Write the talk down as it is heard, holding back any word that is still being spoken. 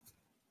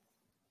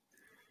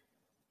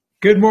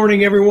Good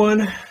morning,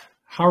 everyone.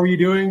 How are you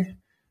doing?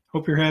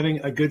 Hope you're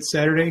having a good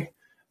Saturday.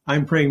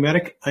 I'm Praying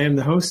Medic. I am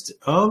the host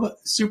of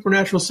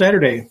Supernatural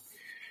Saturday.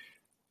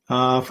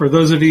 For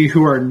those of you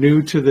who are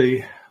new to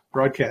the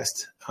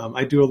broadcast,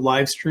 I do a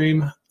live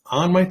stream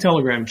on my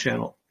Telegram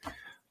channel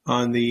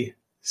on the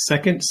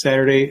second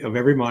Saturday of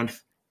every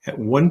month at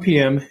 1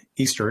 p.m.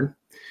 Eastern.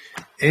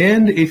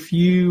 And if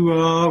you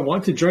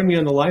want to join me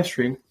on the live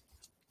stream,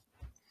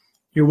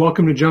 you're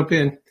welcome to jump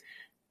in.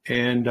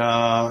 And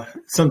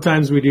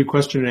sometimes we do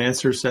question and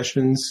answer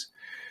sessions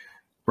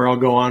where I'll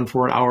go on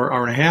for an hour,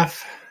 hour and a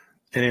half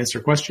and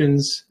answer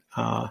questions.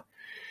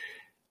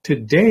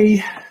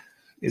 Today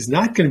is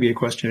not going to be a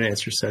question and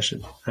answer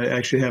session. I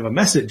actually have a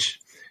message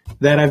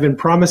that I've been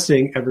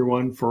promising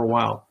everyone for a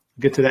while. I'll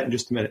get to that in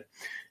just a minute.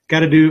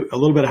 Got to do a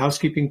little bit of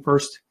housekeeping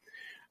first.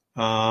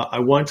 I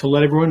want to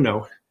let everyone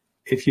know,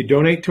 if you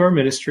donate to our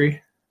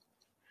ministry,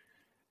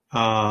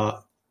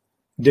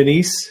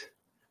 Denise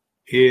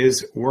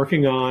is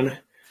working on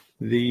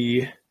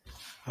the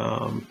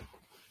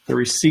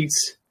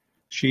receipts.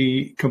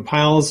 She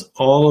compiles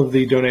all of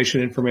the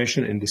donation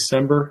information in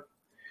December.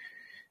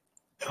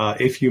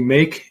 If you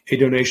make a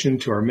donation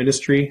to our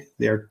ministry,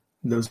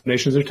 those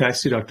donations are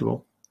tax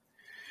deductible.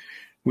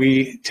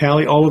 We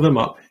tally all of them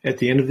up at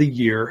the end of the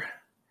year,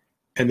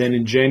 and then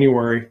in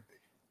January,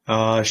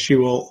 she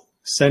will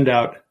send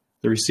out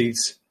the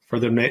receipts for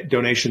the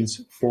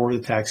donations for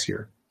the tax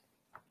year.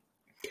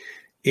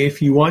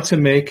 If you want to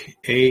make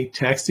a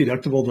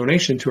tax-deductible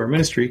donation to our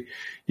ministry,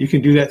 you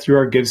can do that through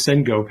our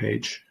GiveSendGo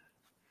page.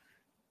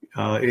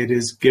 It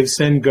is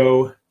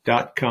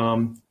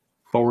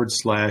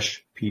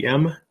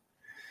givesendgo.com/PM.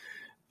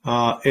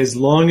 As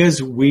long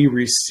as we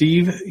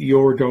receive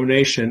your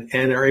donation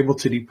and are able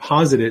to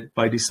deposit it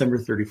by December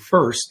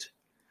 31st,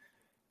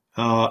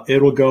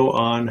 it will go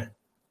on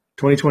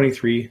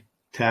 2023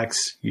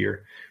 tax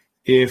year.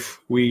 If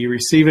we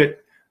receive it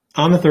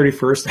on the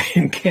 31st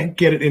and can't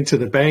get it into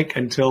the bank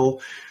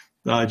until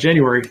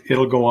January,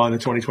 it'll go on the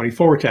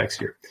 2024 tax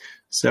year.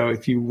 So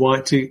if you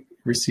want to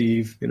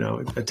receive,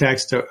 a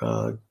tax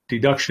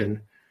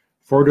deduction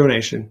for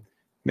donation,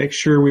 make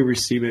sure we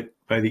receive it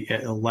by the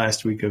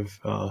last week of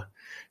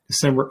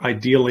December,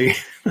 ideally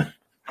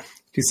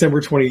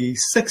December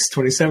 26th,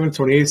 27th,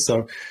 28th.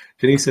 So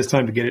Denise has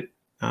time to get it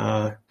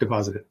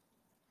deposited.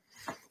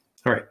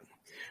 All right.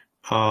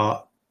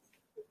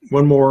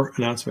 One more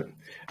announcement.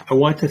 I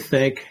want to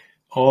thank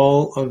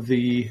all of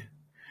the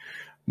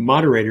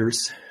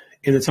moderators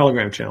in the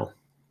Telegram channel.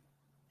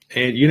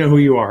 And you know who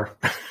you are.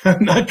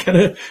 I'm not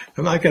gonna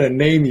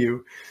name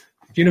you.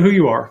 You know who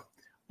you are.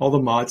 All the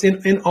mods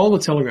in all the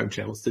Telegram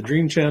channels, the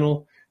Dream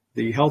channel,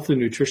 the Health and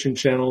Nutrition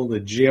channel, the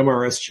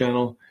GMRS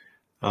channel,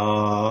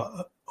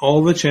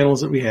 all the channels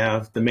that we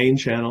have, the main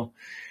channel.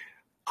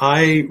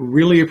 I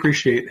really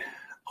appreciate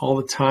all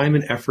the time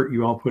and effort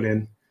you all put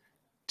in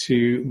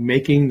to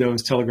making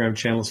those Telegram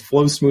channels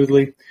flow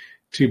smoothly,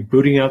 to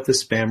booting out the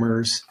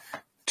spammers,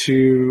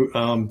 to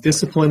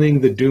disciplining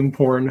the doom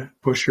porn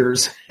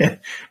pushers, and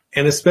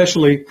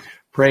especially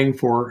praying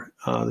for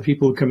the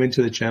people who come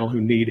into the channel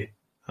who need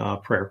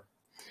prayer.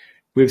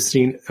 We've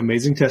seen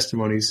amazing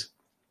testimonies.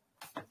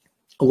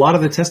 A lot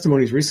of the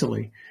testimonies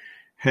recently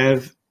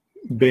have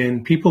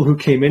been people who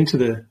came into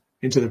the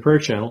prayer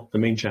channel, the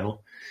main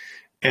channel,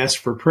 asked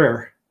for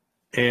prayer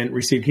and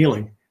received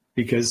healing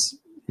because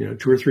 2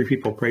 or 3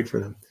 people prayed for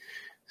them.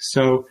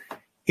 So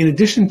in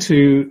addition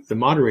to the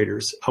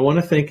moderators, I want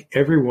to thank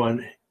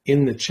everyone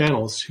in the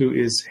channels who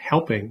is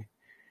helping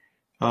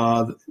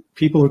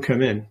people who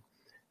come in.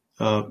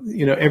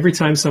 Every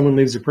time someone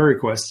leaves a prayer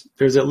request,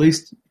 there's at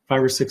least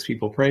 5 or 6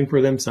 people praying for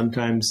them,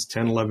 sometimes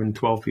 10, 11,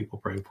 12 people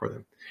praying for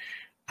them.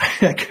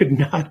 I could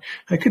not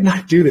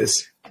do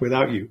this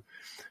without you.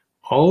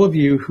 All of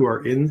you who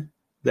are in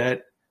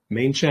that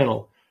main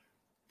channel,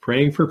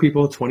 praying for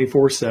people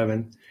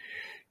 24/7,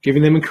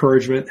 giving them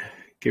encouragement,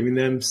 giving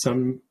them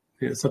something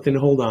to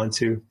hold on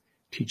to,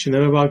 teaching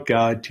them about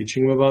God,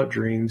 teaching them about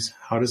dreams.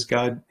 How does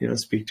God,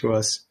 speak to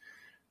us?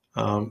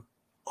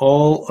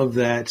 All of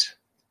that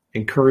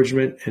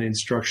encouragement and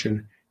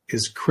instruction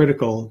is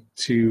critical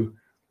to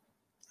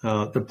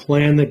the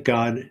plan that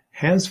God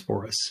has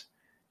for us.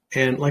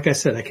 And like I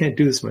said, I can't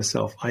do this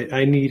myself.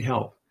 I need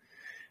help.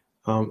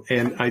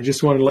 And I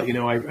just want to let you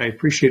know, I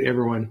appreciate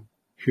everyone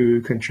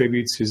who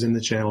contributes, who's in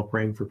the channel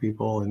praying for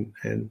people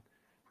and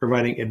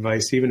providing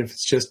advice, even if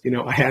it's just, a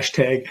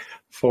hashtag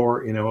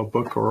for, a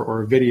book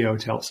or a video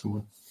to help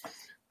someone.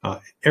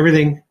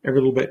 Every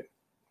little bit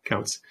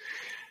counts.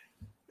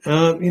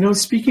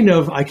 Speaking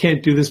of, I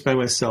can't do this by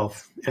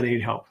myself and I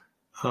need help.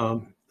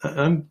 I'm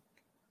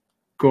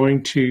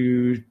going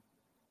to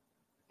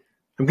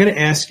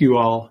ask you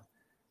all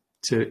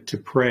to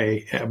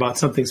pray about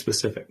something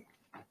specific.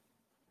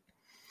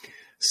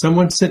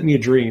 Someone sent me a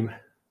dream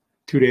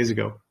 2 days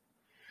ago,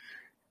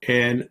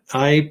 and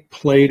I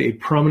played a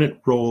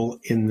prominent role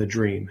in the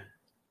dream.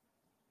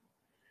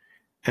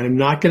 And I'm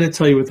not going to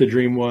tell you what the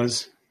dream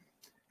was.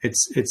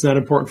 It's not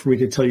important for me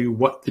to tell you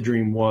what the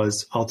dream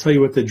was. I'll tell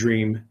you what the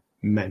dream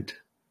meant.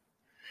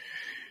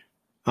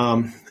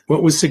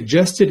 What was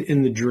suggested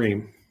in the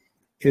dream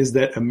is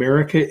that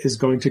America is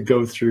going to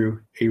go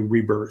through a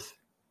rebirth.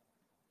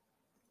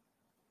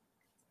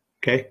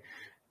 Okay?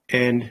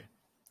 And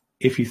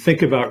if you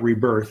think about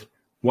rebirth,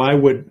 why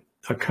would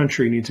a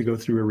country need to go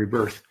through a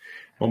rebirth?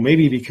 Well,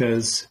 maybe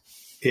because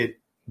it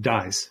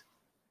dies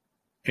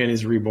and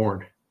is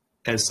reborn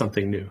as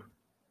something new.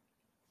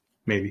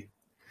 Maybe.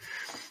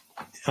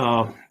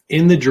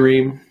 In the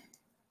dream,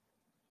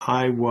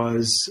 I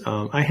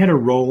had a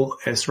role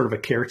as sort of a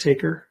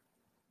caretaker,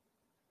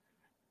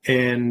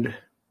 and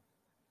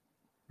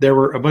there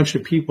were a bunch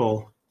of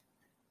people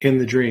in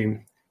the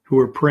dream who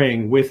were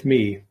praying with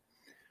me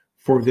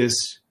for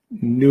this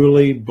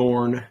newly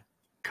born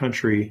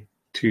country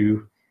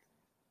to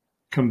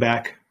come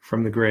back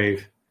from the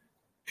grave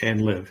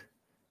and live.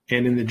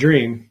 And in the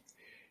dream,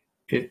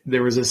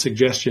 there was a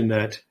suggestion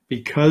that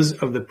because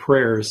of the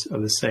prayers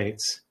of the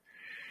saints,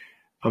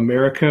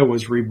 America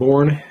was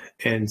reborn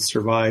and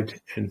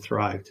survived and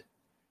thrived.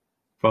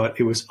 But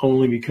it was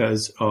only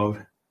because of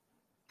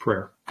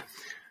prayer.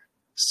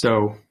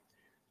 So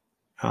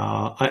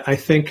I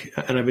think,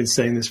 and I've been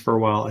saying this for a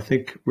while, I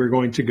think we're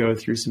going to go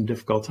through some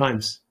difficult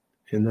times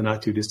in the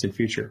not too distant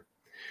future.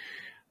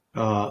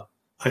 I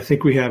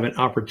think we have an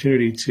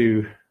opportunity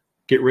to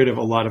get rid of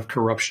a lot of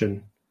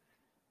corruption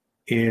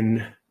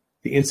in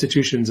the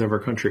institutions of our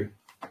country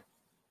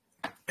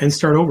and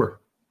start over,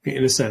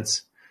 in a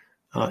sense.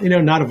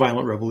 Not a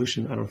violent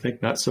revolution, I don't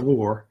think, not civil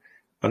war,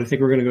 but I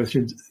think we're going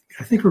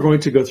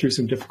to go through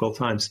some difficult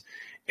times.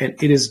 And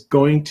it is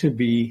going to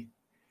be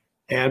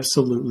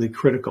absolutely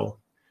critical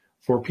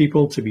for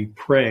people to be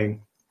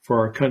praying for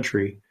our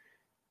country,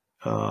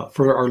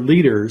 for our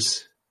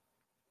leaders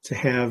to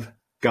have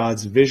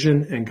God's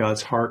vision and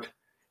God's heart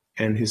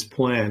and his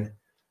plan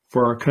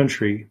for our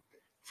country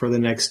for the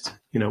next,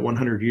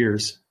 100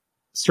 years,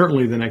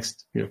 certainly the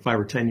next, 5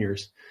 or 10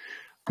 years,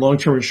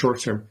 long-term and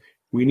short-term.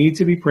 We need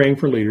to be praying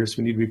for leaders.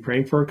 We need to be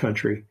praying for our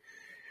country.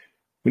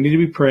 We need to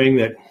be praying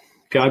that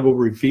God will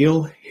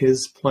reveal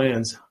his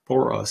plans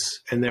for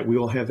us and that we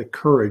will have the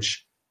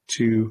courage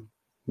to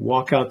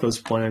walk out those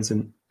plans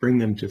and bring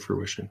them to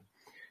fruition.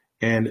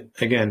 And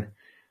again,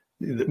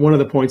 one of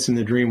the points in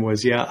the dream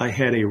was, I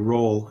had a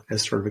role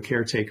as sort of a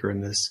caretaker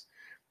in this,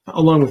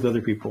 along with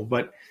other people,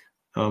 but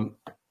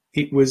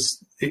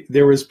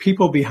there was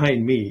people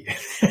behind me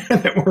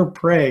that were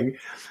praying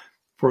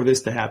for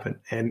this to happen.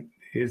 And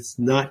it's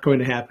not going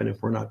to happen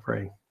if we're not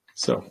praying.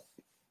 So,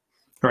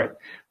 all right,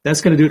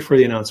 that's going to do it for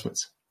the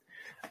announcements.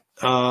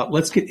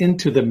 Let's get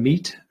into the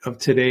meat of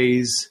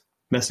today's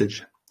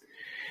message.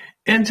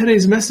 And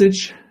today's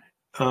message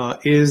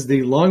is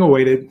the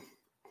long-awaited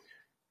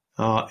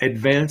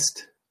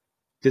advanced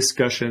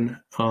discussion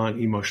on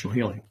emotional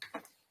healing.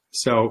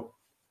 So,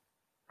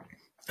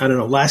 I don't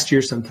know, last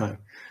year sometime,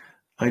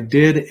 I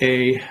did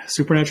a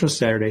Supernatural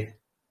Saturday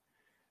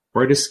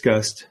where I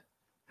discussed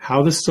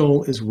how the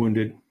soul is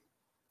wounded,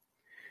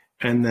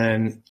 and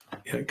then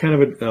kind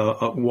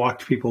of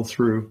walked people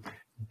through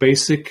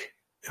basic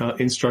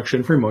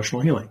instruction for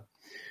emotional healing.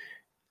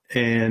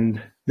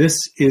 And this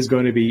is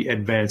going to be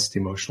advanced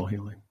emotional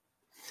healing.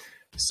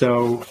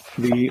 So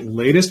the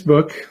latest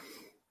book,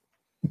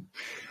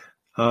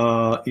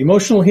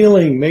 Emotional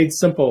Healing Made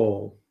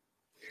Simple.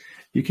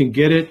 You can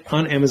get it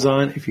on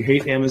Amazon. If you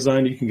hate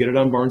Amazon, you can get it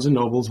on Barnes &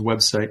 Noble's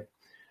website.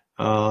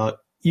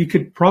 You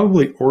could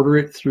probably order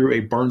it through a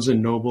Barnes &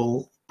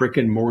 Noble brick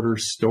and mortar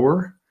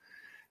store.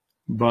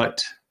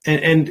 But,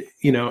 and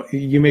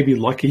you may be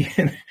lucky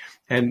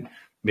and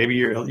maybe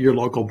your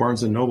local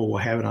Barnes & Noble will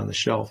have it on the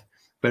shelf.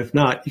 But if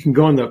not, you can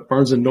go on the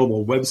Barnes &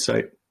 Noble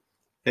website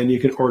and you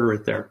can order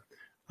it there,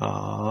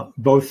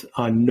 both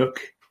on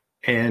Nook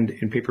and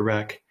in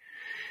paperback.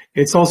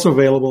 It's also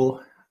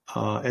available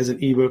as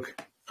an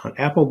ebook on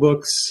Apple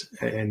Books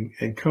and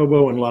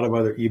Kobo and a lot of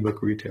other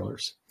ebook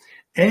retailers.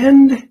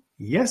 And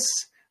yes,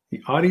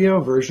 the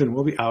audio version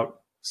will be out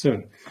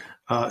soon.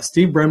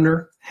 Steve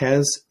Bremner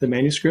has the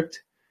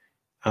manuscript,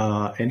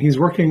 and he's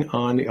working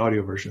on the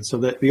audio version. So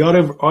that the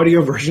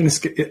audio version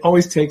it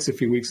always takes a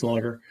few weeks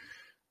longer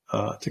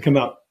to come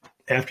out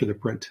after the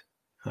print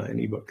and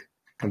ebook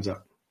comes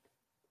out.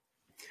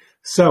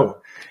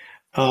 So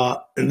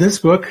this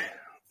book,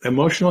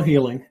 Emotional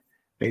Healing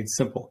Made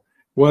Simple,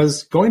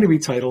 was going to be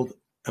titled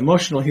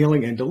Emotional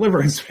Healing and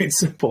Deliverance Made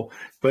Simple.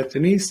 But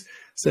Denise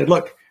said,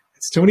 look,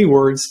 it's too many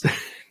words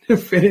to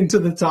fit into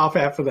the top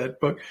half of that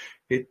book.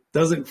 It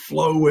doesn't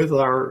flow with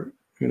our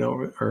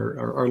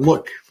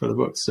look for the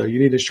book. So you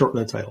need to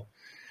shorten the title.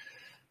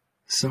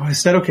 So I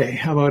said, okay,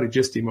 how about it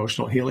just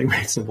Emotional Healing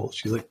Made Simple?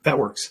 She's like, that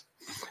works.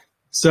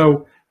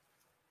 So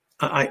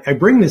I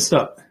bring this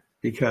up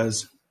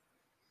because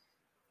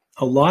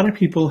a lot of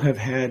people have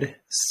had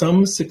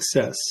some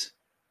success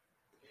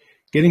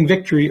getting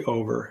victory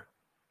over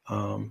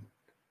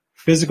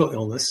physical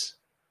illness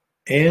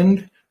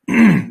and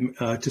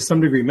to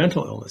some degree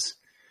mental illness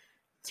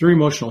through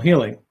emotional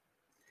healing.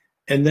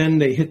 And then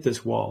they hit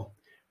this wall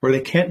where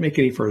they can't make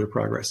any further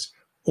progress,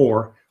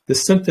 or the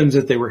symptoms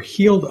that they were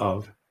healed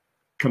of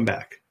come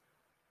back,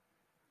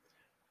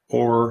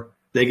 or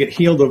They get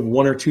healed of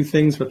one or two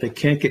things, but they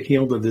can't get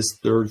healed of this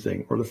third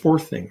thing or the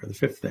fourth thing or the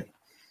fifth thing.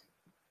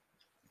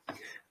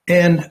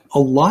 And a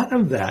lot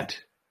of that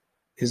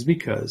is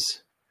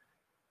because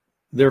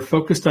they're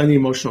focused on the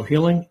emotional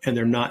healing and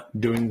they're not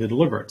doing the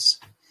deliverance.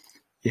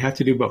 You have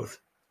to do both.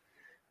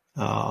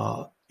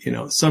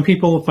 Some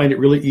people find it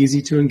really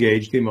easy to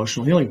engage the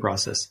emotional healing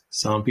process.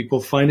 Some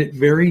people find it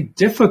very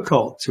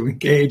difficult to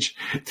engage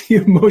the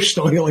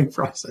emotional healing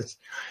process.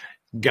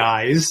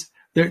 Guys,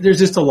 there's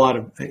just a lot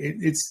of,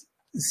 it's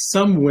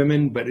some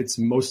women, but it's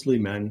mostly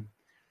men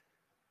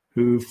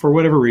who, for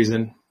whatever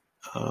reason,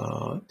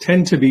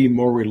 tend to be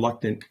more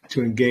reluctant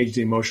to engage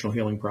the emotional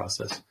healing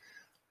process.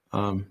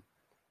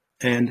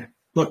 And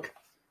look,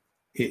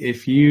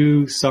 if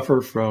you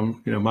suffer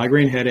from,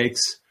 migraine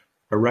headaches,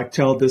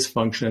 erectile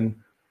dysfunction,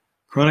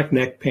 chronic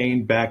neck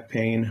pain, back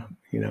pain,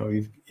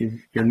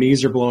 your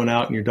knees are blown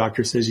out and your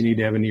doctor says you need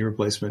to have a knee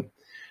replacement,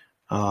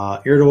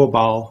 irritable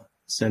bowel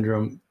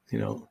syndrome,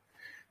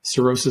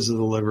 cirrhosis of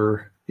the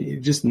liver, you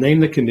just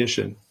name the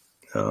condition,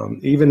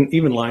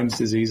 even Lyme's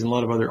disease and a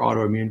lot of other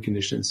autoimmune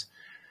conditions.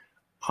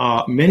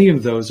 Many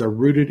of those are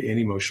rooted in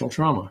emotional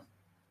trauma.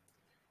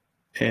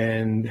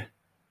 And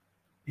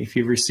if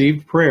you've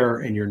received prayer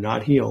and you're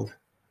not healed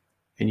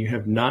and you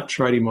have not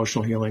tried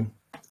emotional healing,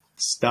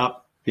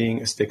 stop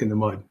being a stick in the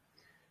mud.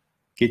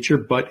 Get your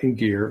butt in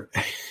gear.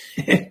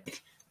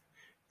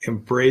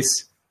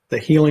 Embrace the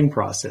healing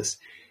process.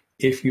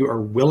 If you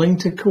are willing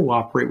to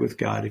cooperate with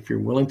God, if you're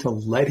willing to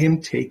let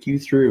him take you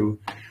through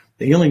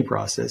the healing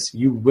process,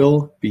 you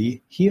will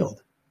be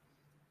healed.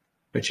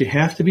 But you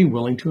have to be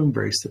willing to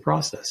embrace the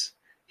process.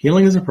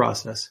 Healing is a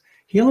process.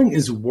 Healing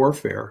is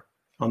warfare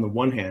on the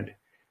one hand.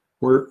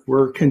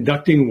 We're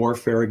conducting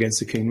warfare against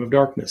the kingdom of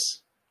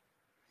darkness.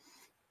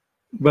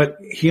 But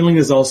healing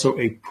is also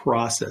a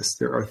process.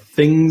 There are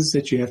things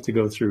that you have to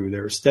go through.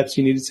 There are steps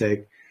you need to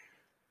take,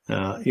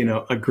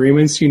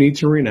 agreements you need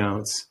to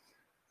renounce,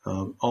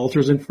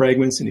 altars and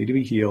fragments that need to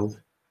be healed,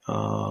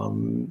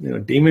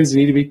 demons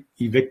need to be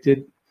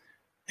evicted.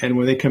 And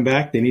when they come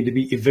back, they need to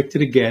be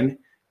evicted again.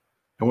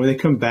 And when they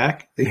come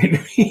back, they need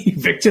to be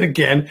evicted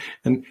again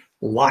and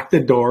lock the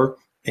door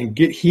and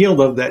get healed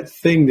of that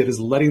thing that is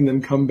letting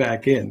them come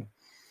back in.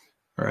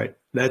 All right.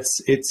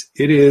 It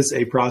is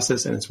a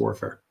process and it's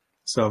warfare.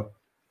 So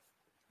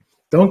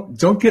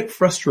don't get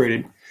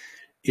frustrated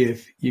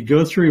if you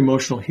go through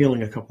emotional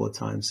healing a couple of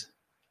times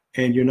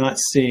and you're not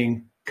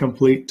seeing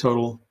complete,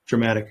 total,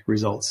 dramatic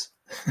results.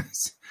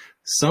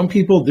 Some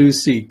people do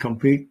see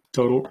complete,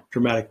 total,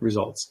 dramatic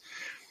results.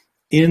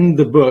 In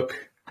the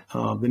book,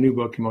 the new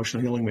book,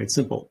 Emotional Healing Made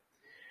Simple,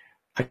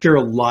 I share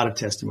a lot of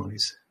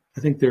testimonies.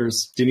 I think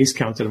Denise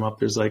counted them up.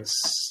 There's like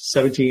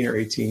 17 or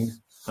 18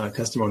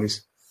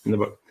 testimonies in the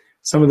book.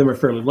 Some of them are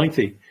fairly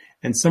lengthy,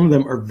 and some of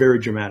them are very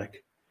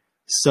dramatic.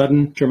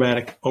 Sudden,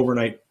 dramatic,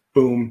 overnight,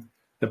 boom.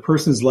 The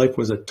person's life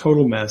was a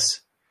total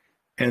mess,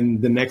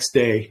 and the next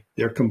day,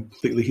 they're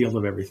completely healed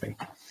of everything.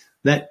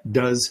 That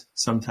does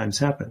sometimes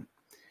happen.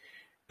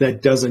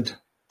 That doesn't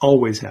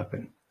always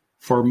happen.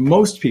 For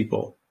most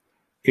people,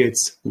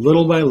 it's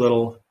little by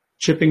little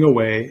chipping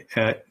away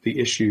at the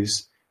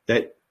issues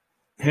that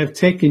have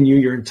taken you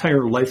your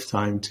entire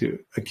lifetime to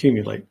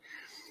accumulate.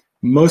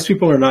 Most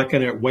people are not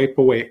going to wipe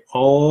away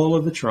all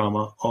of the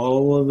trauma,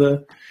 all of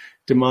the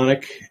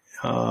demonic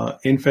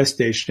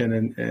infestation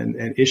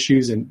and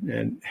issues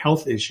and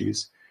health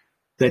issues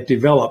that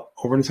develop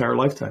over an entire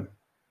lifetime.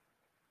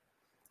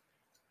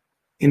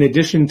 In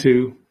addition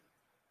to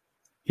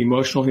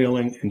emotional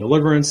healing and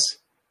deliverance,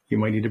 you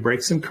might need to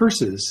break some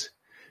curses.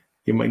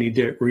 You might need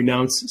to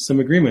renounce some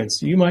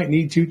agreements. You might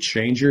need to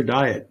change your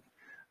diet.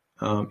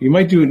 You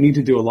might need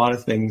to do a lot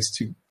of things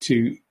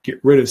to get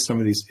rid of some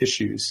of these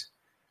issues.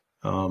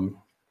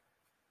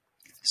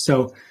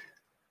 So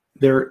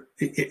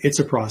it's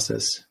a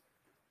process.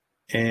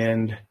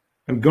 And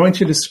I'm going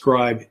to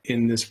describe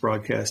in this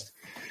broadcast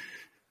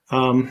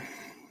the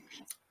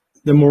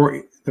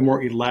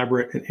more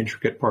elaborate and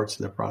intricate parts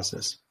of the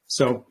process.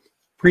 So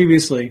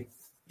previously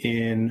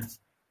in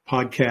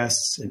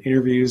podcasts and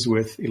interviews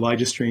with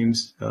Elijah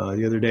Streams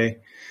the other day,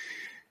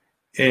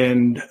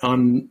 and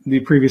on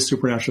the previous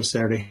Supernatural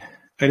Saturday,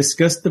 I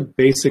discussed the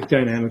basic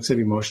dynamics of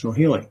emotional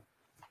healing.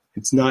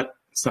 It's not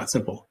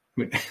simple.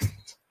 I mean,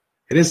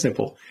 it is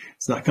simple.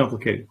 It's not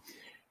complicated.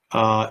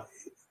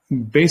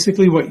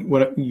 Basically,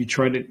 what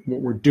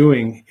we're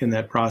doing in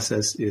that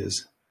process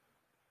is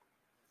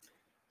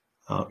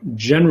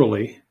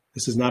generally,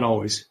 this is not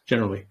always,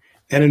 generally,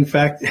 and in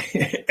fact,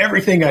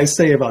 everything I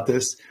say about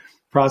this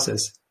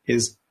process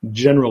is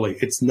generally,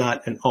 it's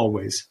not an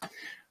always.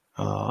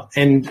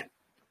 And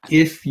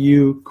if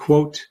you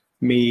quote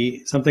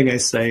me something I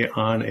say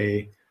on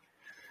a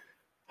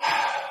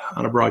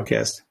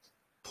broadcast,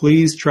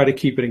 please try to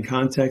keep it in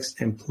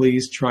context, and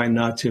please try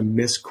not to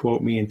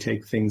misquote me and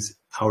take things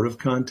out of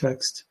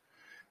context.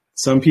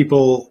 Some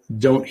people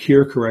don't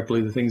hear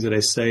correctly the things that I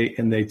say,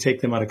 and they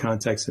take them out of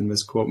context and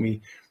misquote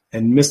me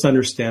and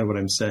misunderstand what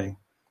I'm saying.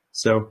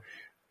 So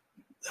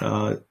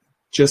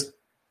just,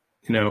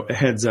 a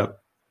heads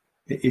up.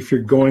 If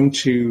you're going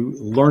to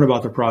learn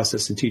about the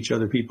process and teach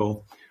other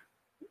people,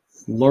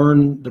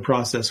 learn the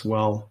process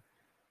well.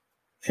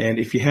 And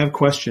if you have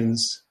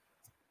questions,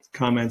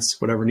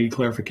 comments, whatever, need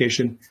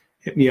clarification,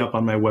 hit me up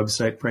on my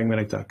website,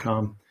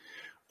 prayingmedic.com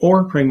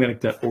or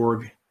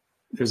prayingmedic.org.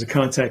 There's a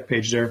contact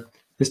page there.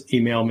 Just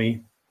email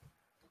me,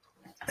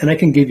 and I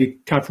can give you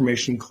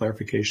confirmation,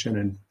 clarification,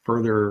 and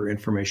further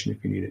information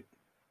if you need it.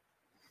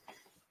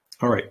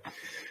 All right.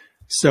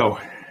 So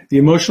the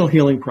emotional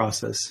healing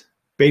process,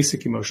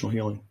 basic emotional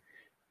healing,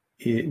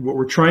 what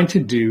we're trying to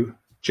do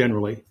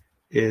generally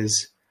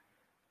is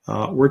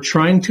we're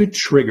trying to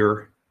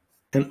trigger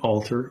an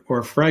alter or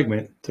a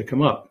fragment to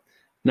come up.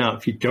 Now,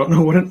 if you don't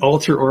know what an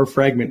alter or a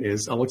fragment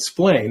is, I'll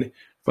explain,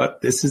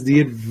 but this is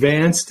the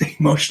advanced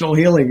emotional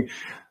healing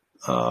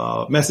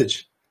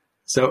message.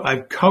 So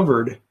I've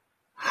covered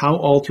how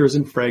alters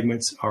and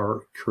fragments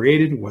are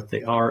created, what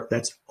they are.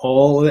 That's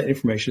all of that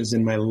information is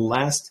in my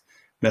last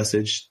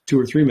message, 2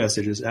 or 3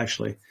 messages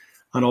actually,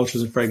 on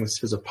alters and fragments.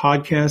 There's a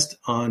podcast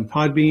on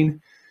Podbean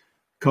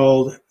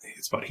called,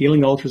 it's about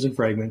healing alters and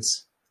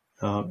fragments.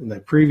 In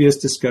that previous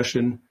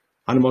discussion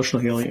on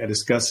emotional healing, I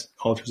discuss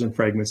alters and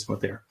fragments, what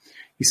they are.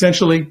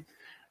 Essentially,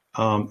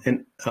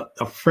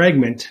 a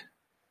fragment,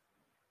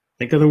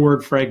 think of the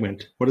word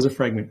fragment. What is a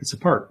fragment? It's a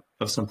part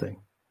of something,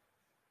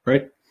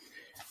 right?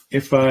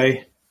 If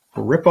I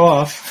rip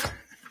off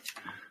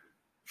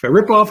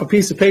a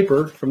piece of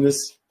paper from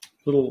this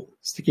little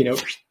sticky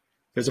note,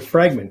 there's a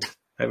fragment.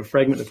 I have a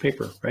fragment of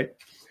paper, right?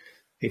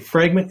 A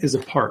fragment is a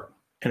part,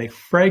 and a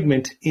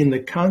fragment in the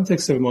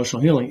context of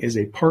emotional healing is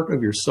a part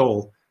of your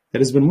soul that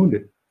has been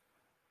wounded.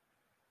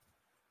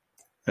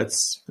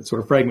 That's what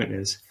a fragment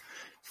is.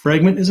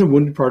 Fragment is a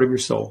wounded part of your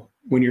soul.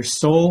 When your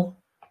soul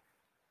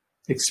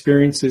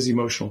experiences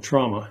emotional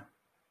trauma,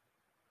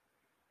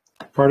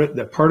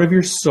 that part of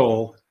your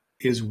soul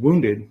is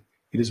wounded.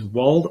 It is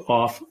walled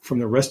off from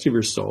the rest of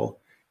your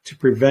soul to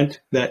prevent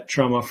that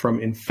trauma from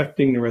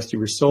infecting the rest of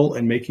your soul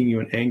and making you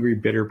an angry,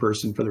 bitter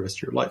person for the rest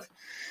of your life.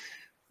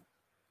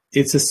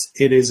 It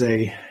is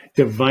a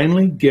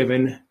divinely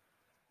given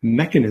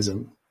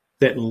mechanism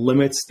that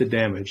limits the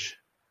damage.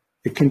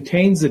 It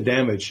contains the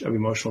damage of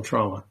emotional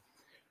trauma.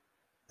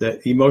 The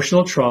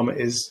emotional trauma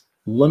is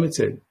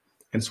limited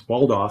and it's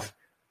walled off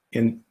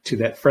into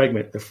that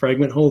fragment. The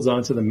fragment holds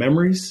on to the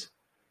memories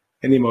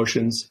and the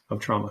emotions of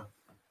trauma.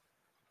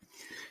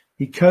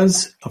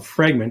 Because a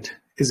fragment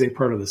is a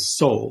part of the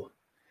soul,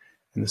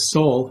 and the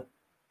soul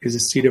is a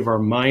seat of our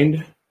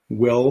mind,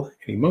 will,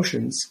 and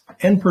emotions,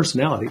 and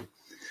personality,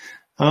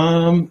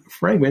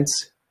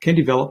 fragments can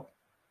develop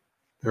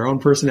their own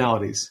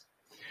personalities.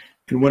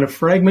 And when a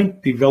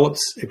fragment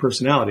develops a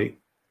personality,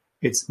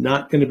 it's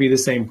not going to be the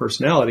same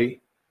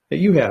personality that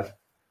you have.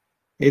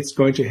 It's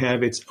going to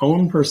have its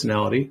own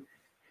personality,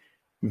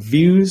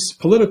 views,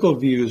 political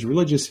views,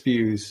 religious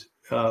views,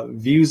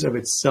 views of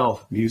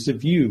itself, views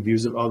of you,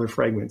 views of other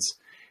fragments.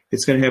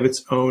 It's going to have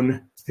its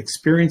own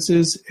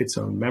experiences, its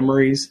own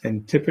memories,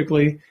 and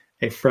typically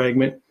a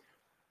fragment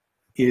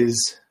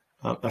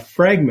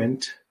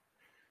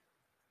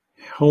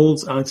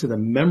holds onto the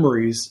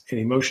memories and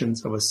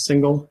emotions of a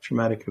single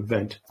traumatic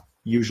event,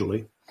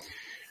 usually.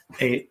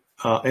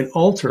 An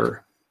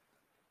alter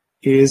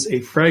is a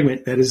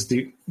fragment that is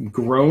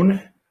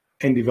grown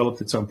and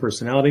developed its own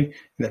personality,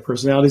 and that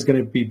personality is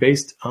going to be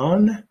based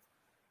on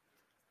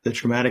the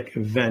traumatic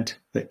event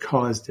that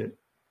caused it,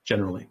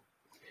 generally.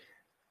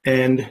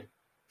 And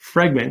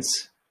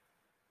fragments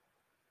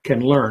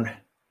can learn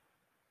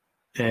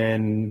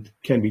and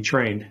can be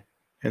trained,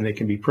 and they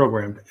can be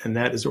programmed, and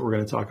that is what we're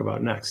going to talk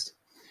about next.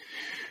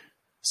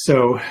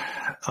 So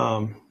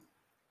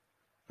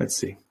let's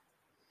see.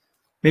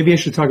 Maybe I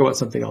should talk about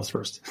something else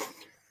first.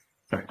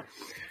 All right.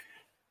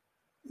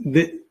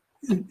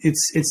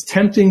 It's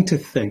tempting to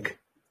think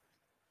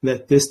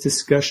that this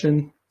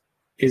discussion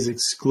is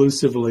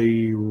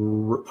exclusively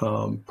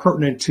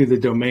pertinent to the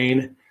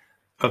domain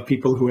of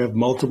people who have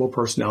multiple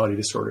personality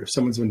disorder. If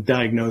someone's been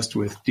diagnosed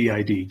with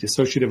DID,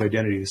 dissociative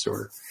identity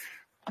disorder,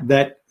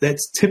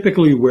 that's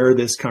typically where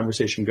this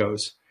conversation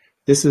goes.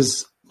 This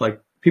is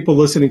like people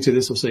listening to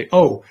this will say,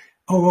 oh,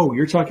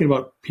 you're talking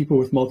about people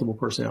with multiple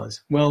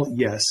personalities. Well,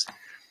 yes,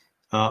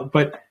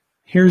 but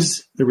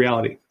here's the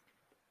reality.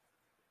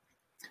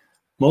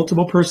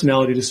 Multiple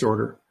personality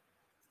disorder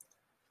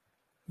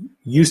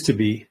used to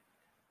be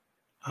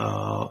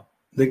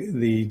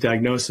the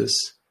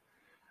diagnosis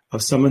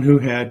of someone who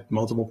had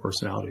multiple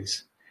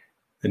personalities.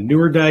 The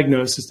newer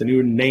diagnosis, the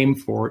newer name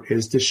for it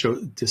is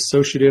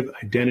dissociative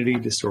identity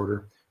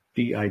disorder,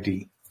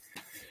 DID.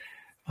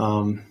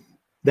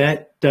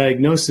 That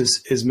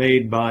diagnosis is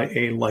made by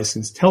a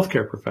licensed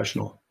healthcare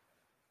professional,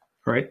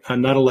 right?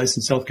 I'm not a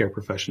licensed healthcare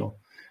professional.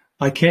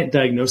 I can't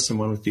diagnose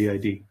someone with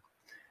DID.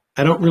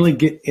 I don't really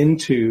get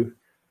into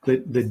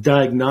the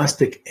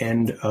diagnostic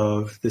end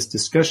of this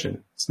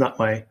discussion. It's not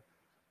my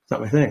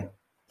thing,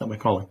 not my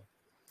calling.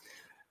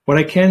 What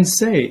I can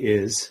say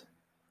is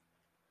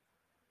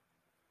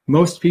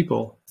most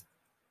people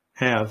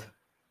have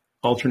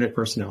alternate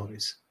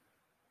personalities.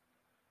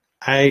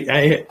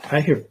 I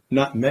have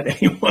not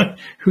met anyone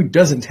who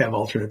doesn't have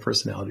alternate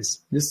personalities.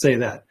 Just say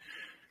that.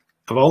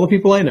 Of all the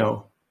people I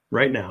know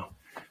right now,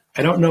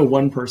 I don't know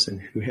one person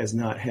who has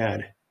not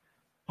had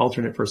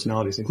alternate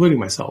personalities, including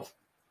myself.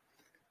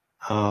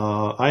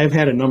 I have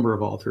had a number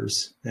of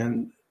alters,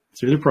 and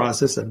through the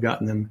process, I've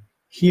gotten them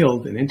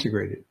healed and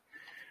integrated.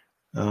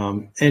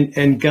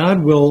 And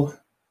God will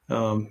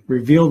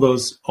reveal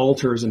those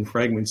alters and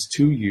fragments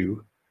to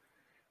you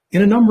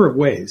in a number of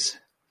ways.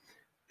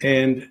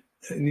 And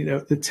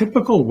the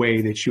typical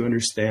way that you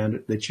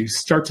understand, that you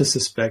start to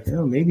suspect,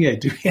 oh, maybe I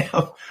do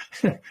have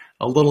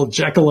a little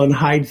Jekyll and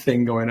Hyde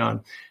thing going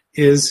on,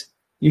 is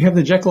you have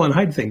the Jekyll and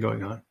Hyde thing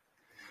going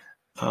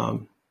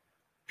on.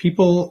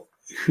 People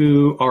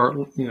who are,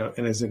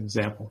 and as an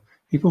example,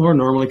 people who are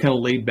normally kind of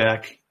laid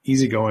back,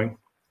 easygoing,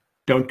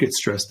 don't get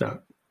stressed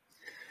out.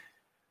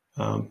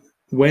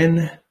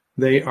 When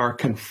they are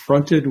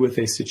confronted with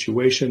a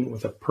situation,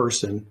 with a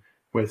person,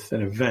 with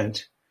an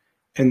event,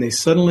 and they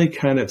suddenly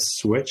kind of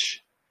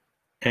switch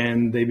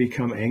and they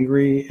become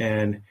angry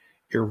and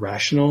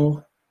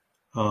irrational,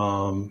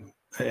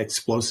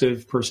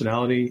 explosive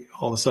personality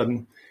all of a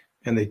sudden,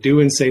 and they do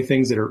and say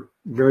things that are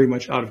very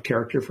much out of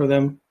character for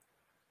them,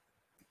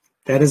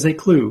 that is a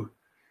clue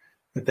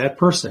that that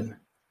person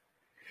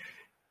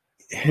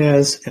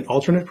has an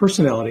alternate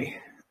personality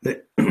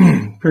that,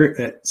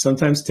 that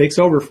sometimes takes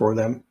over for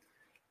them,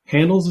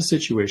 handles the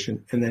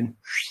situation, and then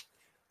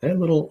that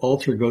little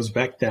alter goes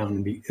back down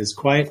and is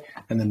quiet,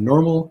 and the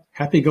normal,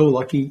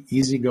 happy-go-lucky,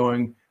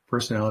 easygoing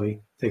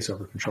personality takes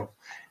over control.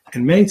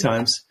 And many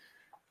times,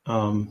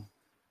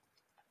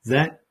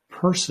 that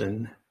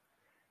person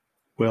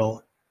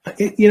will,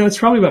 it's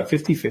probably about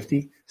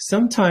 50-50.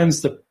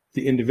 Sometimes the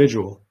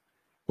individual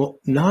will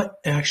not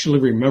actually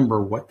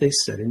remember what they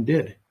said and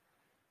did.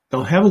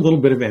 They'll have a little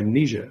bit of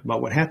amnesia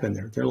about what happened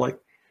there. They're like,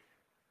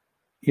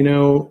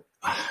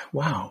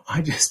 wow,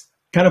 I just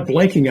kind of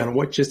blanking on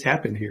what just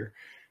happened here.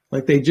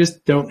 Like they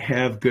just don't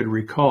have good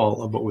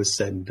recall of what was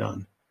said and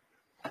done.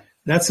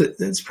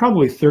 That's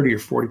probably 30 or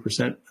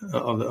 40%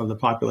 of the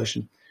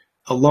population.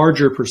 A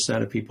larger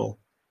percent of people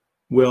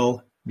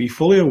will be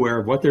fully aware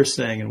of what they're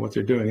saying and what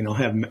they're doing, and they'll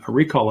have a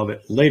recall of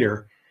it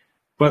later.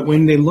 But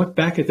when they look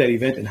back at that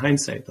event in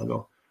hindsight, they'll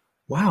go,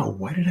 wow,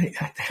 why did I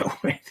act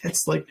that way?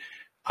 That's like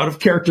out of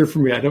character for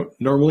me. I don't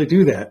normally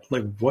do that.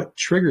 Like, what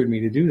triggered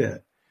me to do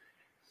that?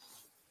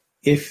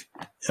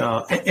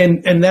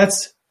 And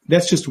that's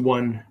just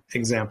one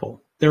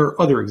example. There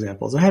are other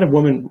examples. I had a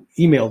woman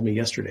emailed me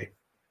yesterday,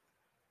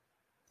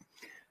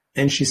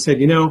 and she said,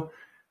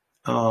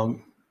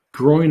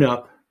 growing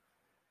up,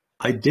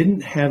 I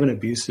didn't have an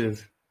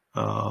abusive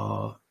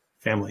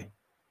family.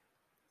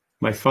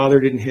 My father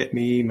didn't hit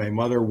me. My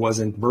mother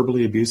wasn't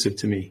verbally abusive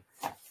to me,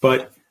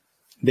 but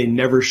they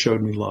never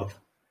showed me love.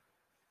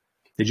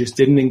 They just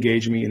didn't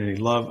engage me in any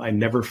love. I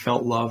never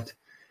felt loved.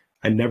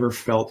 I never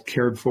felt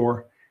cared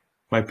for.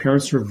 My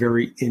parents were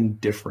very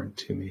indifferent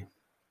to me.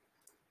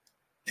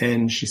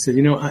 And she said,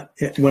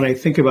 when I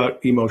think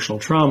about emotional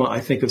trauma, I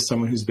think of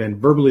someone who's been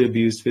verbally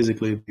abused,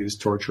 physically abused,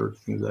 tortured,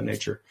 things of that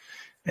nature.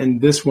 And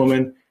this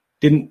woman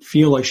didn't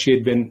feel like she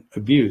had been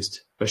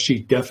abused, but she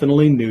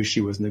definitely knew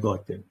she was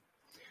neglected.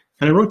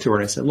 And I wrote to her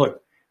and I said,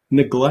 look,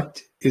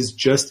 neglect is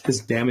just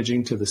as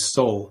damaging to the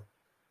soul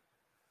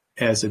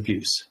as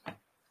abuse.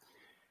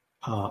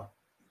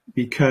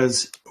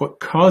 Because what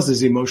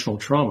causes emotional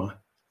trauma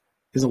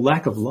is a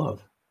lack of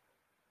love.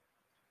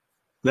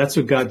 That's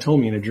what God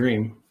told me in a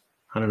dream,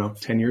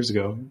 10 years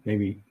ago,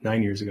 maybe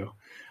 9 years ago.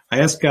 I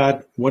asked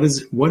God, what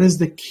is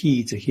the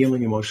key to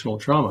healing emotional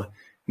trauma?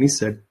 And he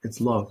said,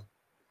 it's love.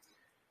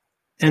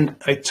 And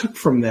I took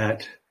from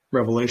that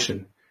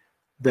revelation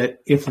that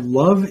if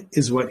love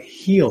is what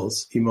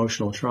heals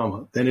emotional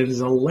trauma, then it is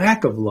a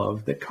lack of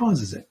love that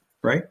causes it,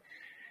 right?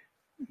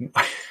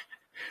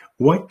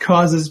 What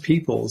causes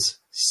people's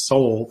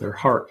soul, their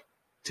heart,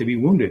 to be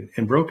wounded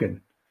and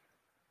broken?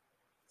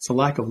 It's a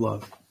lack of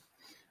love,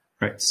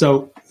 right?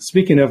 So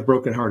speaking of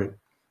brokenhearted,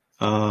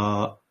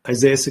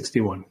 Isaiah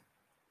 61,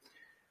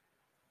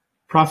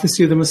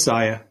 prophecy of the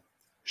Messiah,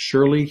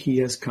 surely he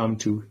has come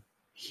to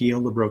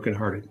heal the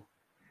brokenhearted.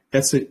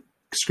 That's a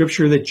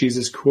scripture that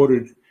Jesus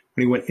quoted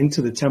when he went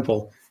into the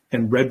temple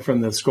and read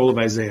from the scroll of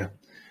Isaiah.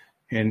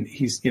 And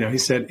he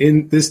said,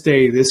 in this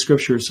day, this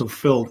scripture is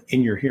fulfilled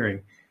in your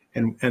hearing.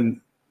 And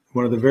in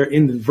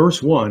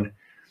verse 1,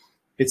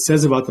 it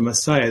says about the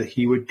Messiah that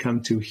he would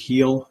come to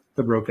heal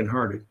the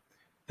brokenhearted.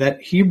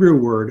 That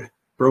Hebrew word,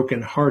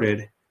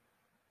 brokenhearted,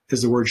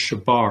 is the word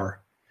shabar,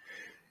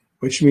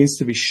 which means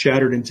to be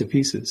shattered into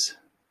pieces.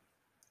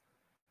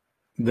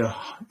 The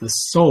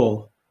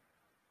soul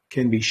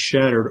can be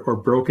shattered or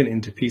broken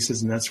into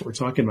pieces, and that's what we're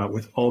talking about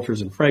with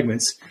altars and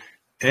fragments.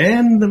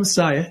 And the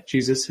Messiah,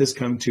 Jesus, has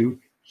come to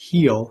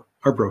heal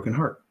our broken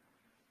heart.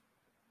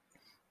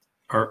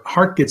 Our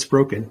heart gets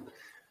broken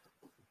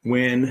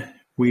when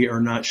we are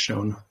not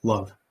shown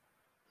love.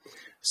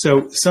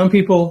 So some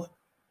people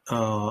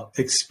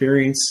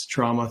experience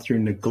trauma through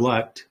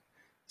neglect,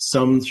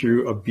 some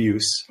through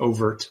abuse,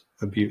 overt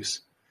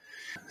abuse.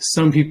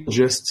 Some people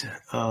just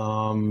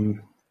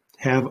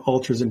have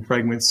alters and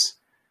fragments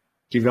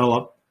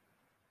develop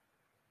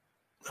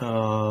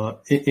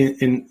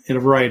in a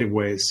variety of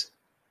ways.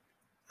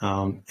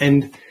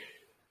 And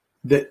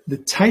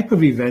the type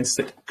of events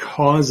that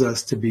cause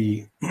us to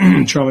be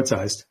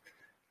traumatized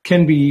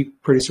can be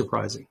pretty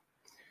surprising.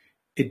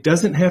 It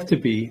doesn't have to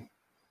be,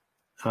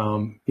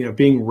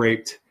 being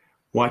raped,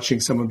 watching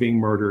someone being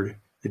murdered,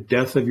 the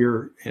death of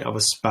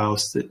a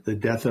spouse, the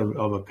death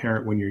of a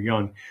parent when you're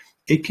young.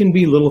 It can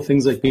be little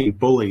things like being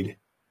bullied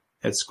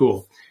at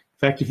school.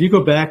 In fact, if you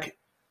go back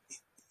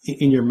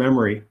in your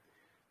memory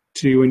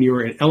to when you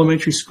were in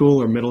elementary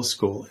school or middle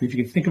school, if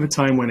you can think of a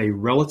time when a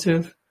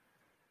relative,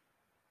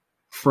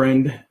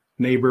 friend,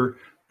 neighbor,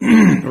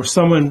 or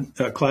someone,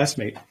 a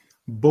classmate,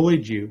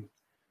 bullied you,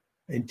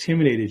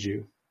 intimidated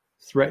you,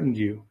 threatened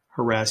you,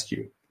 harassed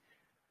you,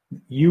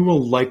 you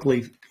will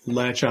likely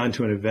latch on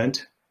to an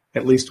event,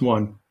 at least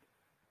one,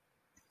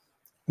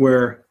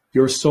 where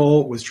your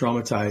soul was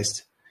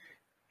traumatized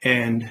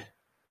and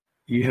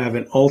you have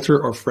an alter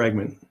or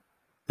fragment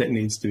that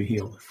needs to be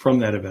healed from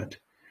that event.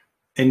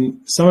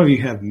 And some of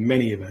you have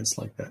many events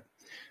like that.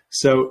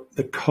 So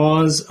the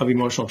cause of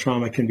emotional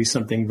trauma can be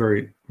something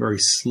very, very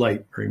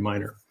slight, very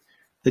minor.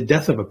 The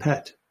death of a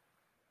pet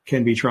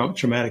can be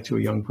traumatic to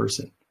a young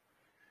person.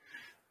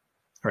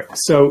 All right,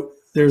 so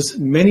there's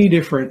many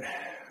different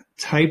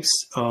types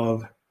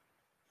of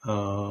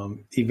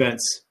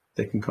events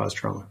that can cause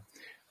trauma.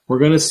 We're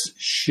going to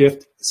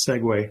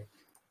segue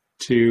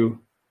to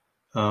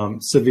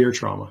severe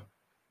trauma.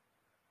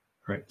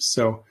 All right,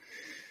 so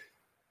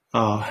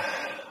how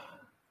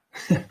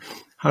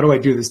do I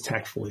do this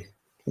tactfully?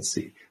 Let's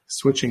see,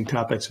 switching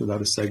topics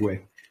without a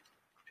segue.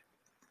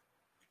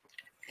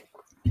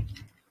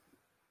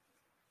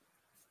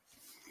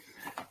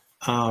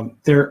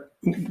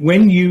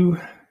 When you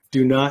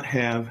do not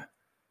have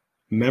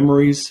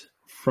memories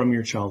from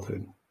your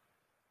childhood,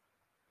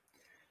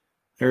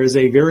 there is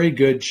a very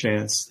good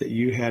chance that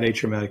you had a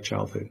traumatic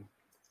childhood.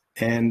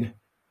 And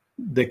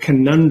the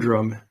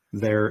conundrum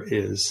there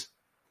is,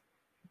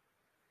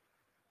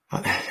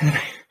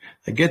 I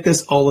get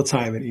this all the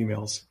time in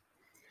emails.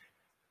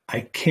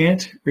 I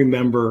can't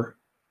remember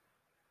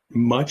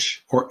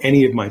much or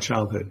any of my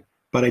childhood,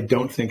 but I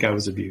don't think I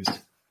was abused.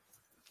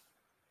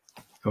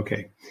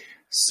 Okay,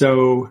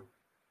 so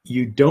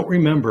you don't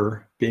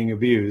remember being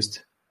abused,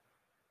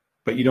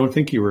 but you don't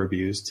think you were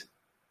abused,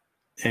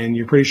 and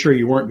you're pretty sure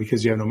you weren't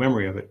because you have no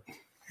memory of it.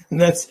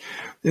 And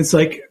it's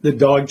like the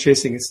dog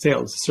chasing its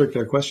tail. It's a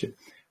circular question.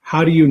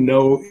 How do you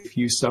know if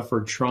you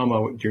suffered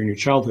trauma during your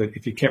childhood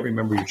if you can't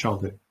remember your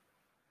childhood?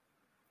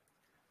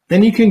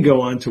 Then you can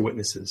go on to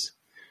witnesses.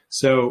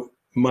 So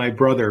my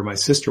brother, my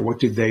sister, what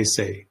do they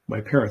say?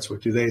 My parents,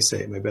 what do they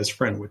say? My best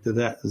friend, what does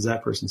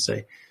that person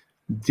say?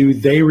 Do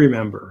they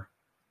remember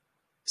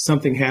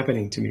something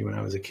happening to me when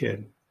I was a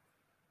kid?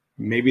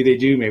 Maybe they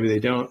do, maybe they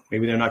don't.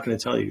 Maybe they're not going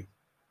to tell you.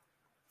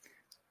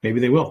 Maybe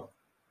they will.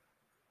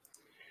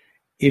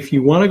 If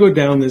you want to go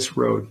down this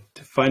road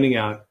to finding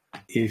out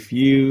if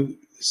you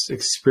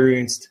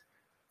experienced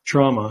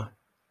trauma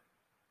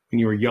when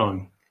you were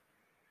young,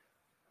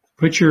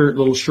 put your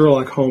little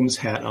Sherlock Holmes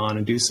hat on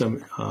and do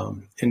some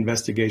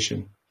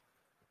investigation.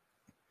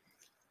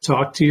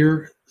 Talk to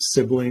your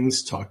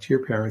siblings, talk to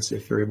your parents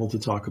if they're able to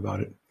talk about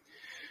it.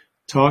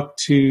 Talk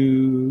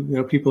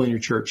to people in your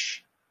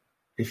church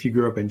if you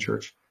grew up in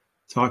church.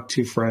 Talk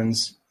to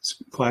friends,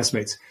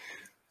 classmates.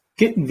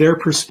 Get their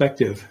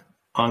perspective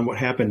on what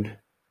happened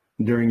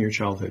during your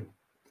childhood,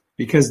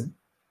 because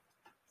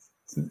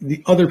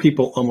the other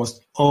people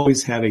almost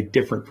always have a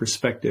different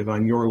perspective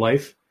on your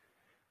life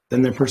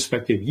than the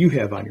perspective you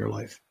have on your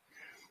life.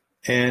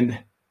 And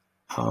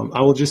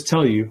I will just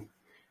tell you,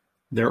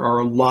 there are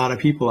a lot of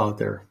people out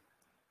there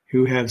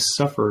who have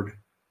suffered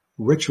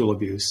ritual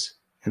abuse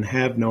and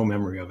have no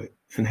memory of it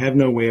and have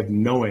no way of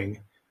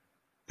knowing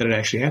that it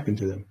actually happened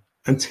to them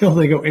until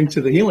they go into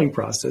the healing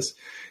process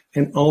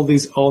and all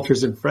these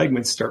alters and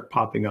fragments start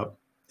popping up.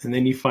 And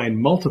then you find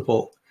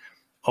multiple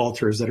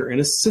alters that are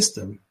in a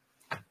system.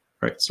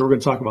 Right, so we're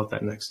going to talk about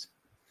that next.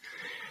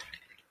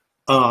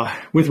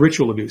 With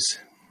ritual abuse.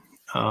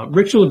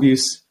 Ritual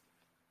abuse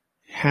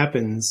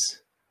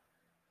happens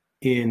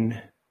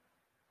in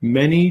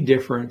many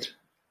different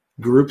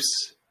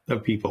groups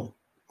of people,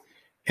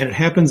 and it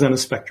happens on a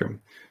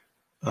spectrum.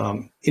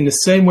 In the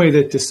same way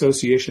that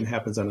dissociation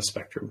happens on a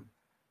spectrum.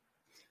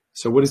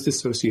 So what is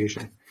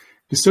dissociation?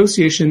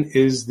 Dissociation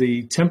is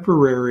the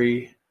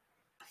temporary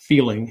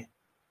feeling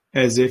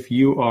as if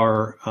you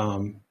are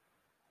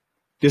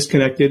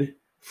disconnected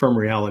from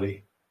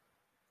reality.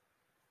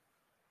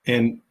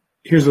 And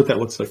here's what that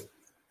looks like.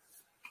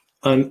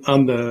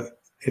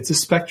 It's a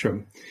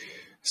spectrum.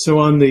 So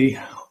on the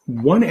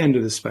one end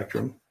of the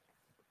spectrum,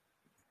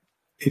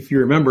 if you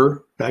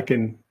remember back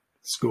in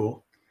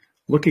school,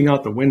 looking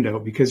out the window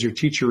because your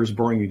teacher is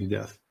boring you to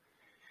death.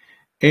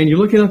 And you're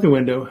looking out the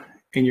window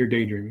and you're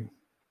daydreaming.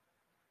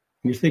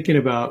 And you're thinking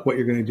about what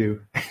you're going to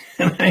do.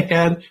 And I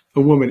had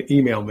a woman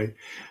email me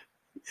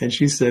and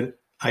she said,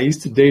 I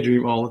used to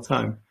daydream all the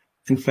time.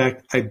 In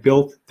fact, I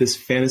built this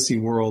fantasy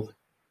world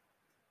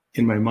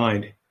in my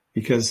mind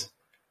because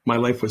my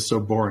life was so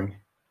boring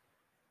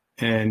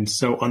and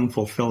so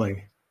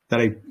unfulfilling that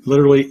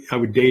I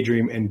would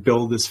daydream and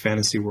build this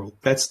fantasy world.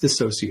 That's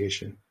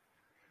dissociation.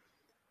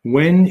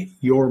 When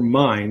your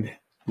mind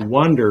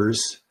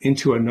wanders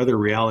into another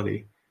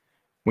reality,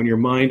 when your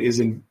mind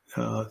is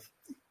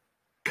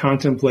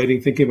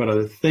contemplating, thinking about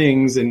other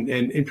things,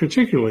 and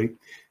particularly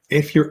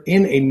if you're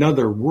in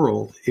another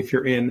world, if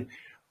you're in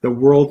the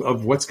world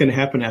of what's going to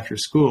happen after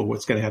school,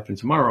 what's going to happen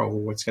tomorrow,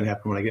 what's going to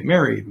happen when I get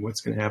married,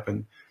 what's going to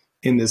happen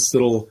in this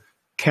little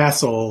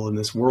castle, in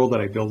this world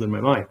that I build in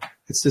my mind.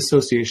 It's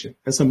dissociation.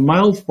 That's a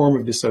mild form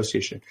of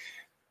dissociation.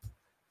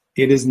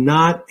 It is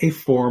not a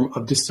form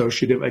of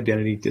dissociative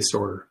identity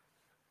disorder.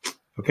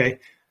 Okay?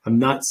 I'm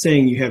not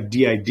saying you have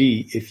DID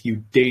if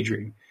you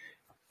daydream.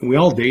 We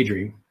all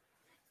daydream.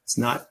 It's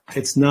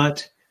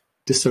not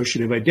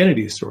dissociative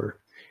identity disorder.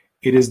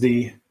 It is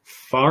the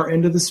far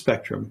end of the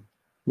spectrum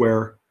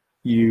where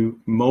you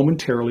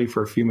momentarily,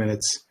 for a few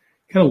minutes,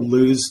 kind of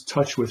lose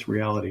touch with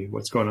reality,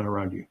 what's going on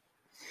around you.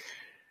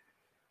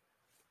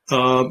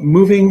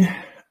 Moving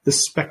the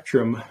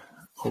spectrum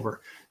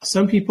over.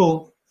 Some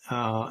people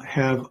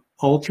have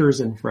alters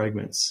and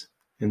fragments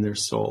in their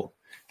soul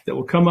that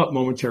will come up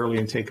momentarily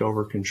and take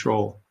over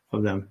control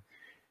of them.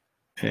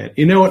 And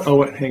you know what?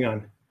 Oh, hang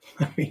on.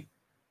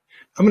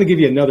 I'm going to give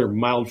you another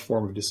mild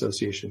form of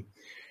dissociation.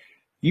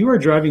 You are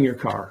driving your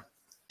car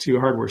to a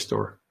hardware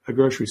store, a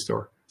grocery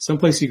store,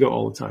 someplace you go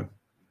all the time.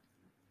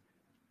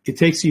 It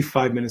takes you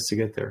 5 minutes to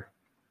get there.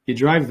 You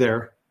drive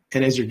there,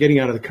 and as you're getting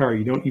out of the car,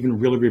 you don't even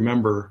really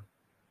remember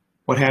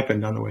what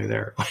happened on the way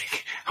there.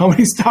 Like, how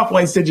many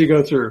stoplights did you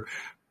go through?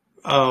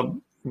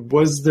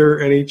 Was there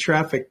any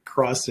traffic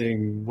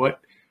crossing?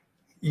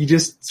 You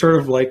just sort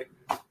of like,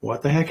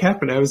 what the heck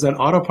happened? I was on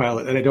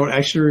autopilot, and I don't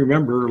actually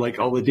remember like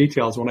all the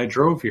details when I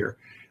drove here.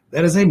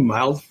 That is a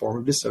mild form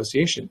of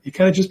dissociation. You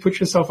kind of just put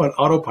yourself on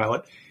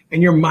autopilot,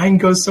 and your mind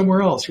goes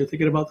somewhere else. You're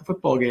thinking about the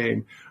football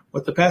game,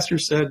 what the pastor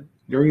said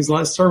during his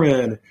last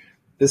sermon.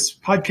 This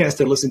podcast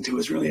I listened to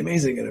is really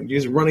amazing. And you're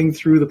just running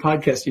through the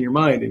podcast in your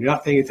mind, and you're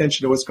not paying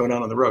attention to what's going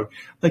on the road.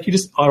 Like you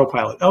just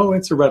autopilot. Oh,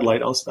 it's a red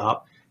light. I'll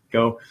stop.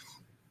 Go.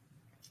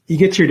 You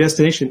get to your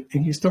destination,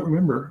 and you just don't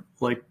remember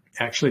like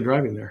actually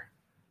driving there.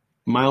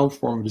 Mild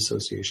form of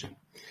dissociation.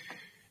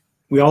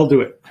 We all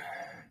do it.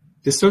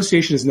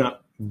 Dissociation is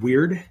not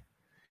weird.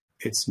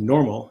 It's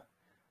normal.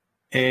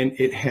 And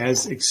it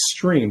has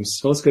extremes.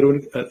 So let's go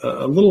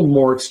to a little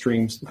more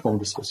extremes form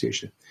of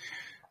dissociation.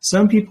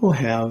 Some people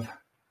have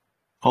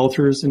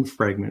alters and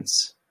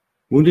fragments,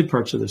 wounded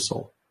parts of their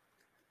soul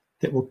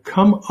that will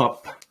come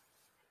up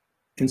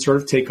and sort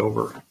of take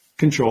over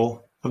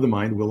control of the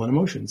mind, will, and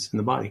emotions in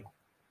the body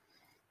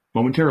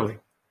momentarily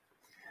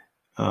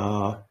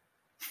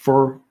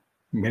for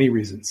many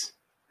reasons.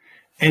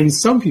 And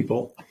some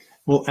people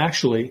will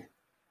actually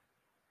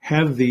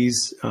have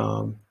these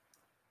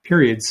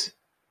periods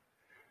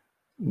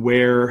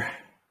where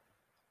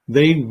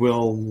they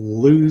will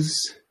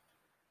lose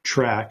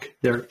track.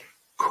 Their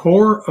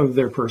core of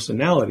their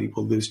personality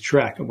will lose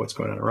track of what's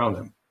going on around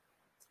them,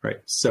 right?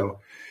 So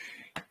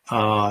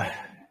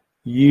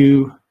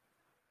you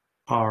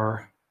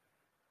are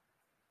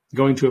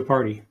going to a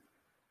party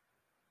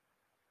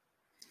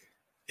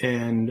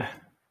and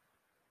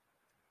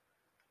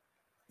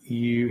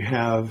you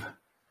have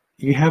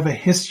a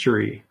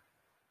history.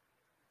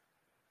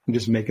 I'm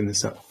just making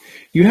this up.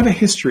 You have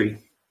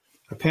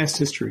a past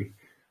history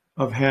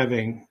of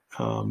having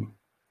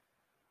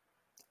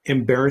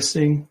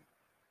embarrassing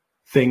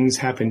things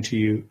happen to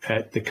you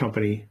at the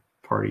company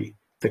party,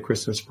 the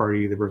Christmas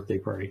party, the birthday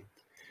party.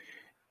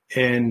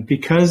 And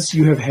because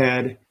you have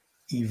had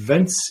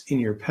events in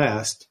your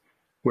past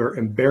where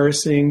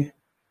embarrassing,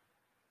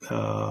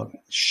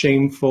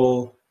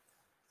 shameful,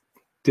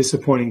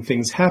 disappointing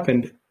things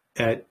happened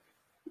at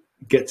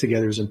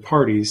get-togethers and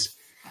parties,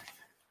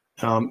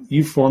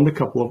 you formed a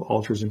couple of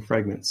alters and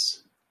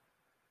fragments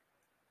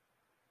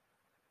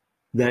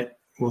that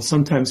will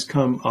sometimes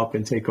come up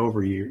and take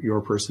over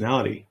your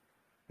personality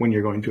when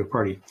you're going to a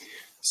party.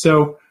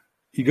 So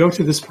you go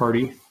to this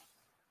party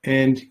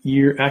and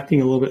you're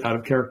acting a little bit out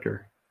of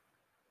character,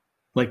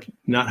 like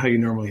not how you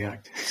normally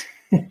act.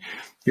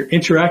 You're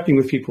interacting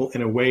with people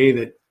in a way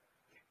that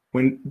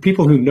when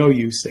people who know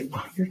you say,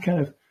 well, you're kind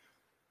of,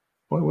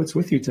 boy, what's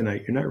with you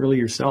tonight? You're not really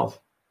yourself.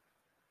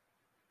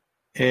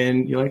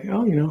 And you're like,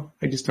 oh,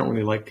 I just don't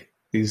really like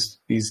these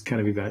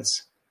kind of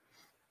events.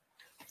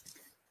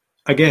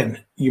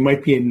 Again, you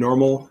might be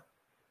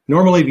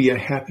normally be a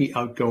happy,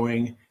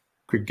 outgoing,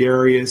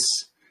 gregarious,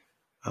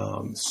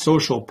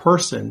 social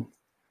person.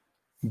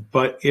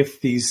 But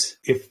if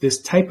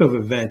this type of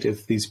event,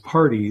 if these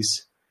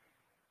parties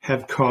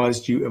have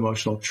caused you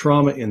emotional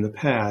trauma in the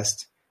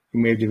past, you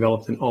may have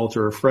developed an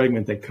alter or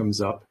fragment that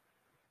comes up,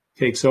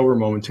 takes over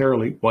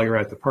momentarily while you're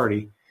at the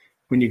party.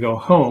 When you go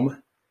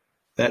home,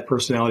 that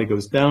personality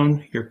goes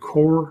down, your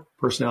core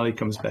personality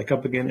comes back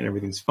up again, and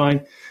everything's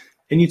fine.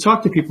 And you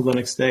talk to people the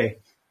next day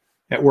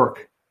at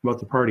work about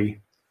the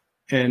party,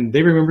 and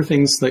they remember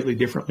things slightly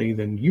differently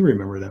than you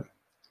remember them.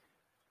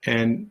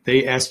 And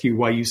they ask you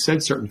why you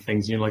said certain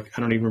things, and you're like,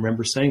 I don't even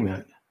remember saying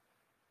that,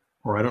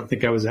 or I don't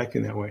think I was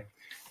acting that way.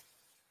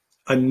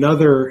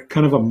 Another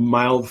kind of a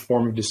mild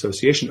form of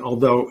dissociation,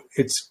 although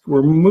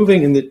we're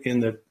moving in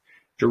the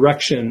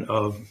direction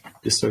of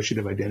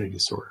dissociative identity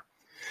disorder.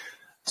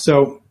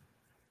 So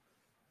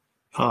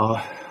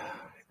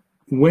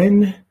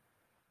when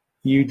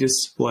you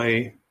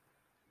display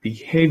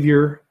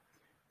behavior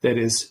that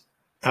is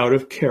out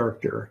of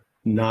character,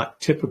 not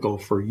typical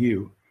for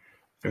you,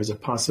 there's a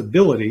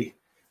possibility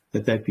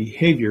that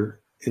behavior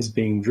is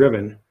being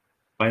driven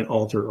by an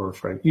alter or a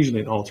fragment,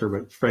 usually an alter,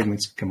 but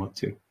fragments come up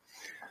too.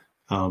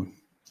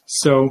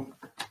 So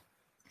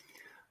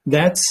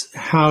that's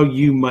how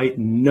you might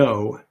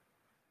know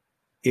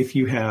if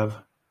you have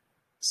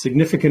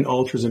significant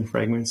alters and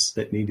fragments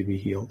that need to be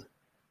healed.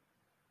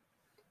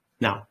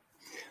 Now,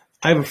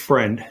 I have a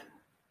friend.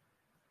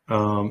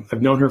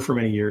 I've known her for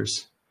many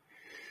years.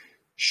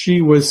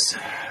 She was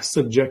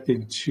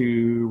subjected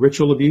to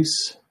ritual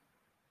abuse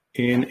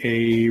in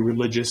a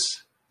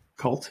religious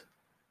cult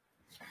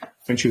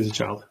when she was a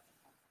child.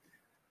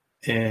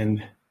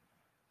 And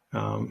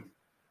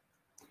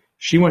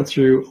she went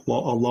through a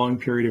long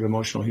period of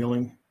emotional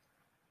healing,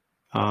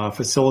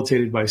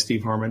 facilitated by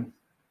Steve Harmon.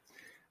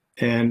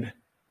 And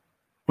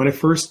when I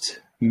first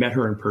met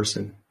her in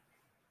person,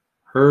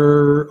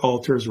 her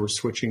alters were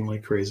switching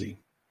like crazy.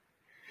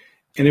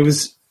 And it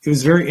was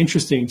very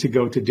interesting to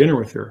go to dinner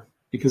with her,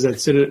 because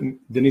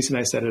Denise and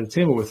I sat at a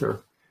table with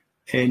her,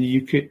 and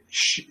you could,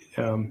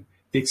 the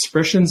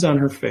expressions on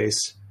her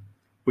face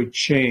would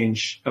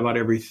change about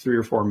every 3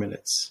 or 4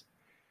 minutes.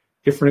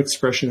 Different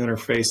expression on her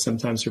face.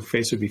 Sometimes her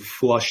face would be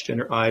flushed and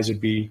her eyes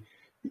would be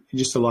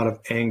just a lot of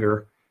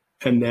anger.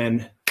 And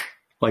then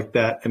like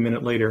that, a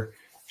minute later,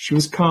 she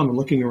was calm and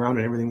looking around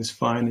and everything was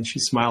fine. And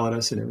she'd smile at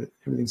us and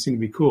everything seemed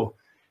to be cool.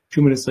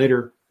 2 minutes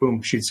later,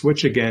 boom, she'd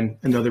switch again.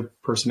 Another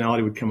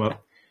personality would come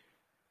up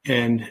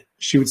and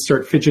she would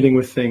start fidgeting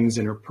with things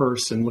in her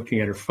purse and looking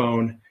at her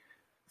phone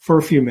for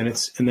a few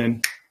minutes. And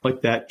then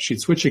like that, she'd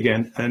switch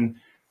again. And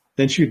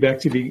then she'd back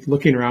to be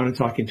looking around and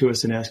talking to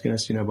us and asking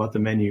us, about the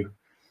menu.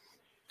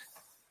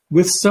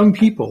 With some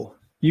people,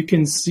 you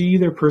can see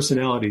their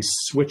personalities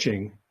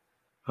switching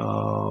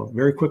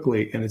very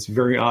quickly, and it's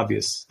very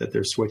obvious that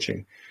they're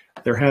switching.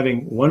 They're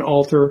having one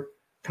alter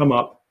come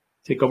up,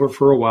 take over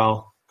for a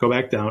while, go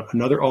back down.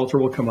 Another alter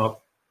will come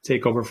up,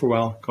 take over for a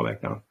while, go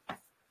back down.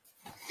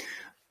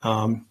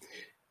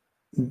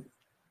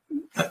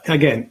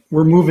 Again,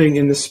 we're moving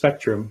in the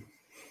spectrum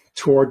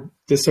toward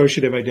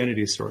dissociative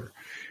identity disorder.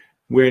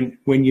 When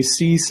you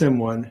see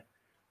someone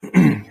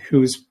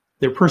whose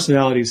their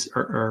personalities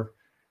are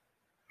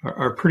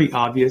pretty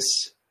obvious,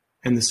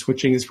 and the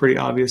switching is pretty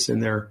obvious,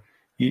 and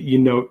you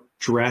note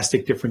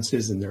drastic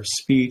differences in their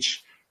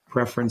speech,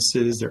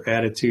 preferences, their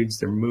attitudes,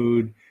 their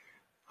mood,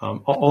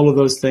 all of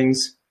those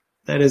things,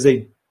 that is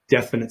a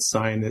definite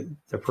sign that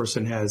the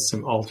person has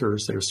some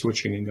alters that are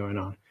switching and going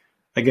on.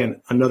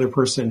 Again, another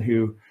person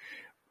who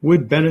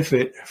would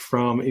benefit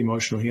from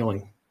emotional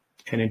healing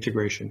and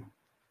integration.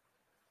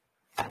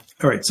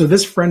 All right, so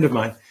this friend of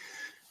mine,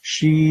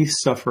 she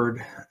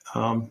suffered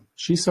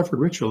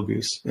ritual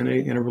abuse in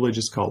a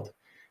religious cult.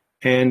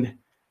 And,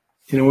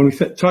 when we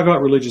talk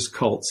about religious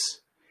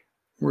cults,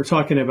 we're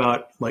talking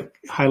about like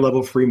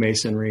high-level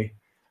Freemasonry,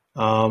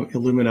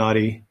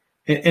 Illuminati,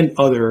 and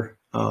other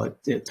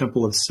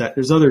Temple of Set.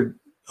 There's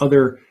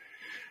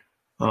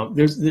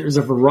there's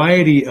a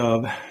variety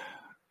of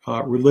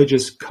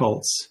religious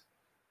cults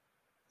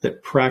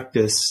that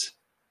practice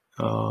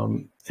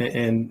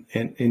and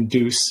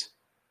induce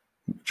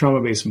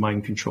trauma-based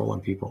mind control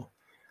on people.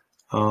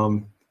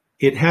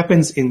 It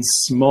happens in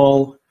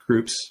small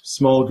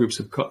groups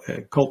of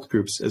cult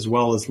groups as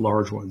well as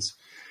large ones.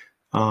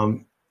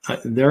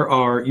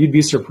 You'd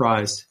be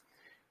surprised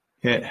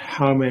at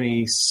how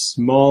many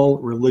small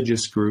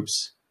religious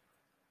groups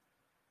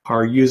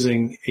are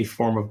using a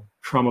form of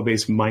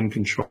trauma-based mind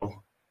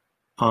control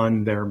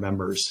on their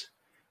members,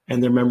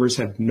 and their members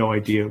have no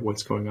idea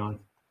what's going on.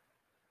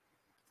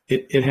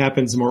 It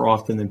happens more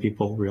often than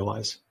people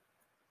realize.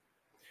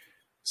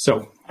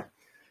 So,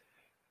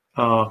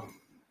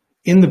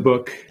 in the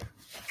book,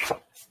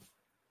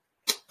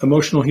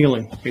 Emotional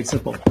Healing Made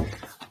Simple,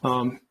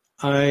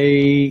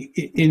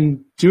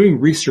 in doing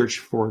research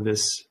for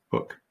this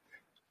book,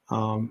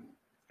 I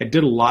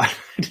did a lot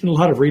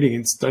of reading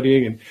and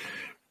studying and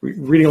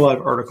reading a lot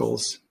of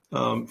articles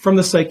from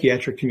the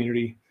psychiatric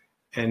community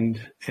and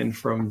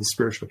from the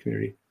spiritual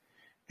community.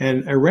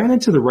 And I ran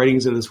into the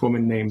writings of this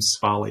woman named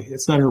Svali.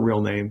 It's not her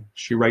real name.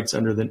 She writes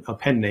under a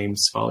pen name,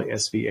 Svali,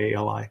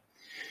 S-V-A-L-I.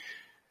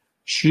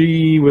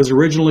 She was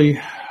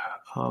originally,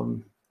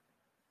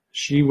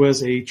 she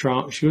was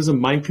a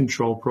mind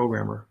control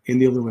programmer in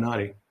the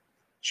Illuminati.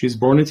 She was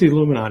born into the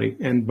Illuminati.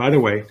 And by the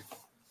way,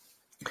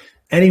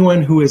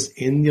 anyone who is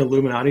in the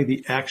Illuminati,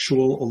 the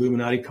actual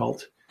Illuminati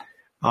cult,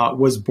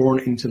 was born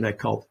into that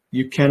cult.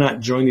 You cannot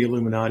join the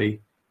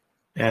Illuminati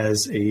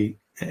as a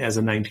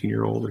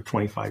 19-year-old or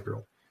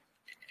 25-year-old.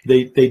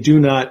 They do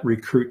not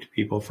recruit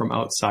people from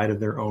outside of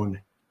their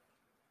own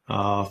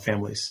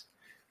families.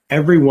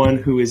 Everyone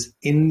who is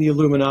in the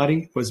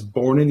Illuminati was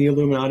born in the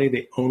Illuminati.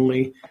 They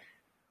only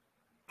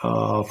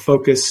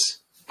focus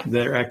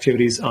their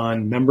activities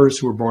on members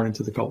who were born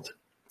into the cult.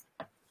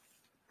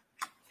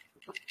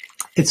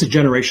 It's a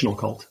generational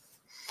cult.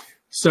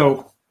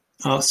 So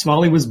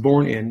Svali was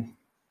born in,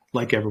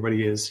 like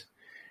everybody is,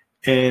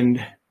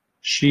 and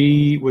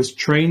she was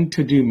trained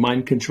to do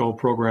mind control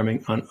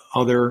programming on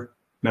other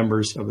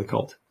members of the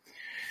cult.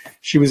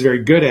 She was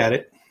very good at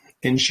it,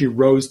 and she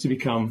rose to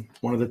become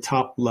one of the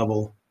top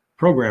level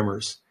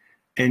programmers.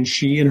 And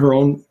she, in her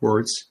own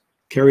words,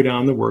 carried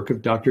on the work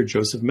of Dr.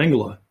 Joseph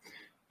Mengele.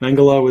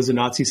 Mengele was a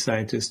Nazi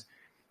scientist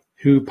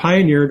who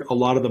pioneered a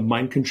lot of the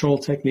mind control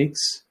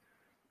techniques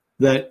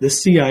that the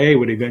CIA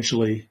would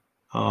eventually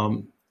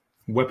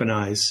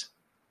weaponize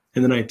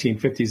in the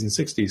 1950s and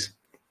 60s.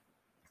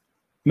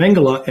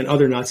 Mengele and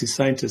other Nazi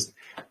scientists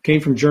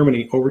came from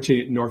Germany over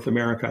to North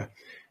America.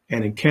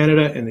 And in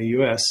Canada and the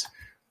US,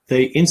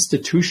 they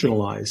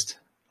institutionalized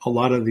a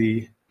lot of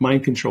the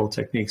mind control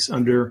techniques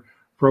under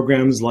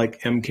programs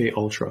like MK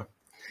Ultra.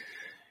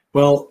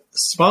 Well,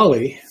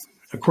 Svali,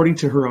 according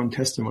to her own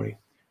testimony,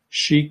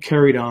 she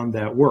carried on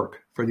that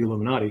work for the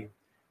Illuminati.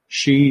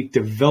 She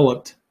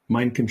developed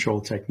mind control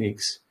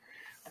techniques.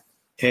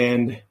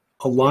 And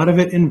a lot of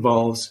it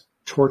involves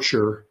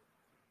torture,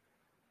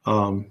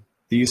 the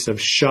use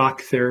of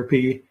shock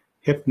therapy,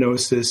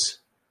 hypnosis,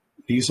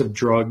 the use of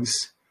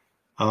drugs,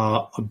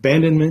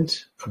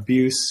 abandonment,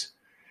 abuse,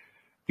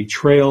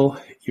 betrayal,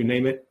 you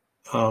name it.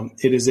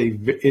 It's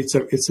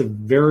a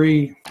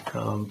very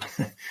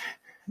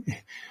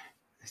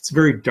it's a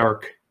very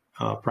dark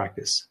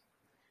practice.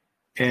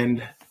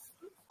 And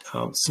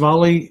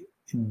Svali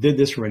did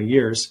this for many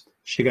years.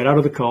 She got out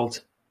of the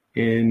cult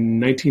in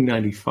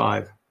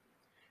 1995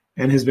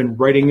 and has been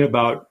writing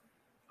about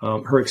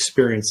her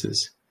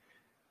experiences.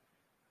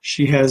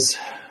 She has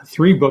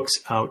 3 books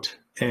out,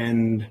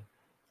 and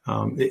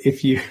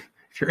if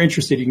you're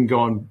interested, you can go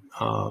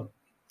on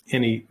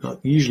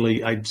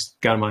usually I just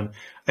got them on.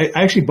 I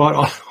actually bought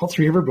all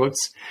 3 of her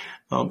books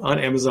on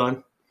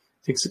Amazon.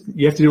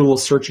 You have to do a little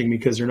searching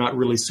because they're not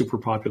really super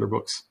popular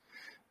books.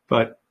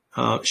 But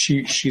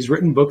she's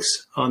written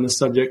books on the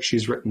subject.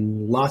 She's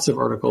written lots of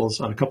articles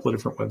on a couple of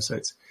different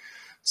websites.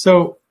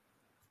 So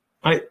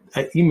I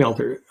emailed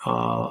her.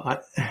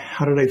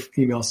 How did I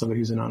email somebody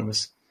who's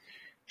anonymous?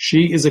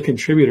 She is a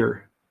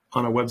contributor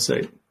on a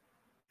website.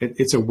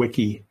 It's a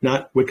wiki,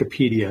 not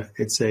Wikipedia.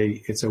 It's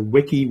a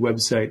wiki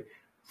website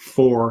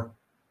for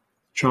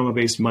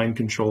trauma-based mind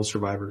control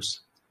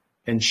survivors.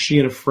 And she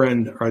and a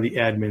friend are the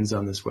admins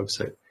on this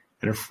website.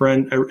 And her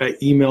friend, I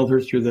emailed her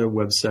through the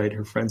website.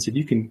 Her friend said,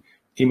 you can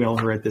email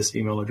her at this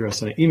email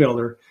address. And I emailed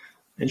her,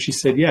 and she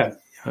said, yeah,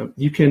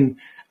 you can.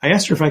 I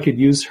asked her if I could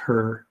use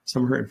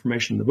some of her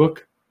information in the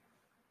book.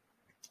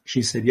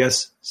 She said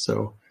yes,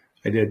 so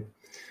I did.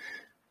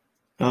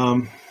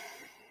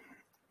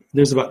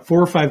 There's about 4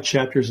 or 5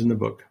 chapters in the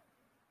book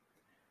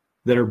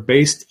that are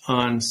based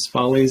on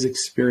Svali's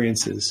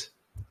experiences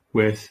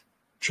with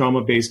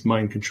trauma-based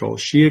mind control.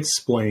 She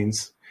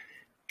explains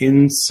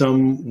in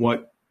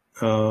somewhat,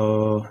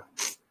 I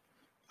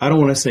don't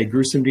want to say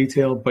gruesome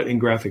detail, but in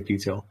graphic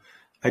detail.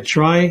 I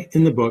try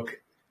in the book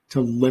to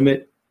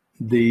limit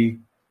the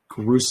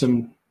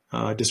gruesome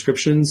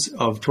descriptions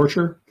of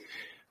torture.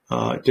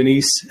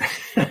 Denise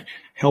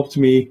helped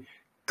me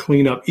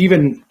clean up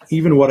even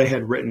what I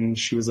had written.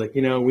 She was like,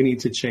 we need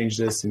to change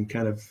this and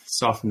kind of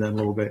soften that a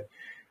little bit,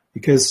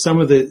 because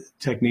some of the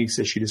techniques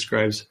that she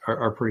describes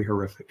are pretty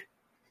horrific.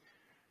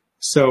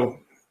 So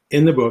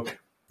in the book,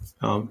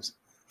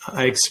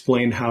 I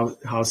explained how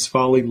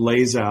Svali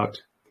lays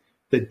out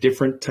the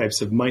different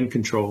types of mind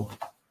control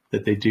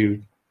that they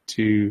do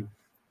to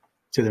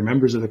their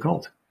members of the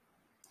cult.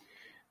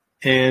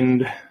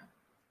 And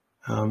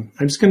I'm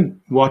just going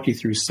to walk you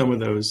through some of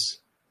those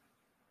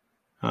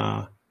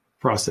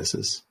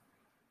processes,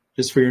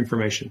 just for your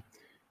information,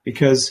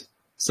 because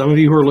some of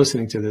you who are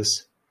listening to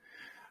this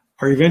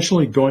are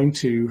eventually going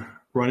to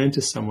run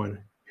into someone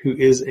who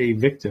is a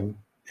victim,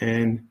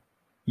 and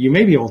you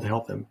may be able to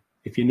help them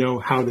if you know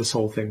how this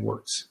whole thing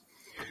works.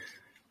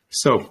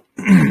 So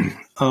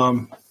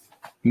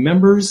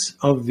members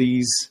of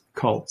these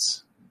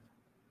cults,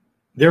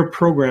 their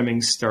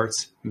programming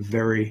starts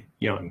very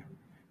young.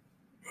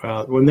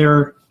 When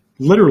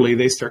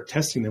they start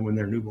testing them when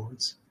they're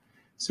newborns.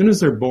 As soon as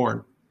they're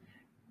born,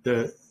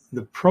 the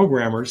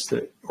programmers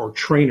or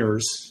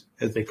trainers,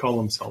 as they call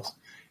themselves,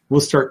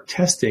 will start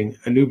testing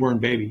a newborn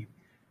baby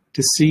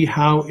to see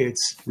how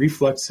its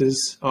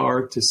reflexes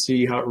are, to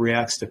see how it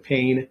reacts to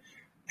pain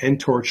and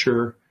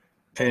torture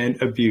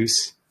and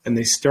abuse. And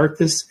they start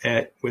this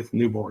with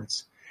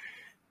newborns.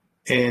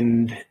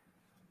 And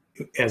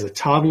as a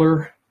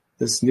toddler,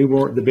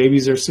 the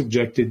babies are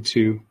subjected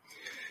to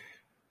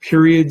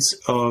periods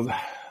of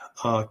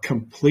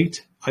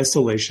complete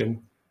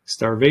isolation,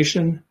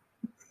 starvation.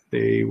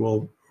 They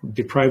will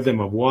deprive them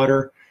of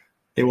water.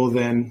 They will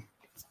then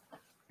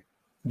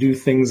do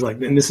things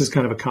like, and this is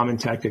kind of a common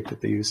tactic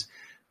that they use,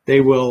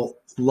 They will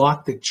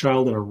lock the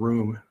child in a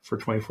room for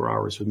 24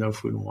 hours with no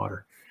food and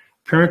water.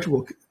 Parent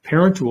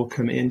will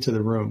come into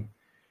the room,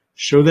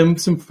 show them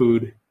some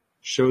food,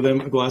 show them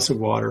a glass of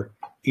water,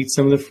 eat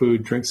some of the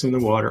food, drink some of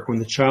the water. When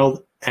the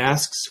child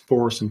asks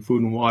for some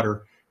food and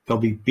water, they'll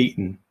be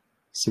beaten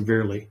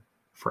severely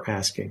for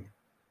asking.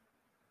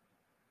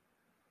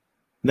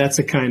 That's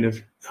a kind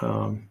of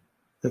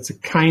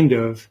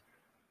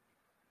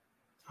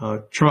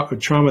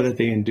trauma that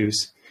they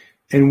induce.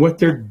 And what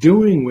they're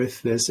doing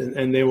with this,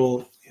 and they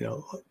will,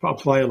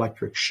 apply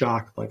electric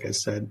shock, like I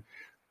said.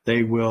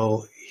 They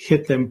will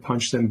hit them,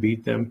 punch them,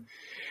 beat them.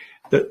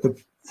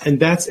 And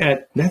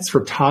that's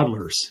for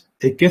toddlers.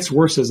 It gets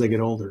worse as they get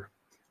older.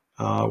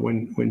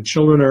 When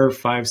children are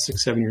 5,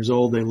 6, 7 years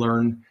old, they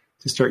learn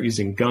to start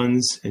using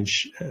guns and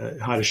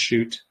how to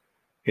shoot.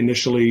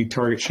 Initially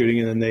target shooting,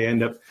 and then they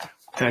end up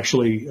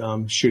actually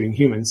shooting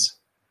humans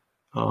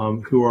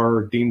who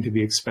are deemed to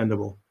be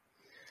expendable.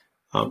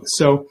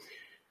 So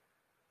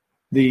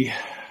the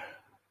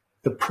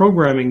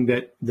programming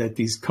that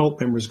these cult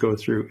members go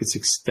through, it's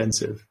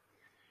extensive.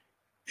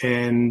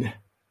 And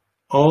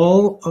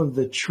all of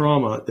the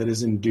trauma that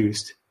is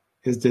induced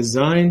is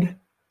designed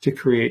to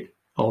create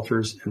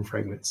altars and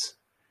fragments,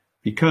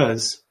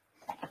 because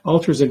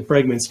altars and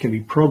fragments can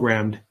be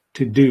programmed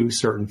to do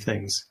certain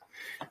things.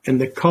 And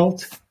the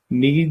cult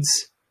needs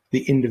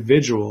the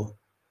individual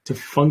to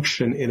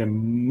function in a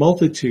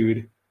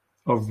multitude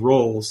of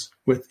roles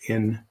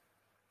within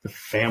the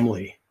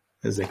family,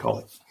 as they call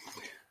it.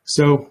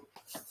 So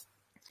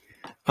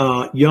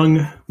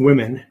young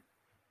women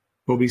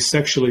will be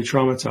sexually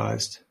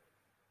traumatized,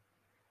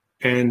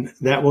 and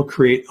that will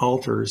create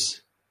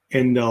altars,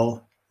 and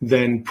they'll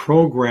then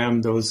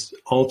program those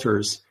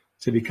altars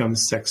to become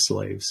sex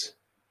slaves.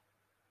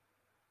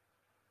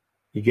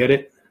 You get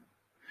it?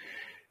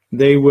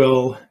 They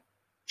will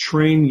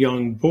train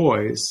young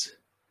boys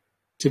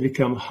to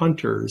become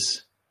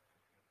hunters.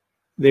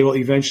 They will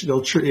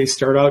eventually, they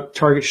start out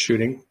target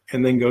shooting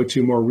and then go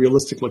to more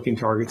realistic looking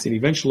targets. And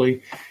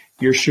eventually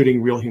you're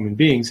shooting real human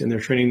beings, and they're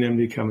training them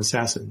to become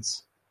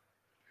assassins.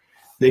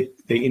 They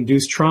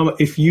induce trauma.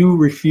 If you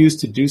refuse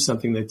to do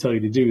something they tell you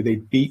to do, they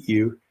beat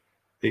you.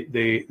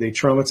 They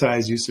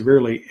traumatize you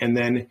severely, and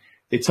then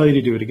they tell you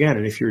to do it again.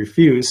 And if you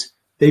refuse,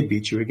 they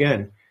beat you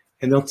again.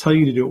 And they'll tell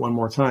you to do it one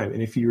more time.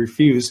 And if you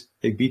refuse,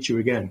 they beat you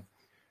again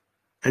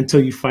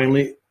until you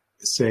finally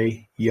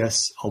say,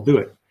 yes, I'll do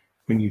it.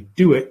 When you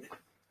do it,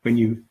 when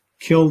you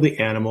kill the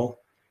animal,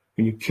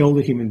 when you kill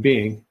the human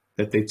being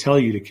that they tell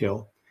you to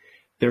kill,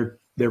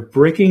 they're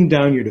breaking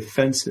down your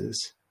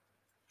defenses,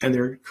 and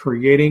they're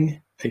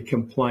creating a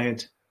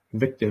compliant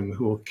victim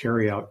who will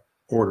carry out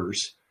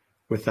orders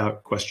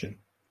without question.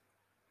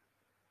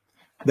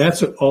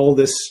 That's what all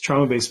this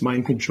trauma-based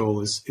mind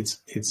control is.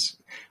 It's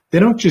they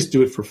don't just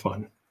do it for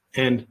fun.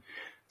 And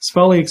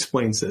Svali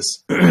explains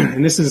this,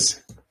 and this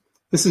is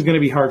going to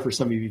be hard for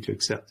some of you to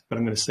accept, but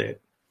I'm going to say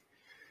it.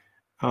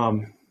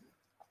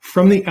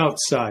 From the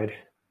outside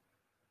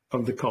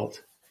of the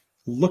cult,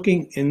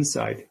 looking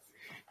inside,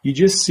 you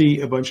just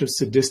see a bunch of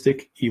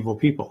sadistic, evil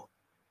people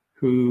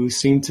who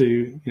seem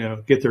to,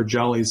 get their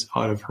jollies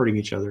out of hurting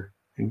each other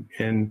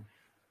and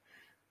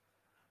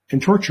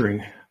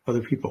torturing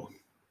other people.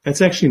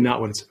 That's actually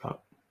not what it's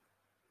about.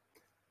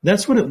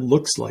 That's what it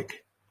looks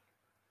like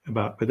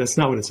about, but that's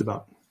not what it's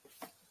about.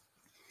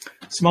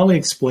 Smalley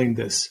explained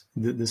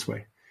this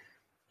way.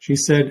 She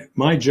said,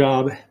 my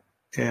job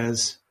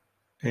as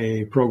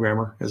a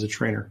programmer, as a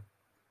trainer,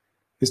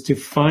 is to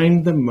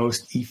find the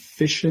most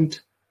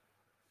efficient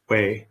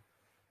way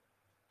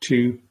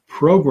to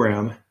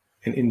program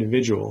an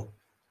individual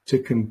to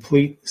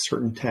complete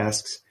certain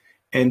tasks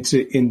and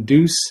to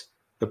induce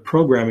the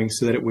programming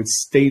so that it would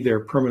stay there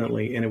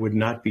permanently and it would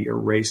not be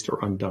erased or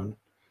undone.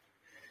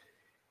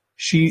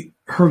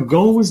 Her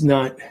goal was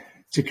not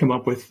to come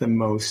up with the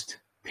most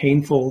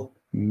painful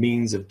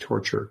means of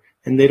torture,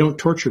 and they don't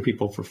torture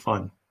people for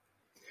fun.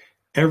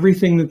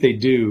 Everything that they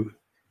do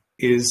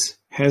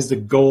has the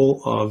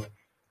goal of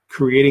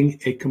creating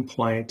a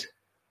compliant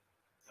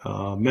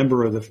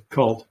member of the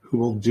cult who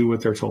will do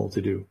what they're told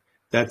to do.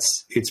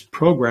 It's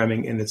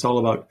programming, and it's all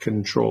about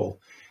control.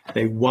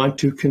 They want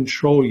to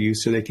control you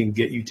so they can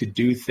get you to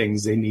do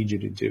things they need you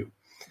to do.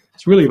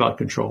 It's really about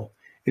control.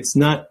 It's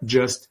not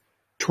just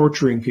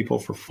torturing people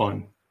for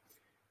fun.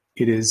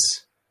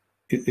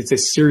 It's a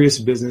serious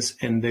business,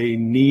 and they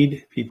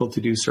need people to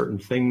do certain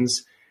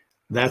things.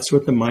 That's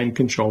what the mind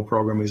control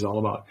program is all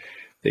about.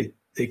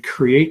 They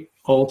create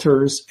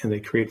altars and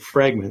they create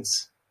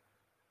fragments,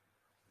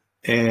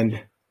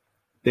 and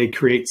they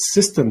create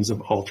systems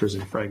of altars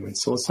and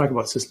fragments. So let's talk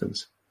about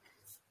systems.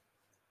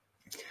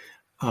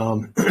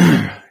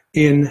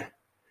 In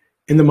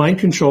the mind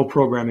control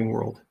programming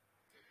world,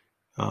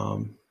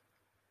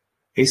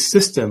 a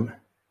system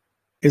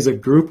is a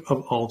group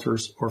of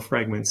altars or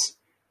fragments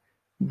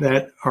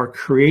that are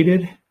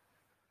created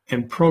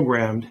and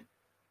programmed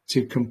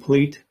to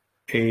complete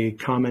a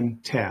common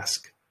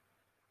task.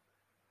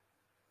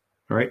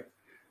 All right.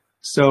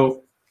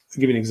 So I'll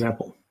give you an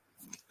example.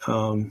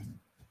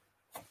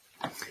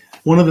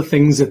 One of the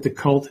things that the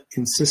cult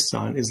insists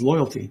on is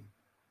loyalty.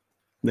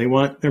 They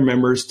want their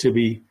members to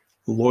be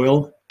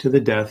loyal to the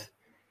death.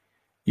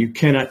 You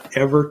cannot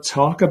ever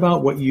talk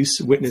about what you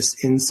witness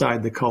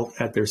inside the cult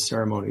at their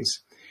ceremonies.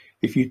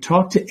 If you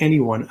talk to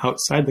anyone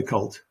outside the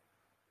cult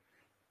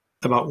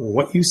about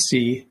what you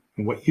see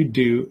and what you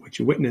do, what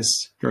you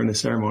witness during the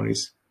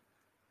ceremonies,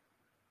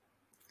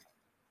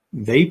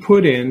 they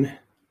put in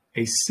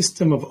a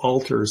system of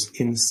altars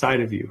inside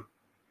of you.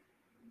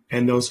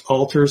 And those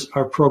altars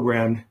are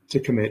programmed to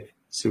commit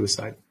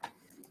suicide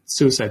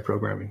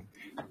programming.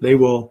 They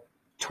will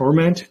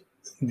torment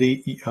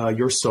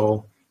your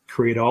soul,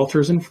 create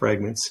altars and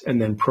fragments,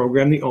 and then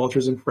program the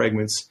altars and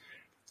fragments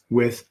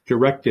with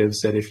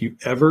directives that if you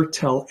ever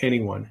tell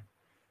anyone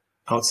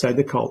outside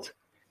the cult,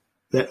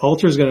 that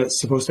altar is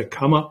supposed to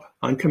come up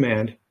on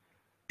command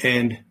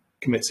and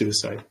commit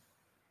suicide.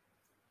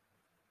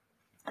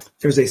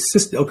 There's a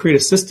system. They'll create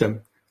a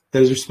system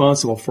that is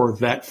responsible for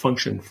that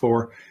function,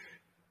 for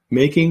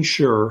making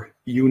sure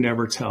you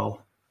never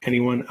tell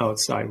anyone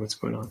outside what's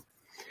going on.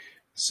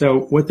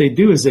 So what they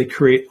do is they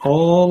create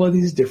all of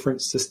these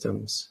different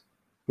systems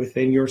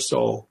within your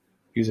soul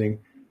using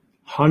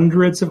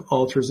hundreds of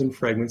altars and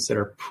fragments that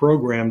are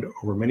programmed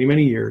over many,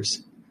 many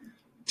years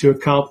to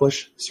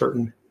accomplish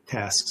certain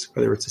tasks,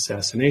 whether it's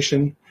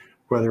assassination,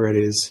 whether it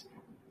is,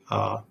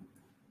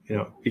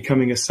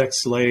 becoming a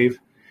sex slave.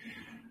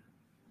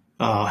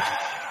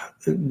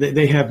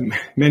 They have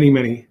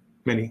many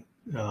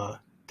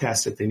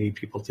tasks that they need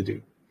people to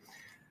do.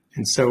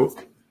 And so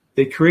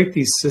they create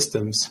these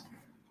systems.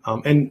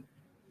 And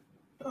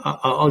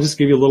I'll just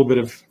give you a little bit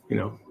of,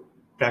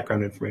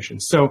 background information.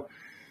 So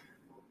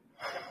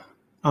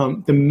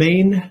the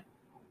main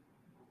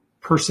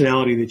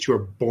personality that you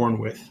are born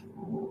with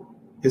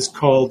is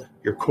called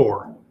your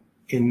core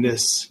in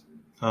this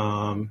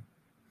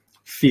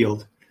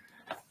field.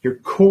 Your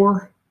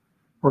core,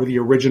 or the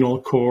original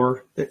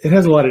core, it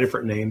has a lot of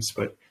different names,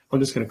 but I'm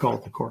just going to call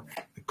it the core.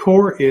 The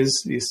core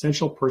is the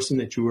essential person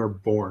that you are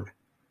born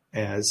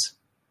as.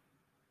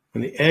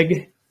 When the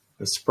egg,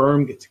 the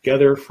sperm get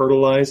together,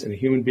 fertilize, and a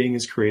human being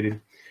is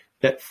created,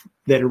 that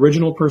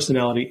original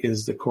personality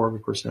is the core of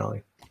your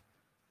personality.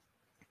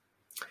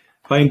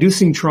 By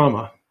inducing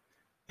trauma,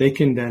 they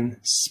can then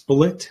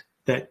split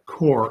that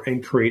core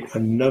and create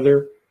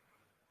another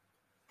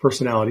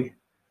personality,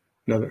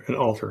 an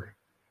alter,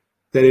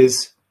 that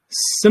is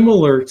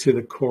similar to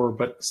the core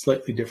but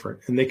slightly different.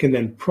 And they can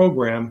then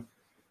program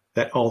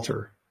that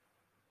alter.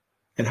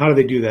 And how do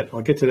they do that?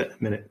 I'll get to that in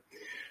a minute.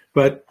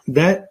 But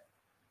that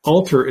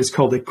alter is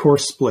called a core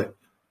split.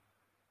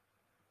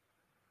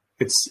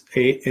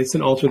 It's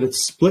an alter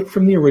that's split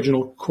from the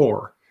original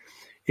core.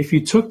 If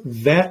you took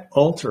that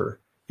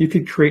alter, you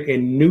could create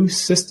a new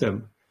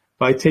system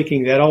by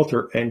taking that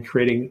alter and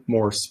creating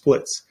more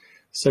splits.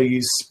 So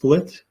you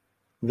split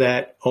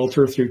that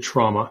alter through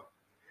trauma,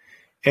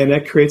 and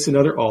that creates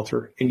another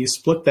alter, and you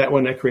split that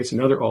one, that creates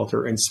another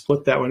alter, and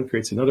split that one,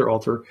 creates another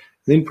alter.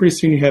 Then pretty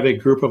soon you have a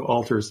group of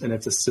alters, and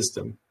it's a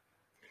system.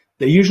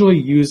 They usually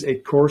use a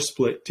core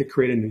split to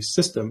create a new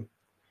system,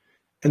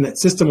 and that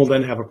system will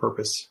then have a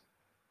purpose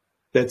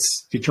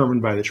that's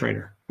determined by the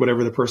trainer.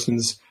 Whatever the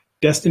person's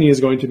destiny is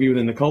going to be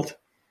within the cult,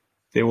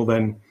 they will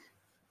then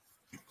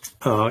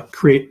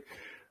create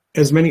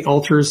as many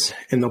alters,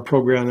 and they'll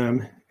program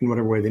them in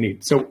whatever way they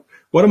need. So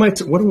what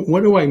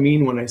do I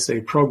mean when I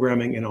say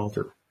programming an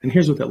alter? And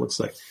here's what that looks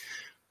like.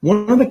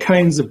 One of the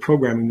kinds of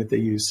programming that they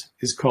use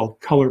is called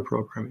color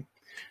programming,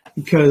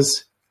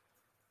 because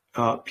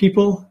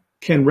people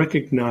can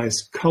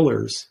recognize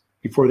colors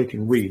before they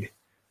can read.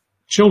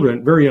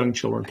 Children, very young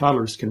children,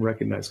 toddlers, can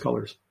recognize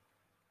colors.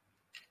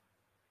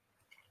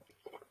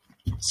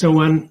 So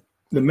when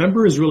the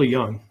member is really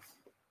young,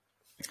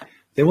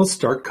 they will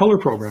start color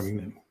programming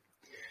them.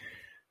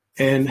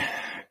 And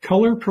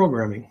color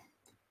programming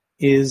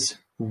is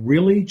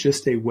really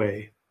just a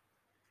way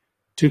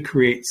to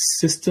create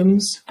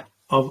systems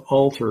of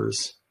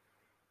alters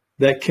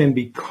that can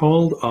be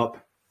called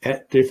up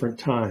at different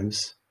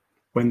times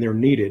when they're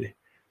needed.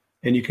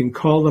 And you can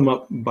call them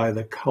up by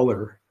the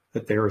color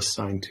that they're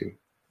assigned to.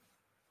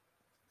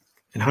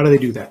 And how do they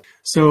do that?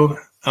 So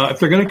if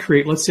they're going to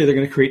create, let's say they're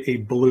going to create a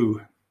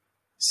blue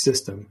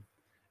system,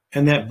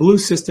 and that blue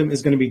system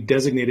is going to be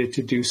designated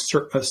to do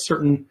a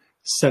certain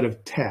set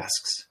of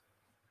tasks.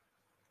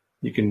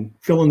 You can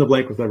fill in the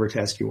blank with whatever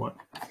task you want.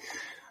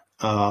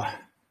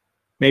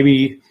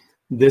 Maybe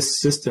this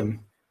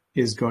system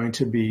is going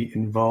to be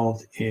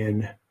involved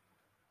in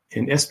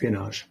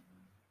espionage.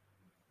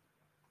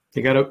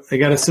 They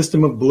got a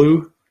system of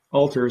blue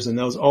alters, and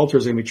those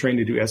alters are going to be trained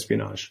to do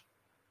espionage.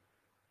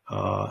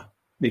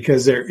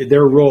 Because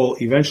their role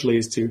eventually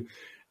is to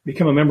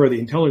become a member of the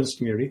intelligence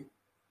community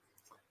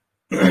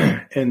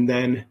and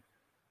then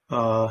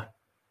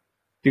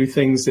do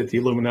things that the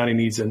Illuminati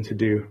needs them to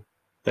do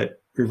that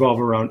revolve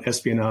around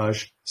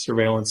espionage,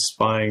 surveillance,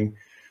 spying,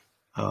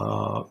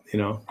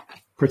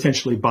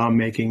 potentially bomb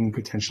making,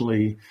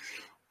 potentially,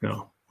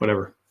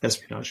 whatever,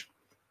 espionage.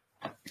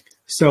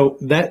 So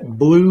that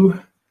blue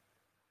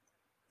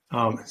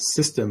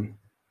system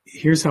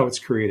here's how it's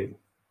created.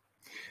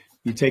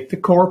 You take the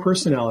core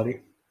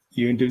personality,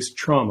 you induce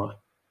trauma,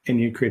 and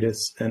you create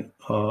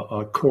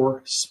a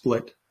core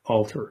split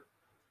alter.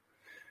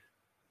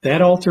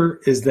 That alter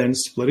is then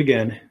split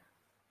again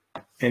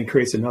and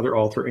creates another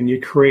alter, and you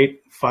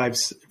create five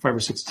or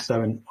six to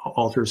seven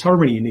alters,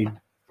 however many you need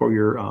for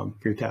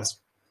your task.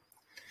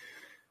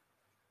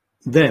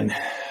 Then,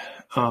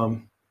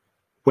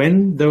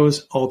 when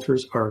those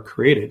alters are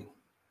created,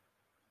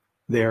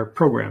 they're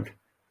programmed.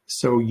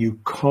 So you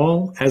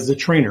call, as the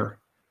trainer,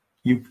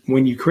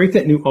 when you create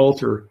that new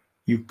alter,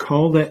 you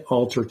call that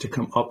alter to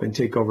come up and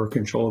take over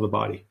control of the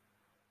body.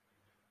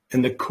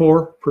 And the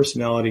core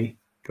personality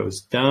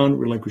goes down,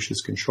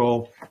 relinquishes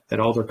control, that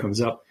alter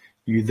comes up.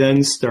 You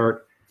then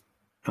start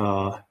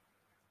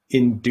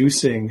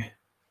inducing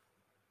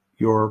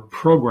your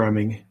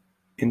programming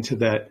into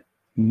that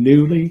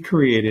newly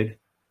created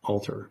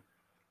alter.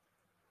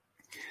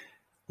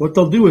 What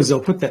they'll do is they'll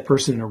put that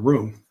person in a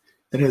room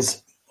that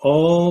has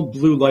all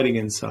blue lighting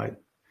inside.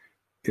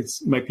 It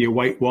might be a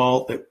white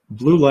wall, that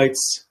blue light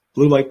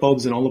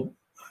bulbs in all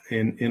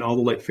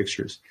the light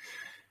fixtures.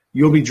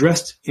 You'll be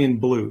dressed in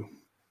blue.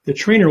 The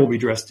trainer will be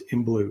dressed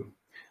in blue.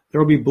 There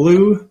will be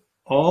blue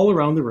all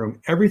around the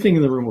room. Everything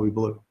in the room will be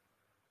blue.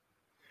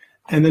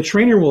 And the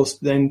trainer will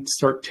then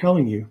start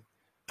telling you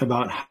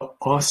about how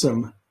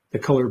awesome the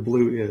color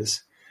blue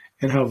is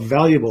and how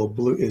valuable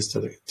blue is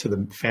to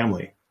the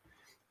family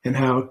and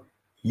how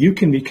you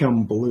can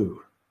become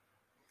blue.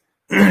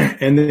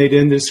 And they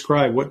then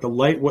describe what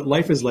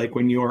life is like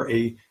when you are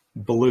a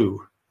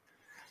blue.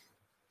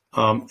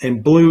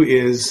 And blue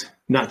is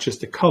not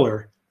just a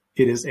color,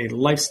 it is a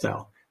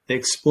lifestyle. They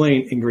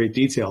explain in great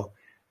detail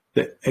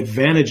the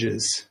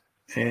advantages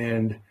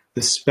and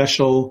the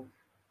special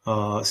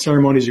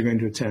ceremonies you're going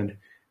to attend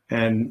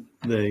and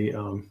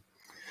the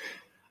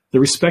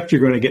respect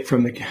you're going to get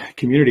from the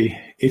community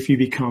if you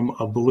become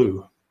a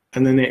blue.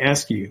 And then they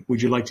ask you,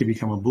 would you like to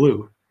become a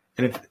blue?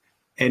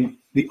 And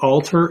the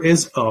altar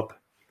is up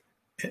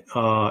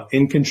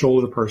in control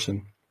of the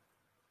person.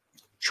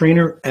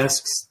 Trainer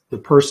asks the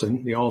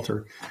person, the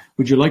altar,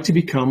 would you like to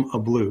become a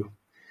blue?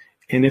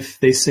 And if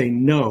they say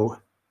no,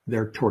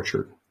 they're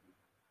tortured.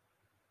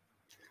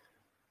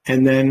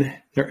 And then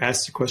they're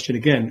asked the question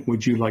again,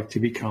 would you like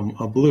to become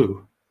a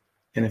blue?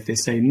 And if they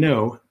say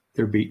no,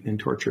 they're beaten and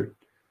tortured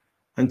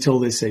until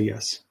they say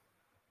yes.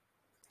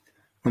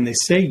 When they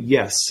say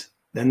yes,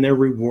 then they're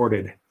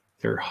rewarded.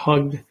 They're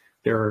hugged,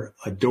 they're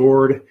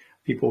adored.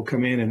 People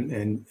come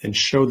in and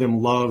show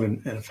them love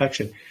and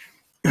affection.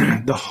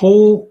 The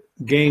whole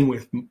game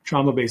with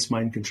trauma-based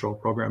mind control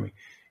programming,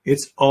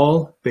 it's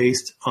all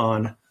based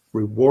on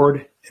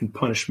reward and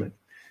punishment.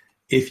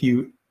 If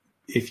you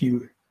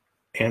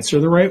answer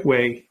the right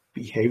way,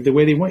 behave the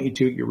way they want you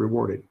to, you're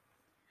rewarded.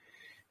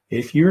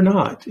 If you're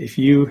not, if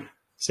you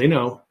say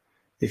no,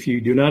 if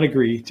you do not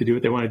agree to do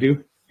what they want to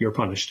do, you're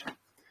punished.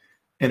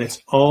 And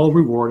it's all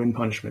reward and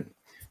punishment.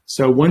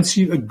 So once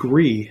you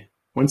agree,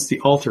 once the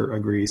alter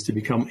agrees to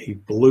become a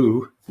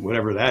blue,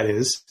 whatever that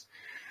is,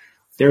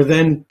 they're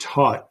then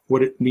taught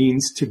what it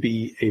means to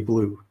be a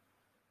blue.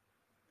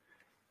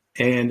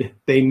 And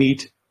they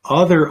meet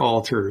other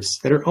alters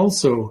that are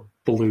also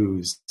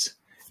blues.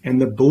 And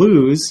the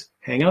blues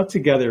hang out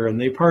together and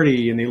they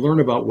party and they learn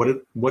about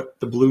what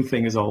the blue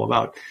thing is all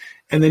about.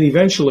 And then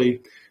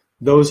eventually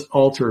those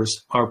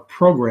alters are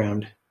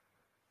programmed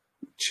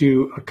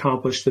to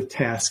accomplish the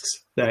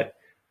tasks that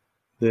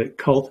the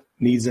cult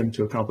needs them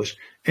to accomplish.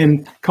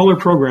 And color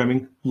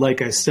programming,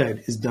 like I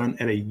said, is done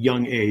at a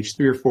young age,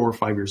 3 or 4 or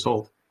 5 years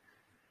old.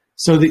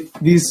 So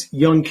these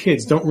young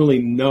kids don't really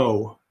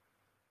know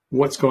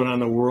what's going on in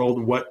the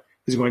world, what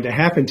is going to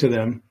happen to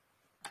them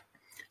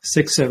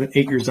 6, 7,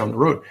 8 years down the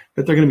road.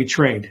 But they're going to be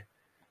trained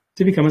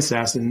to become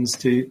assassins,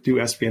 to do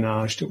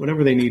espionage, to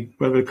whatever they need,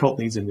 whatever the cult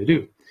needs them to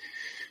do.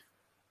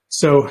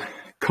 So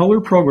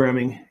color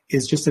programming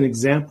is just an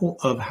example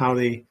of how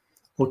they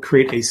will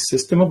create a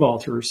system of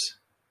alters.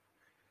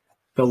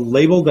 They'll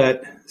label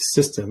that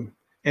system.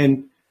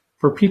 And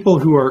for people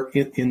who are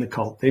in the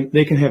cult,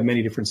 they can have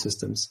many different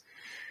systems.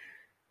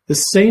 The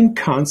same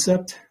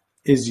concept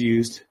is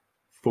used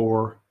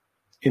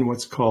in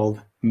what's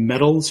called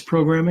metals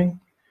programming,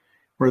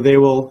 where they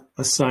will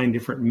assign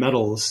different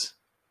metals,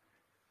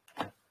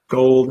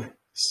 gold,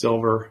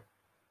 silver,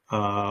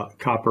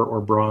 copper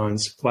or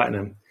bronze,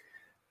 platinum.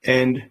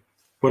 And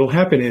what will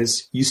happen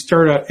is you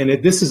start out,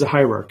 and this is a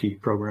hierarchy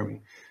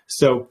programming.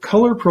 So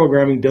color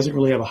programming doesn't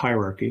really have a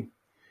hierarchy.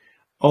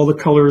 All the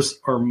colors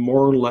are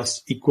more or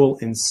less equal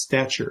in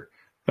stature,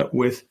 but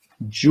with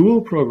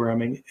jewel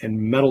programming and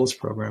metals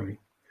programming,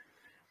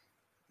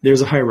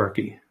 there's a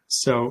hierarchy.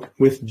 So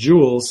with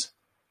jewels,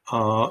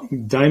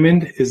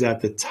 diamond is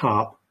at the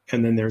top,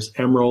 and then there's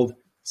emerald,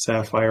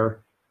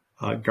 sapphire,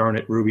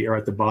 garnet, ruby are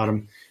at the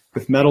bottom.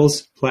 With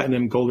metals,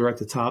 platinum, gold are at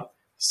the top,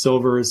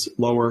 silver is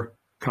lower,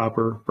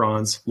 copper,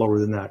 bronze, lower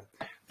than that.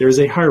 There's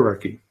a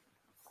hierarchy.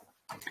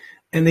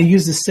 And they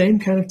use the same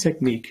kind of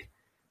technique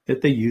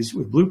that they use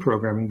with blue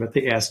programming, but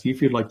they ask you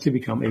if you'd like to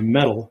become a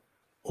metal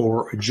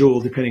or a jewel,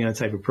 depending on the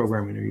type of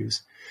programming you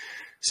use.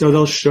 So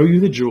they'll show you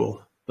the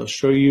jewel. They'll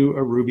show you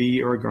a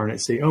ruby or a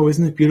garnet, say, oh,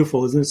 isn't it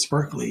beautiful? Isn't it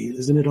sparkly?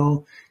 Isn't it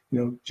all,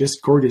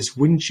 just gorgeous?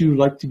 Wouldn't you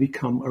like to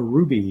become a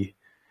ruby?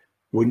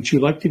 Wouldn't you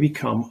like to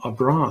become a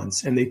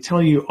bronze? And they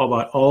tell you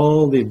about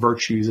all the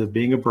virtues of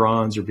being a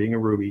bronze or being a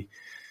ruby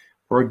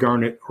or a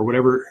garnet or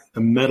whatever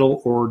the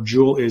metal or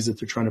jewel is that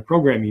they're trying to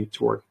program you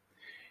toward.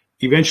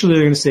 Eventually,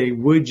 they're going to say,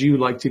 would you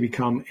like to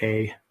become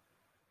a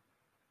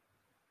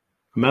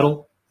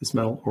metal, this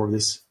metal, or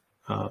this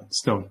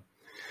stone?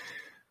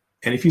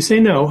 And if you say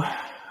no,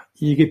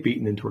 you get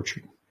beaten and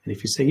tortured. And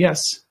if you say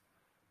yes,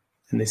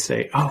 and they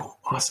say, oh,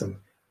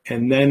 awesome.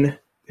 And then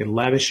they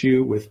lavish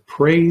you with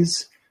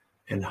praise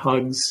and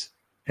hugs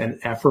and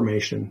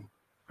affirmation,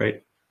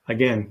 right?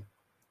 Again,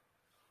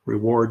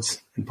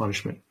 rewards and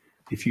punishment.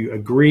 If you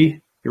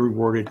agree, you're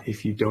rewarded.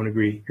 If you don't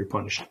agree, you're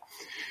punished.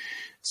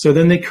 So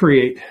then they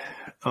create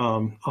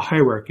a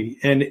hierarchy.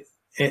 And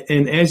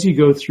as you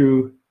go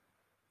through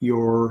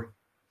your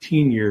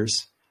teen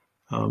years,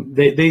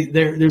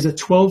 there's a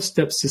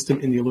 12-step system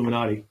in the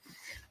Illuminati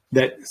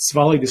that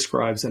Svali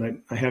describes,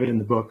 and I have it in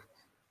the book,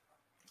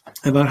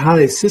 about how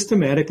they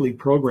systematically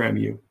program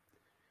you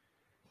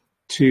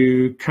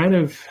to kind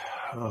of,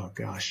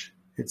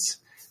 it's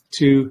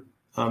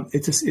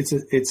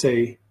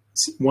a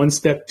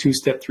 1-step,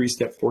 2-step,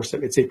 3-step,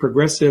 4-step. It's a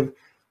progressive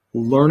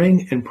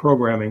learning and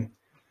programming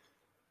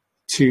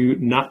to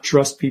not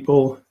trust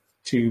people,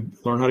 to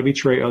learn how to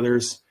betray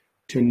others,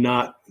 to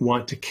not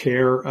want to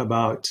care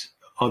about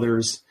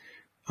others.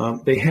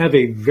 They have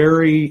a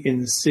very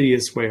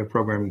insidious way of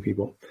programming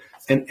people.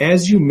 And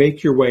as you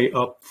make your way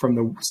up from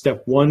the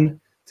step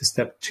 1 to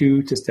step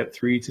 2 to step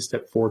 3 to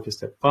step 4 to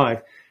step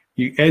 5,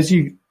 as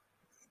you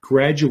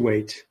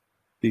graduate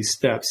these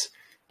steps,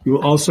 you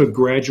will also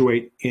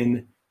graduate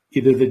in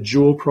either the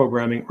jewel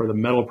programming or the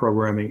metal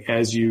programming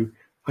as you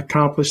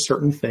accomplish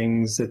certain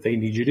things that they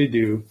need you to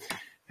do,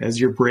 as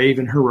you're brave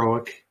and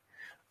heroic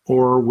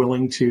or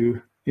willing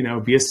to,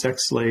 be a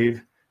sex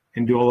slave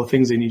and do all the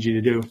things they need you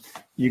to do.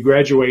 You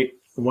graduate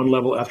one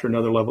level after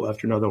another level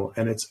after another one,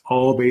 and it's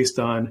all based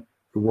on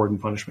reward and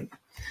punishment.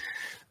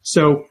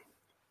 So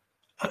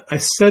I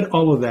said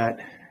all of that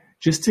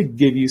just to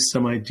give you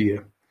some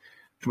idea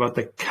about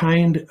the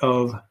kind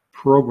of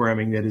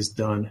programming that is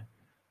done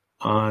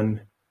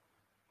on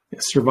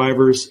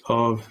survivors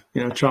of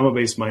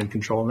trauma-based mind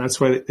control. And that's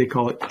why they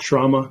call it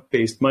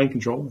trauma-based mind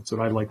control. That's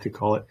what I like to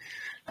call it,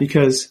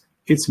 because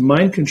it's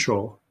mind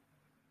control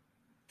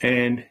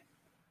and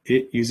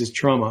it uses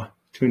trauma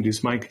to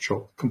induce mind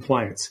control,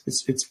 compliance.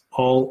 It's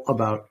all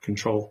about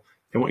control.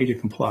 They want you to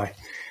comply.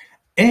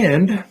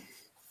 And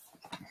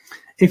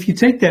if you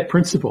take that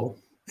principle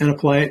and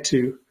apply it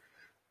to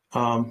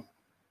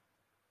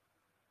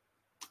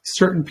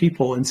certain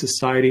people in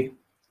society,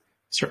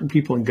 certain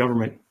people in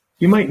government,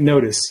 you might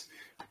notice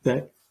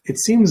that it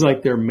seems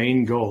like their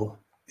main goal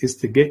is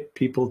to get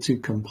people to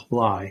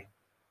comply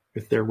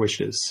with their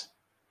wishes.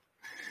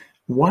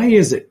 Why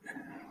is it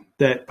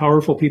that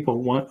powerful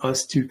people want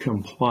us to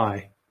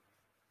comply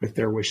with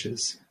their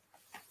wishes?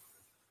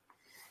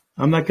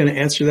 I'm not going to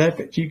answer that,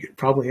 but you could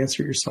probably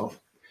answer it yourself.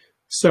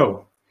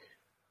 So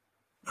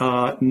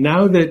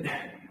now that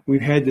we've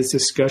had this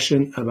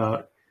discussion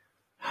about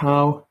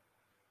how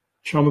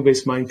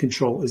trauma-based mind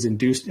control is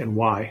induced and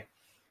why,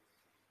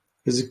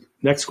 the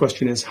next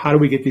question is, how do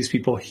we get these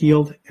people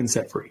healed and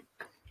set free?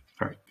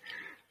 All right.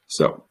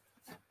 So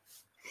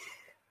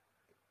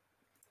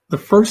the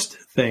first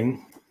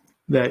thing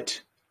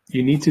that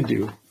you need to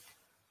do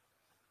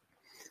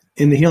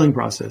in the healing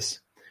process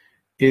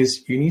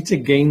is you need to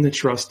gain the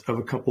trust of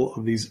a couple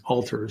of these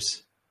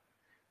alters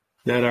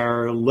that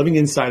are living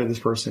inside of this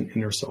person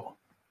in their soul.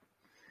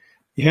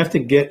 You have to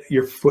get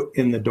your foot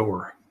in the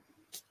door,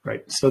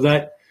 right? So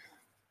that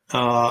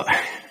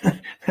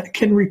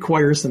can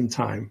require some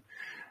time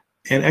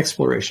and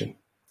exploration.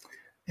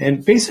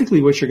 And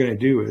basically what you're going to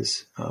do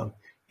is,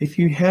 if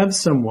you have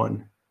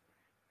someone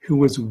who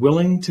was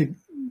willing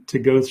to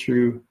go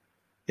through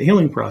the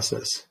healing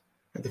process,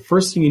 the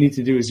first thing you need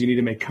to do is you need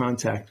to make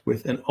contact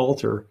with an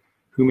alter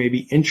who may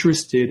be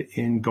interested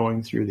in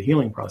going through the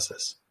healing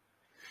process.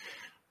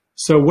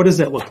 So what does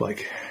that look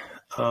like?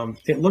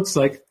 It looks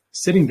like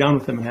sitting down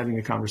with them and having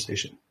a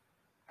conversation.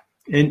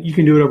 And you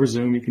can do it over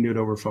Zoom, you can do it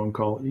over a phone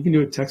call, you can do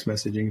it text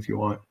messaging if you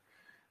want.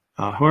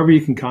 However you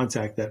can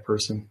contact that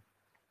person.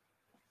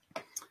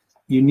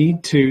 You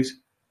need to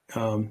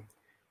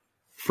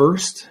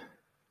first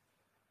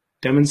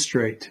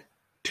demonstrate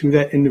to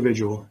that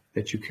individual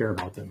that you care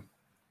about them.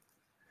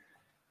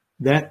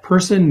 That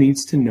person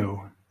needs to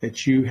know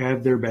that you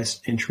have their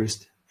best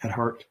interest at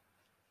heart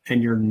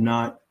and you're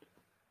not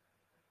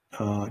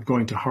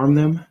going to harm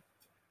them.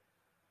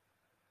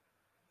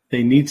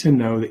 They need to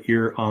know that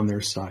you're on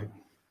their side.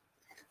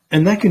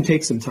 And that can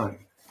take some time.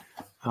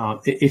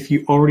 If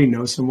you already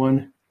know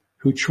someone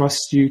who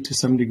trusts you to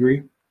some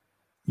degree,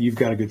 you've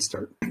got a good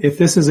start. If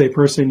this is a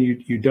person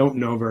you don't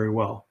know very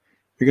well,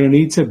 you're going to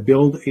need to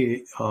build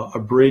a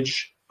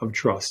bridge of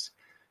trust.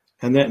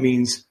 And that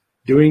means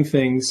doing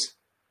things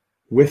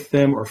with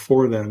them or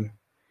for them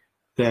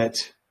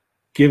that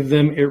Give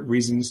them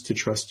reasons to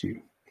trust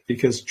you,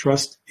 because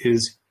trust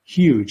is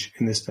huge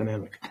in this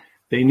dynamic.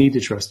 They need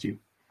to trust you.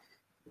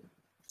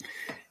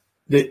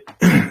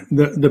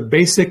 The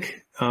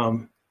basic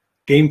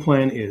game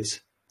plan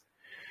is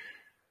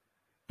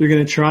they're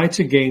going to try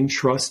to gain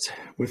trust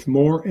with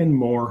more and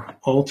more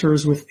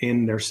altars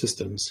within their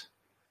systems.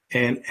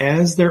 And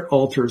as their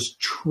altars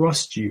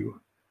trust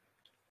you,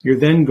 you're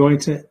then going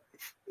to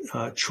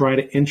try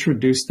to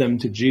introduce them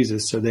to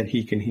Jesus so that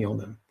he can heal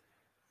them.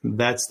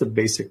 That's the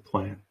basic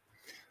plan.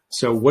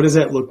 So what does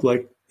that look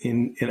like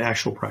in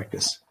actual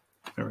practice?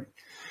 All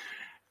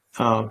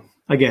right.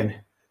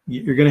 Again,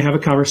 you're going to have a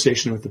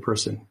conversation with the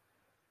person.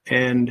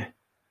 And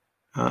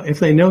if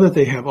they know that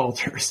they have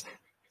altars,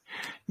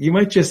 you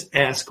might just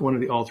ask one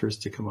of the altars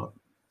to come up.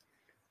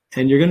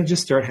 And you're going to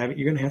just you're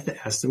going to have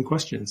to ask them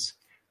questions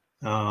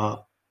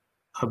about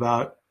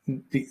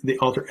the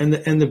altar. And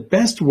the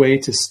best way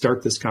to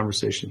start this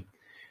conversation,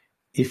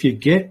 if you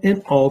get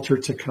an altar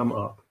to come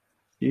up,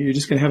 you're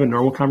just going to have a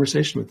normal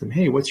conversation with them.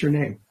 Hey, what's your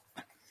name?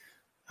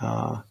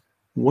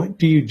 What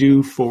do you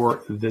do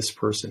for this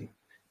person?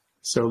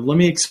 So let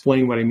me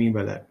explain what I mean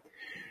by that.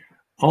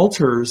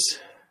 Altars,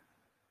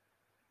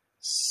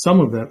 some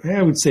of them,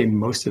 I would say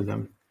most of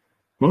them,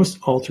 most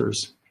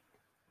altars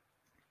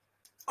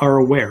are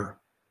aware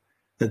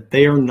that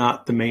they are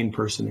not the main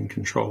person in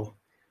control.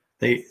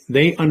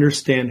 They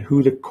understand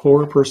who the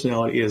core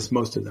personality is,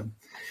 most of them.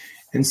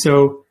 And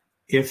so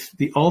if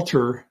the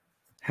altar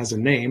has a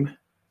name,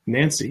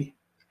 Nancy,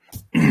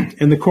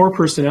 and the core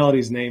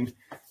personality's name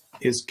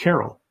is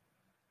Carol,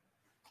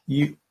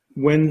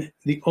 when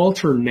the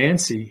altar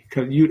Nancy,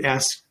 you'd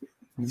ask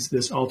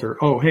this altar,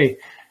 oh, hey,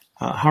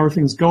 how are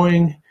things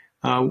going?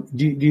 Do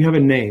you have a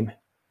name?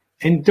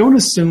 And don't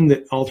assume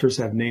that altars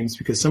have names,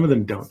 because some of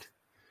them don't.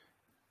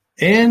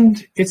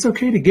 And it's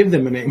okay to give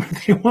them a name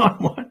if they want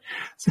one.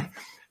 So,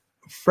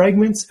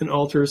 fragments and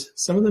altars,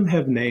 some of them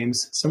have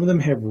names. Some of them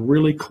have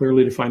really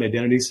clearly defined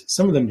identities.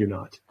 Some of them do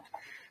not.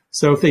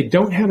 So if they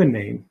don't have a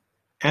name,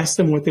 ask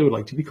them what they would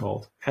like to be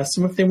called. Ask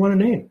them if they want a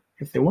name.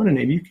 If they want a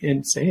name, you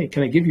can say, hey,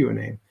 can I give you a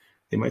name?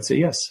 They might say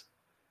yes.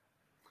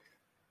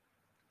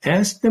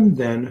 Ask them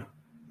then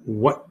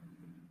what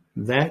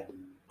that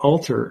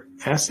altar,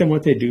 ask them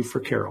what they do for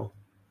Carol,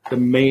 the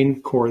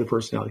main core of the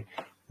personality.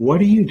 What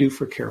do you do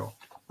for Carol?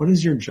 What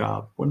is your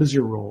job? What is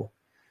your role?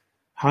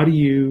 How do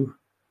you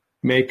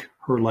make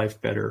her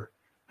life better?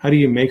 How do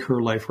you make her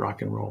life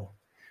rock and roll?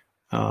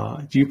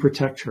 Do you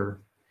protect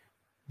her?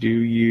 Do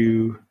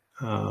you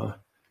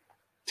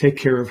take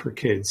care of her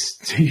kids?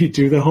 Do you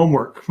do the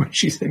homework when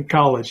she's in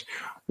college?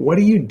 What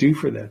do you do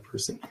for that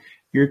person?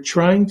 You're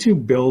trying to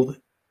build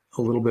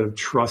a little bit of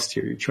trust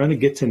here. You're trying to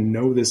get to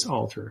know this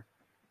altar.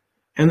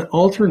 And the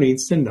altar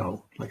needs to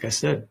know, like I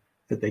said,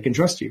 that they can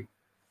trust you.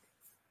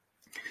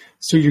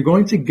 So you're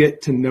going to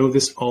get to know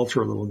this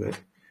altar a little bit,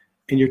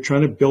 and you're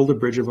trying to build a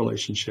bridge of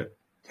relationship,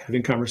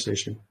 having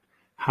conversation.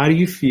 How do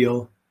you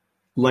feel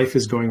life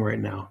is going right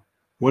now?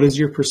 What is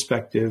your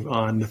perspective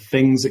on the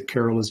things that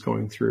Carol is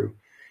going through?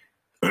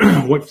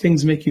 What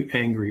things make you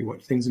angry?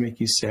 What things make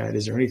you sad?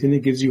 Is there anything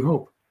that gives you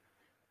hope?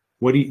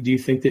 What do you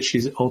think that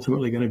she's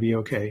ultimately going to be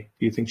okay?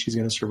 Do you think she's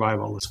going to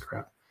survive all this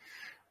crap?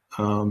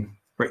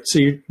 Right. So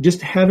you're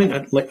just having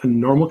a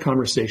normal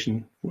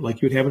conversation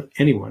like you would have with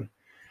anyone,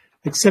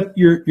 except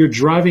you're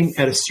driving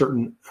at a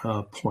certain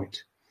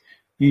point.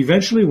 You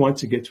eventually want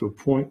to get to a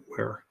point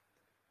where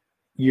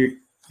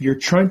you're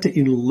trying to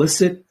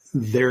elicit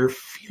their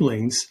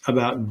feelings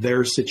about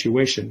their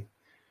situation,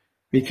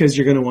 because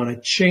you're going to want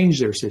to change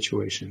their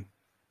situation.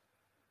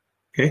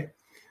 Okay?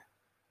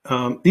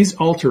 These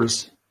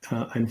altars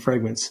and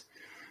fragments,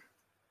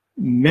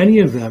 many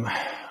of them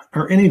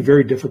are in a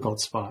very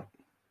difficult spot.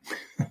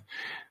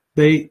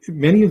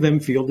 Many of them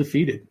feel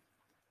defeated.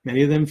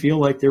 Many of them feel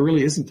like there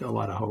really isn't a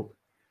lot of hope.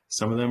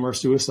 Some of them are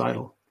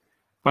suicidal.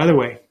 By the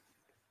way,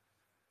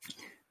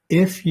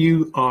 if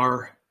you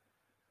are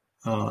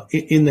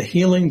in the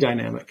healing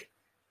dynamic,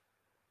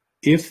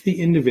 if the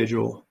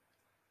individual,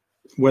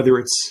 whether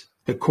it's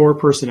the core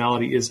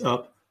personality is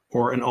up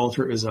or an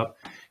altar is up,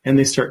 and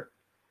they start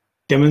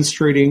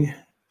demonstrating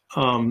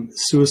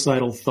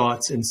suicidal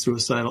thoughts and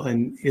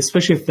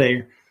especially if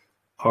they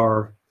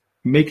are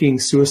making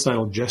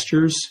suicidal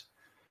gestures,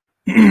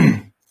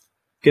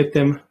 get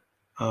them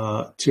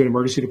to an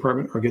emergency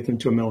department or get them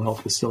to a mental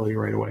health facility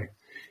right away.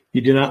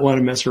 You do not want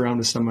to mess around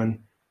with someone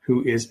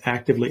who is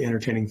actively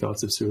entertaining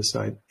thoughts of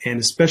suicide, and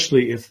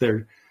especially if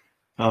they're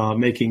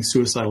making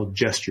suicidal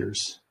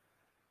gestures.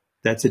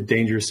 That's a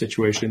dangerous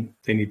situation.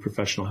 They need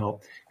professional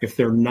help. If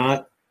they're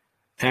not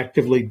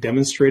actively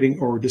demonstrating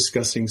or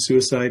discussing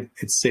suicide,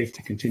 it's safe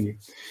to continue.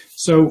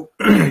 So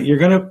you're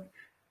going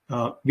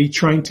to be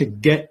trying to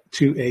get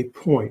to a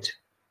point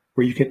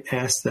where you can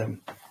ask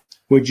them,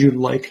 would you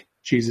like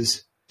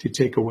Jesus to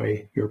take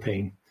away your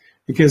pain?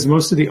 Because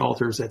most of the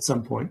altars at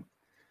some point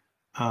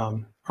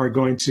are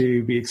going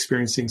to be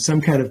experiencing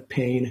some kind of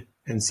pain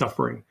and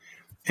suffering.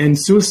 And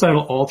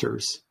suicidal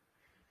altars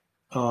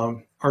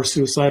are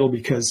suicidal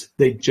because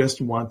they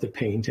just want the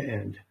pain to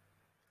end.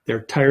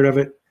 They're tired of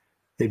it.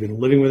 They've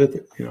been living with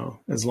it,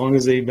 as long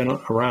as they've been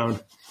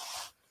around.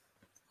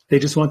 They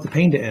just want the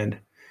pain to end.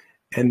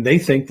 And they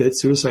think that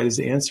suicide is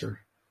the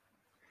answer.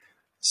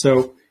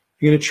 So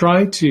you're going to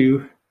try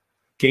to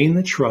gain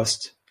the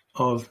trust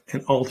of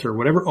an altar,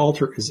 whatever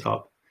altar is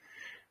up.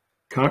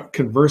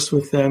 Converse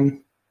with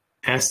them,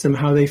 ask them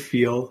how they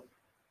feel.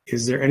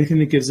 Is there anything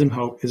that gives them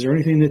hope? Is there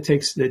anything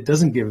that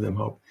doesn't give them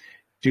hope?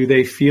 Do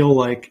they feel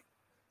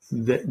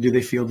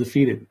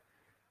defeated?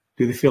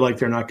 Do they feel like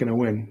they're not going to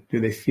win? Do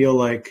they feel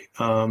like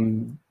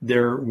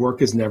their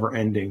work is never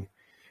ending?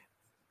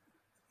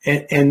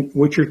 And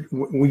what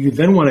you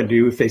then want to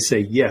do, if they say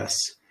yes,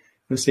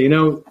 you say,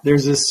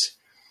 there's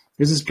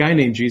this guy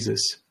named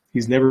Jesus.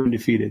 He's never been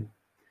defeated.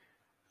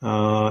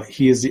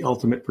 He is the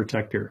ultimate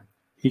protector.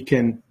 He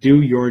can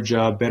do your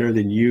job better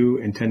than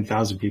you and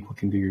 10,000 people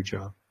can do your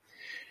job.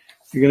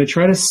 You're going to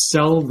try to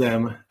sell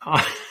them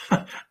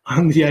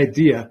on the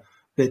idea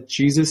that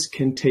Jesus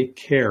can take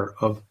care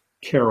of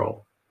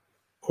Carol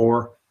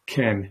or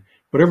Ken,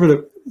 whatever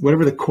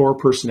the core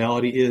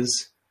personality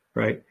is,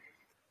 right?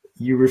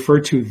 You refer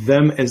to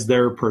them as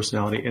their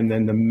personality and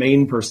then the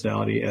main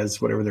personality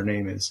as whatever their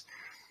name is.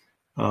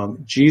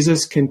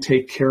 Jesus can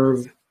take care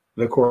of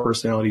the core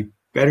personality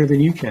better than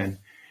you can.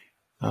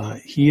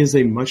 He is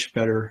a much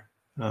better,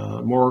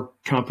 more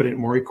competent,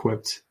 more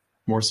equipped,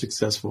 more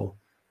successful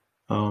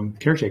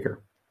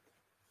caretaker.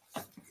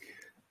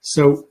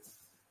 So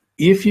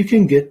if you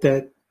can get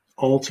that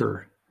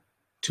altar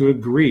to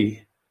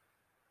agree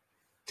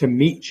to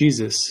meet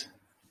Jesus,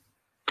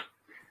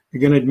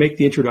 you're going to make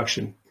the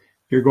introduction.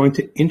 You're going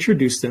to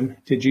introduce them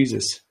to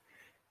Jesus.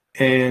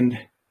 And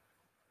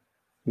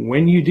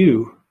when you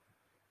do,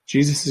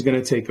 Jesus is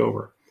going to take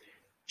over.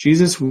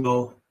 Jesus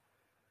will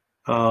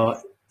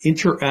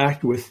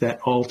interact with that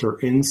altar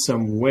in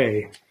some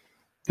way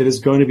that is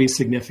going to be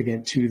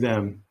significant to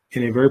them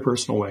in a very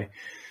personal way.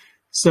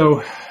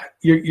 So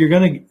you're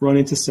going to run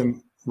into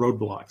some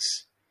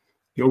roadblocks.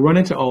 You'll run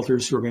into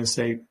altars who are going to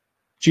say,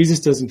 Jesus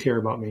doesn't care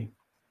about me.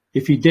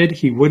 If he did,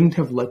 he wouldn't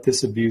have let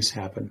this abuse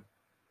happen.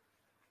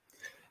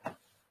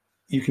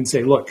 You can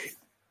say, look,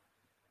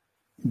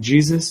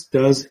 Jesus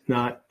does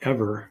not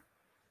ever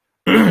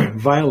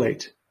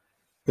violate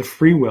the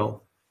free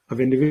will of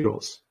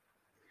individuals.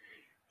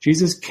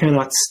 Jesus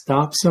cannot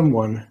stop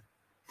someone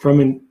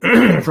from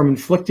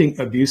inflicting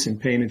abuse and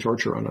pain and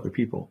torture on other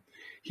people.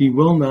 He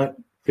will not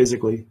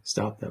physically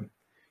stop them.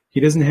 He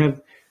doesn't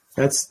have,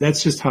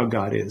 that's just how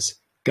God is.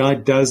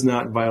 God does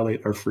not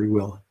violate our free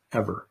will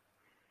ever.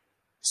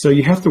 So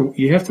you have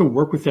to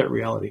work with that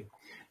reality.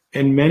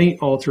 And many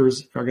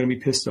altars are going to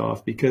be pissed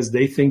off because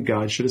they think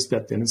God should have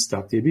stepped in and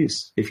stopped the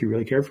abuse if he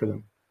really cared for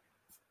them.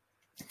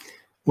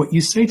 What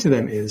you say to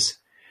them is,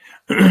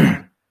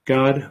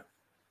 God,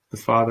 the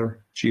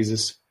Father,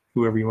 Jesus,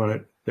 whoever you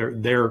want to,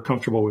 they're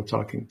comfortable with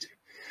talking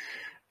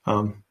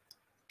to,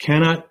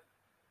 cannot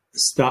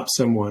stop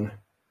someone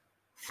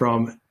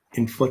from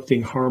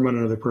inflicting harm on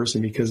another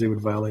person because they would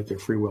violate their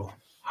free will.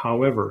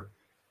 However,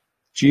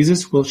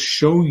 Jesus will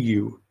show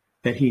you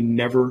that he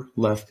never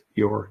left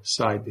your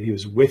side, that he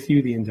was with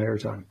you the entire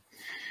time.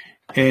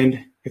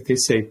 And if they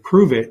say,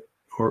 prove it,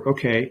 or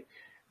okay,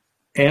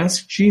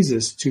 ask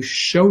Jesus to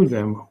show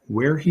them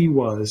where he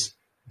was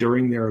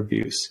during their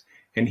abuse.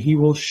 And he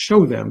will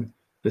show them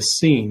the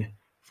scene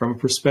from a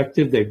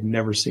perspective they've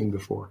never seen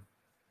before.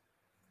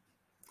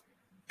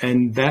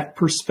 And that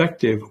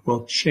perspective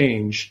will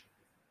change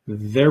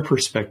their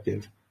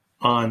perspective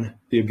on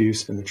the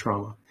abuse and the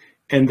trauma.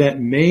 And that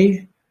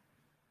may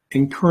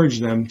encourage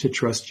them to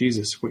trust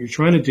Jesus. What you're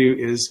trying to do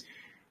is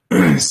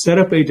set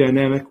up a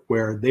dynamic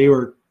where they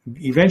are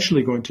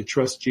eventually going to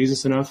trust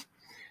Jesus enough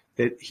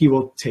that he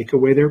will take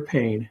away their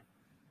pain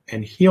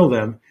and heal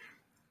them,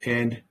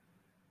 and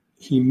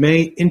he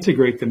may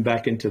integrate them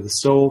back into the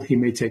soul. He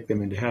may take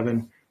them into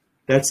heaven.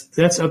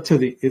 It's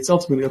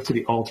ultimately up to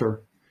the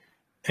altar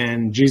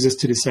and Jesus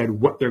to decide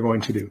what they're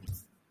going to do.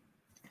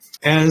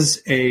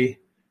 As a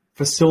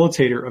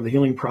facilitator of the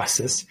healing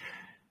process,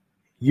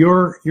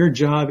 your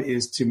job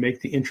is to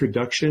make the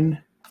introduction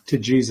to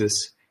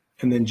Jesus,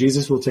 and then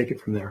Jesus will take it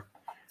from there.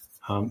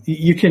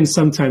 You can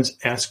sometimes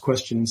ask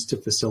questions to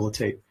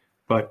facilitate,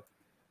 but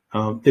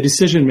the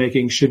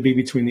decision-making should be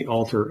between the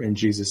altar and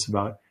Jesus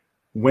about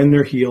when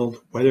they're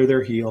healed, whether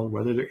they're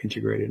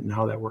integrated, and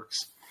how that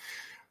works.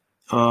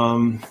 All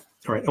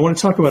right, I want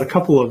to talk about a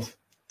couple of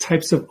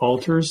types of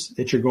altars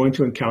that you're going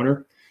to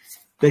encounter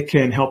that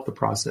can help the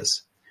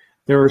process.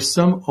 There are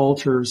some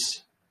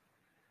altars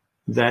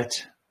that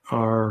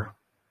are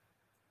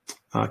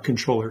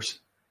controllers,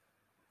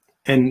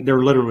 and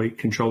they're literally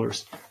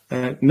controllers,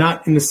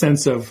 not in the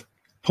sense of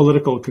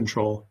political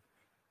control.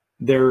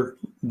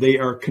 They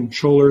are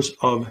controllers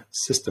of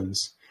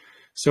systems.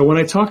 So when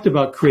I talked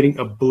about creating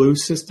a blue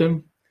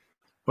system,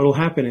 what will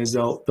happen is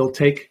they'll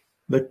take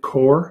the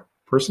core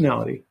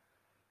personality,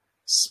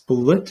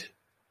 split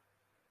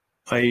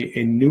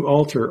a new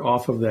altar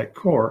off of that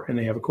core, and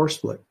they have a core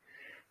split.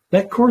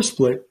 That core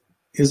split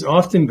is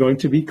often going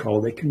to be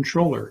called a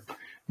controller.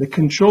 The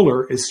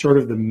controller is sort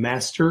of the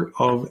master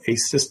of a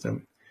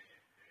system.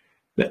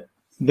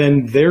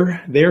 then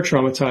they're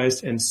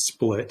traumatized and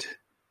split,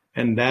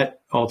 and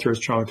that altar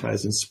is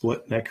traumatized and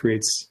split, and that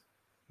creates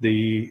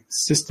the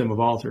system of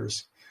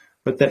altars.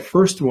 But that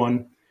first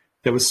one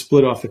that was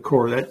split off the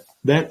core,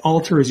 that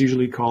altar is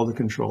usually called the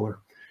controller.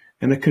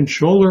 And the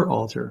controller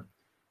altar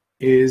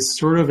is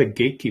sort of a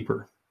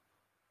gatekeeper.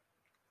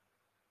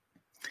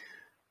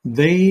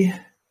 They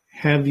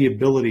have the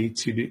ability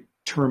to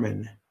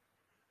determine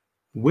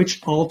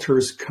which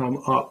altars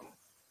come up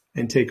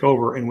and take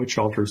over and which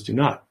altars do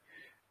not.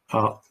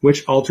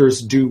 Which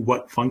altars do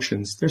what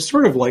functions. They're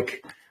sort of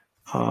like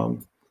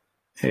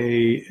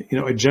a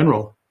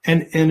general.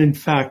 And in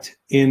fact,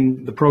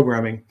 in the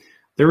programming,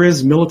 there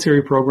is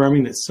military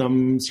programming that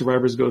some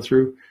survivors go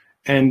through.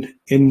 And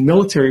in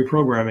military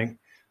programming,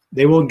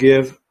 they will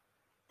give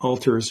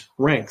altars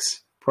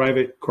ranks: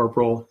 private,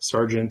 corporal,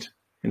 sergeant,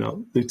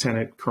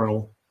 lieutenant,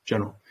 colonel,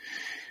 general.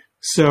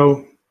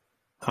 So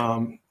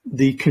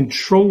the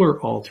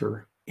controller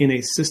altar in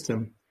a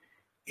system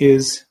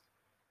is,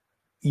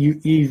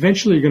 you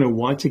eventually are going to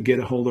want to get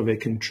a hold of a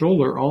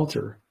controller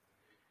altar,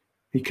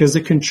 because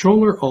the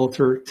controller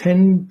altar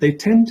tend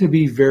to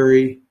be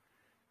very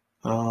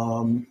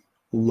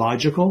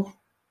logical.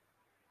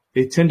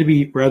 They tend to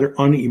be rather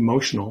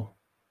unemotional.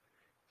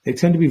 They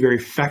tend to be very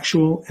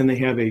factual, and they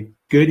have a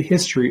good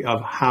history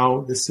of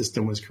how the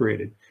system was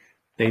created.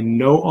 They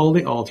know all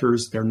the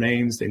altars, their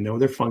names, they know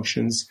their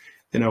functions,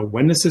 they know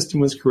when the system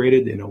was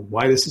created, they know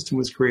why the system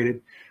was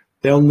created.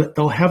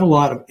 They'll have a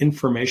lot of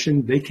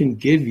information they can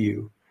give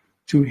you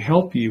to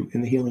help you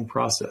in the healing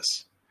process.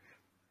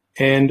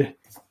 And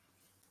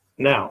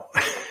now,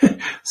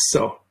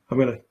 so I'm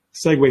going to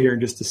segue here in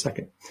just a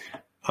second.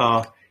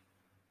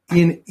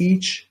 In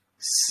each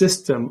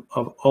system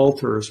of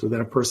altars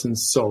within a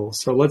person's soul,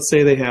 so let's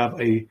say they have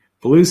a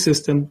blue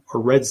system, a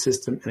red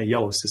system, and a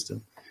yellow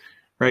system,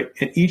 right?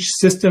 And each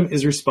system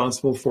is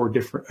responsible for a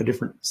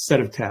different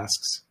set of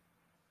tasks.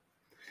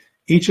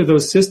 Each of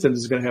those systems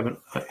is going to have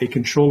a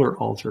controller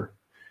altar.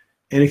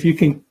 And if you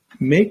can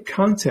make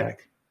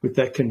contact with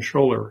that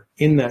controller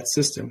in that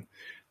system,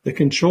 the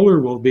controller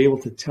will be able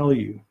to tell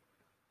you,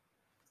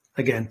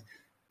 again,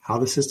 how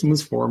the system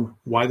was formed,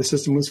 why the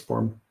system was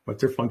formed, what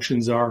their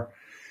functions are.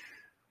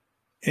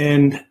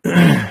 And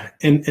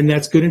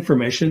that's good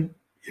information.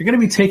 You're going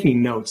to be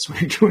taking notes when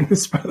you're doing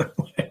this, by the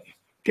way.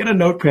 Get a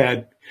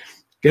notepad,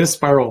 get a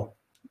spiral,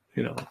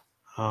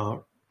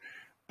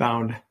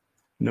 bound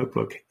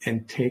notebook,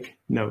 and take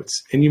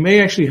notes. And you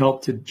may actually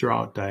help to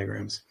draw out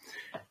diagrams.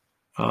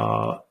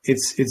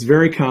 It's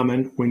very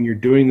common when you're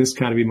doing this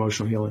kind of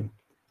emotional healing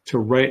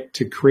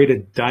to create a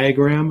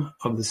diagram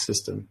of the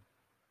system,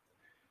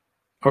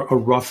 a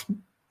rough,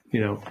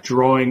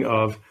 drawing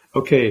of,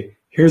 okay,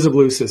 here's a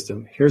blue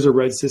system, here's a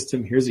red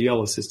system, here's a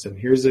yellow system,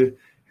 here's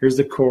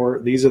the core,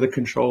 these are the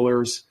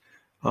controllers.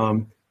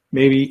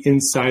 Maybe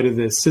inside of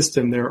the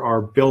system there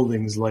are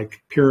buildings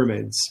like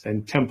pyramids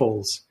and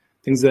temples,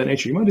 things of that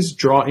nature. You might just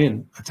draw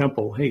in a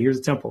temple. Hey, here's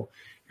a temple,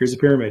 here's a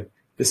pyramid.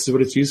 This is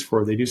what it's used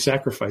for. They do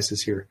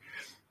sacrifices here.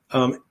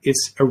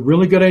 It's a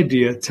really good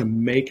idea to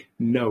make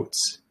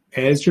notes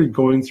as you're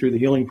going through the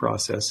healing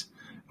process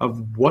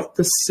of what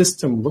the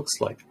system looks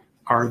like.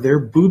 Are there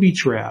booby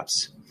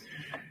traps?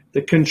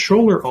 The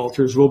controller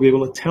altars will be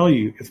able to tell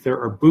you if there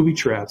are booby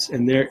traps,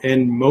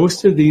 and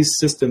most of these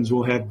systems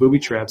will have booby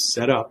traps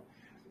set up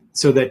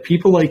so that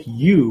people like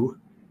you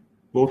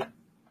will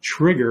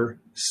trigger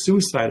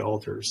suicide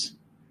altars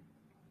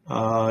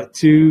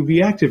to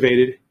be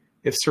activated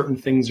if certain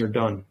things are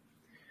done.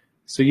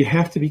 So you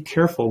have to be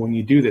careful when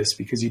you do this,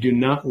 because you do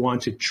not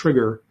want to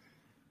trigger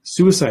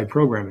suicide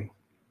programming,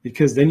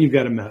 because then you've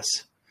got a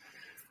mess.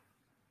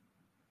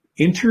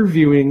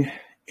 Interviewing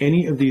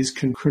any of these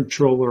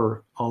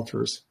controller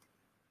altars,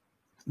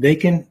 they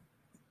can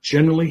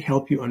generally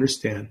help you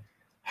understand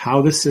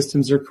how the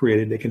systems are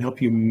created. They can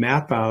help you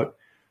map out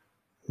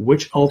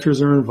which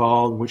altars are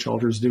involved, which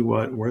altars do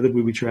what, where the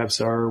booby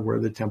traps are, where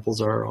the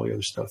temples are, all the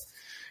other stuff.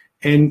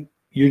 And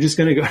you're just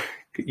going to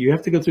you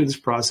have to go through this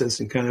process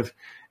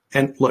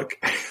and look,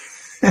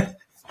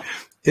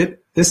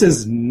 this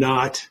is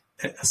not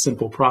a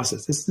simple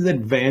process. This is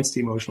advanced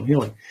emotional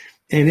healing.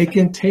 And it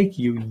can take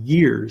you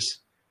years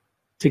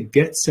to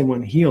get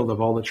someone healed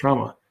of all the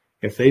trauma.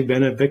 If they've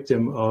been a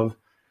victim of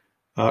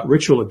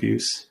ritual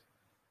abuse,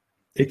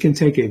 it can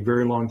take a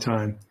very long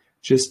time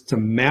just to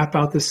map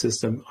out the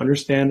system,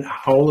 understand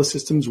how all the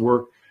systems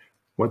work,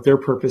 what their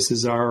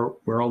purposes are,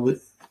 where all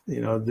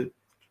the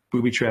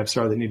booby traps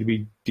are that need to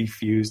be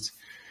defused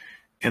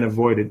and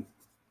avoided.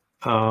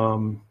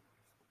 All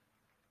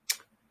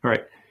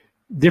right,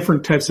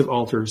 different types of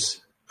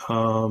altars.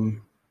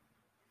 In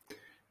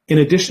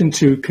addition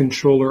to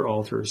controller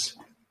altars,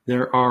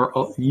 there are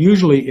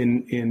usually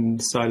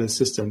inside a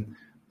system,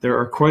 there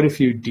are quite a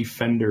few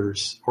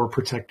defenders or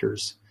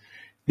protectors.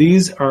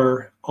 These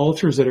are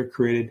altars that are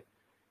created,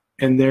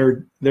 and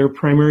their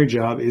primary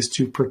job is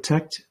to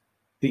protect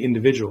the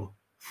individual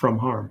from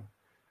harm,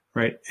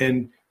 right?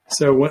 And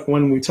so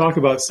when we talk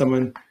about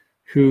someone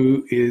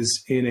who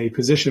is in a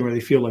position where they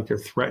feel like they're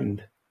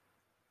threatened,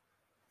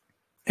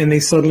 and they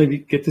suddenly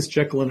get this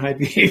Jekyll and Hyde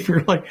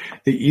behavior. Like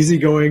the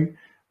easygoing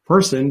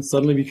person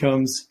suddenly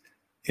becomes,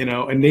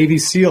 a Navy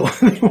SEAL.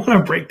 They want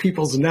to break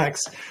people's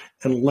necks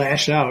and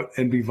lash out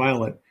and be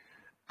violent.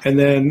 And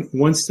then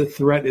once the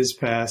threat is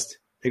passed,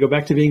 they go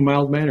back to being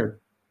mild-mannered,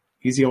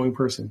 easygoing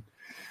person.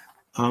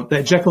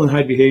 That Jekyll and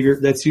Hyde behavior,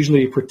 that's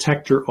usually a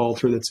protector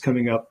altar that's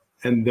coming up,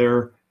 and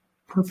their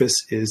purpose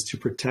is to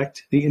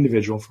protect the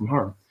individual from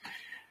harm.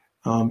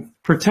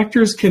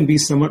 Protectors can be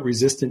somewhat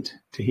resistant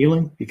to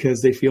healing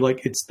because they feel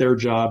like it's their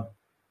job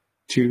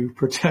to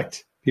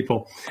protect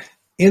people.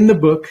 In the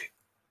book,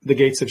 The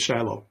Gates of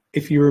Shiloh,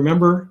 if you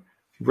remember,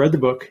 if you've read the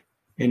book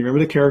and you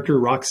remember the character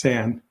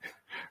Roxanne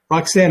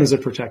is a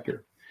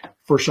protector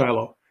for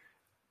Shiloh.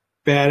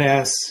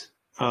 Badass,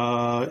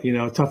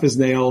 tough as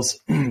nails,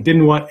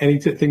 didn't want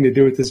anything to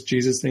do with this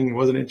Jesus thing,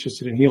 wasn't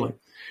interested in healing.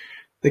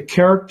 The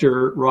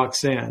character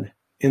Roxanne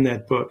in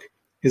that book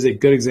is a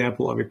good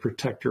example of a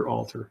protector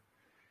altar.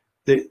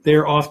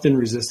 They're often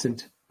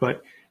resistant,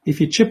 but if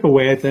you chip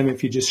away at them,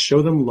 if you just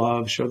show them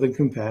love, show them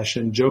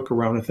compassion, joke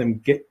around with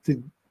them, get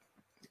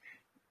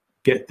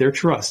their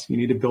trust. You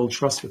need to build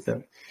trust with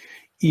them.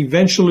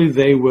 Eventually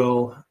they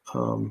will,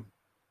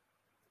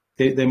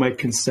 they might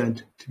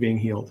consent to being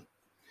healed.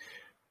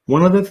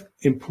 One of the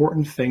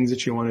important things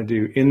that you want to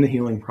do in the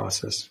healing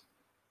process,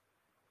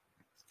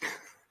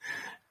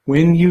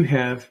 when you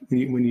have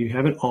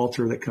an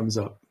altar that comes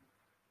up,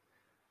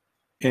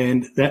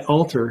 and that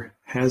altar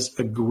has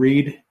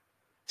agreed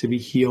to be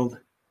healed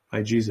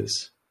by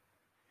Jesus,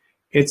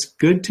 it's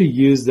good to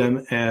use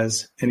them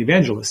as an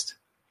evangelist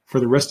for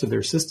the rest of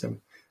their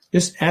system.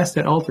 Just ask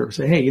that altar,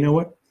 say, hey, you know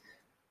what?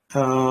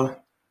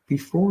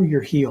 Before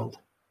you're healed,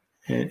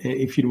 and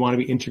if you'd want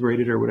to be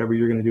integrated or whatever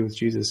you're going to do with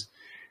Jesus,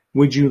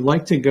 would you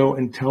like to go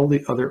and tell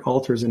the other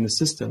altars in the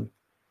system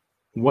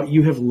what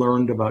you have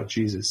learned about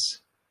Jesus?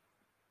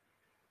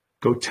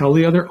 Go tell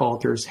the other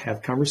altars,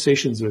 have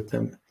conversations with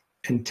them,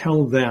 and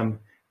tell them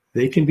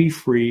they can be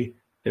free,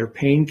 their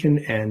pain can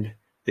end,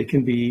 they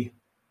can be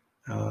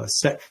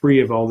set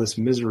free of all this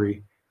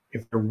misery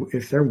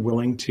if they're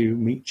willing to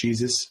meet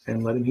Jesus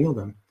and let him heal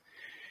them.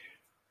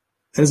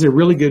 That's a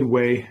really good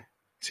way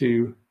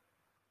to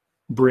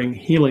bring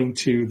healing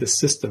to the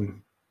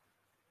system.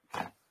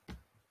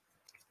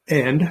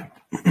 And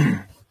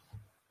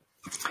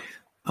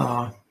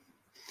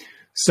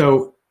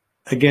so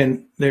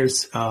again,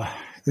 there's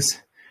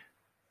this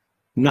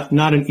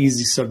not an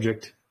easy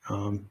subject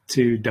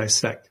to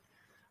dissect.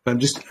 But I'm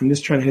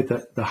just trying to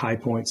hit the high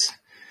points.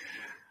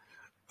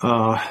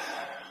 Let's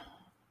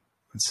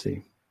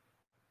see.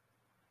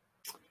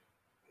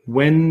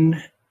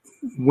 When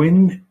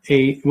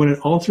an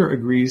altar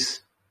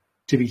agrees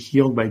to be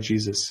healed by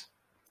Jesus,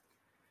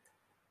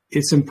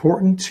 it's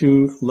important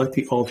to let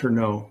the altar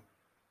know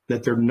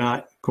that they're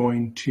not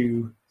going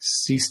to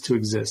cease to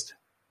exist.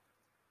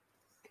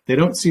 They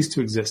don't cease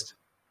to exist.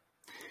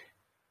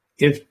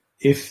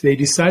 If they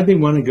decide they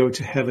want to go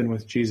to heaven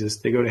with Jesus,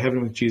 they go to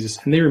heaven with Jesus,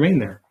 and they remain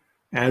there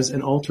as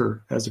an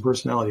altar, as a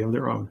personality of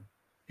their own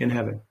in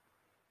heaven,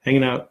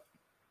 hanging out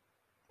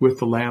with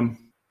the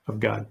Lamb of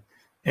God.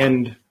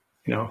 And,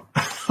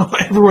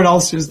 everyone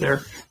else is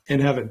there in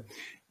heaven.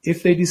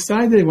 If they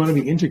decide they want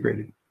to be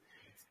integrated,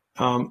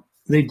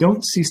 they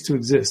don't cease to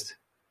exist.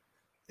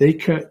 They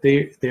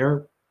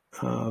are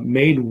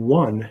made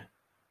one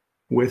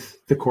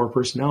with the core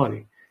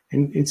personality.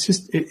 And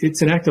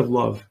it's an act of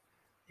love.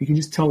 You can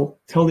just tell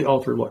the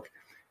altar, look,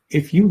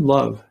 if you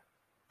love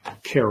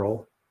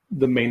Carol,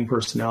 the main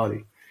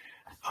personality,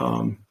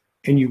 and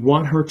you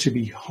want her to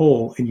be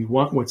whole and you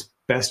want what's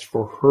best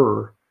for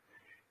her,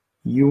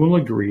 you will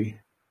agree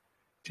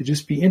to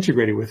just be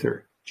integrated with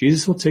her.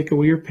 Jesus will take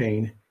away your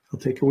pain. He'll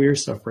take away your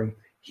suffering.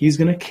 He's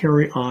going to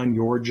carry on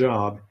your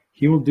job.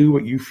 He will do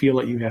what you feel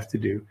like you have to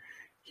do.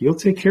 He'll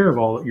take care of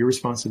all your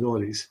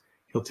responsibilities.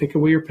 He'll take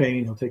away your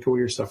pain. He'll take away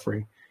your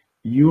suffering.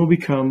 You will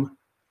become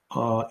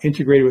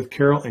integrated with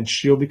Carol, and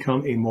she'll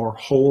become a more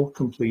whole,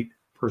 complete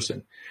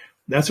person.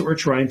 That's what we're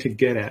trying to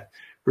get at.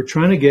 We're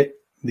trying to get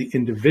the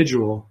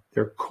individual,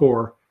 their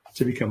core,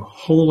 to become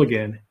whole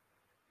again,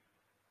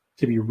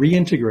 to be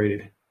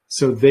reintegrated,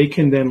 so they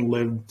can then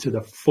live to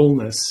the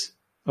fullness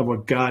of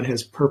what God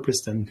has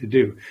purposed them to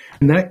do.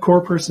 And that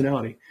core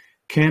personality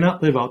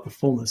cannot live out the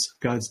fullness of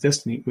God's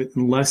destiny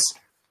unless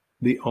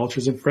the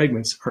altars and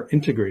fragments are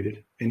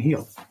integrated and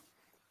healed.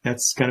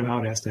 That's kind of how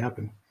it has to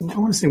happen. I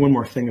want to say one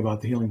more thing about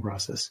the healing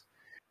process.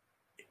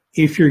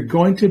 If you're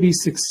going to be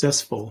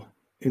successful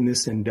in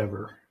this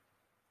endeavor,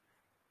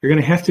 you're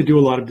going to have to do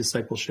a lot of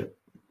discipleship,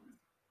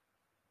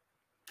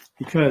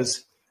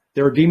 because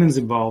there are demons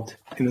involved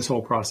in this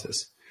whole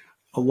process.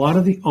 A lot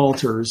of the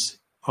altars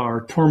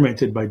are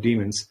tormented by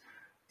demons.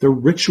 The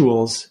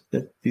rituals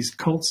that these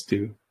cults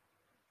do,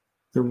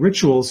 the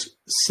rituals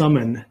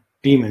summon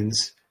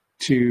demons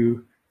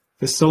to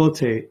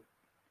facilitate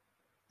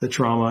the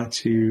trauma,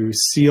 to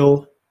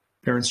seal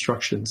their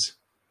instructions.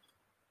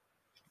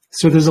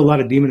 So there's a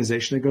lot of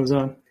demonization that goes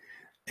on.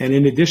 And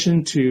in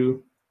addition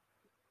to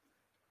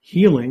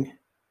healing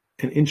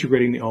and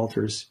integrating the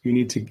altars,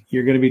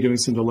 you're going to be doing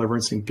some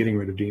deliverance and getting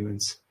rid of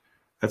demons.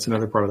 That's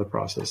another part of the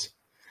process.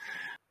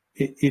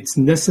 It's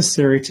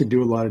necessary to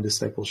do a lot of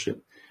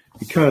discipleship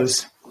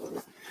because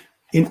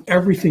in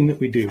everything that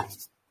we do,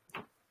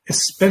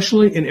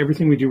 especially in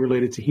everything we do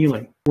related to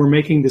healing, we're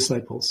making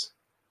disciples.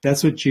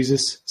 That's what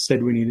Jesus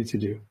said we needed to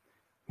do.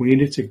 We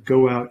needed to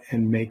go out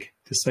and make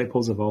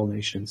disciples of all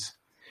nations.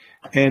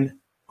 And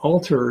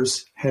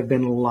altars have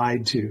been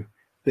lied to.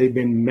 They've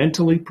been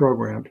mentally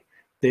programmed.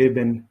 They have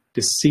been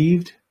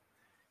deceived,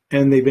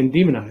 and they've been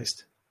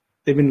demonized.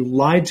 They've been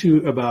lied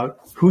to about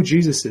who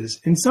Jesus is.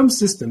 In some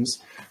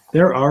systems,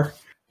 there are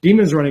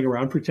demons running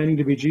around pretending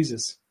to be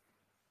Jesus.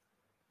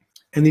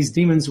 And these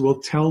demons will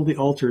tell the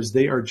altars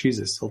they are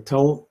Jesus. They'll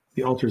tell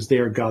the altars they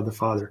are God the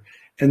Father.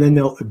 And then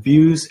they'll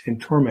abuse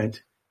and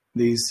torment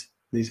these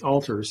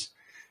altars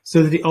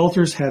so that the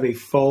altars have a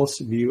false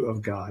view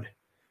of God.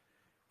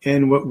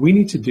 And what we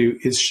need to do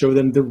is show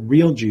them the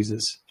real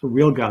Jesus, the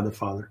real God the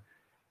Father.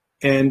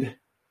 And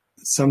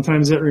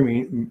sometimes that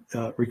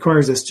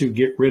requires us to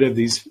get rid of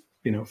these,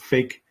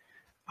 fake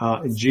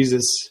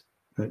Jesus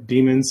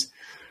demons.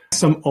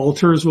 Some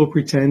altars will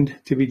pretend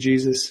to be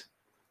Jesus.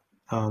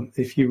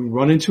 If you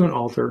run into an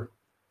altar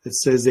that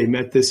says they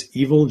met this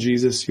evil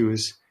Jesus who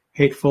is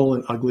hateful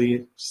and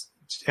ugly,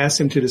 ask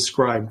them to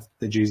describe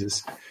the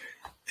Jesus.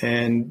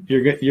 And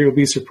you'll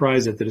be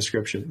surprised at the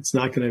description. It's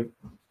not going to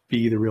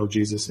be the real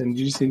Jesus. And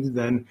you just need to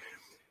then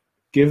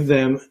give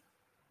them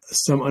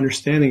some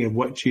understanding of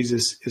what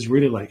Jesus is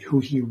really like, who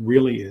he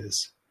really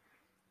is.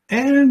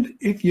 And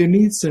if you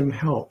need some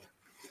help,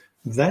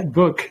 that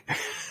book,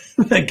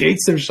 The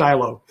Gates of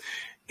Shiloh,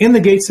 In the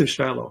Gates of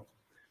Shiloh,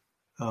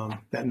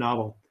 that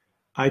novel,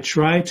 I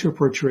try to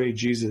portray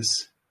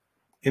Jesus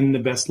in the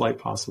best light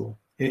possible,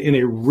 in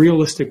a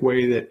realistic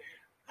way, that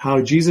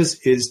how Jesus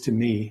is to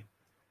me,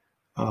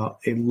 a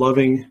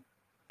loving,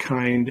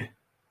 kind,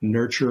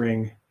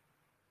 nurturing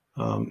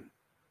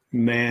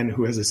man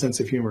who has a sense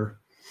of humor,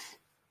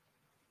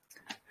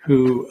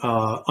 who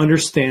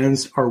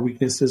understands our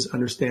weaknesses,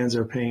 understands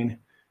our pain,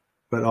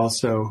 but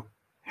also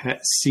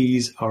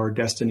sees our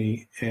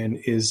destiny and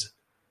is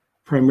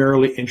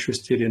primarily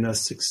interested in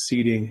us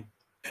succeeding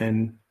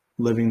and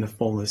living the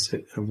fullness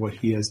of what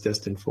he has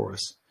destined for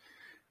us.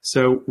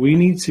 So we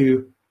need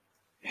to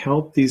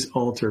help these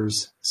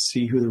altars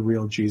see who the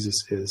real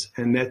Jesus is,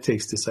 and that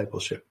takes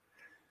discipleship.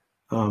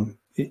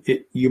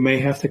 You may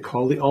have to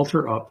call the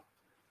altar up,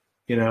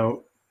 a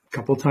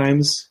couple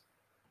times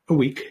a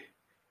week,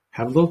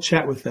 have a little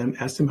chat with them,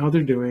 ask them how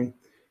they're doing,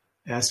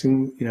 ask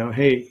them,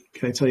 hey,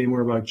 can I tell you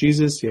more about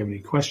Jesus? Do you have any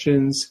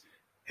questions?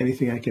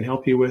 Anything I can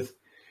help you with?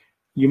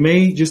 You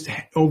may just,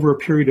 over a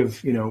period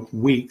of,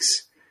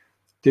 weeks,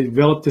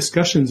 develop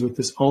discussions with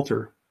this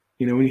altar.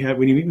 When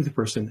you meet with a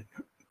person,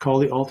 call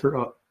the altar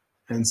up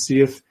and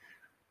see if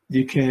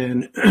you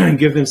can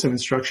give them some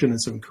instruction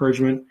and some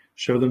encouragement,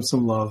 show them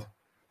some love.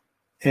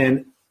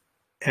 And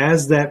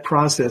as that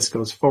process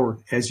goes forward,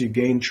 as you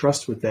gain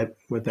trust with that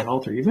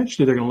altar,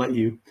 eventually they're going to let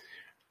you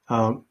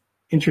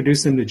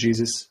introduce them to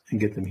Jesus and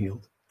get them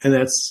healed. And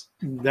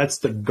that's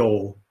the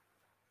goal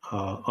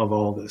of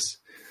all this.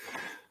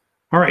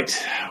 All right.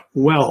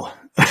 Well,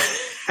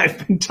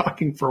 I've been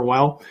talking for a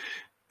while,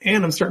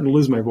 and I'm starting to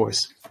lose my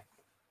voice.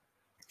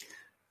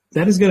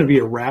 That is going to be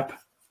a wrap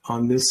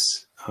on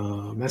this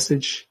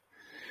message.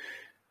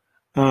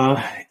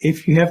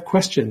 If you have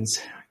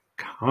questions,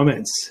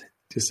 comments,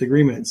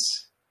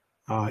 disagreements,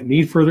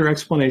 need further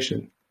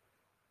explanation,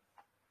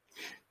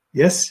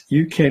 yes,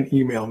 you can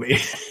email me.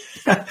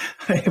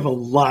 I have a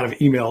lot of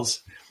emails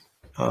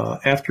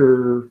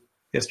after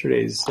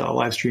yesterday's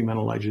live stream on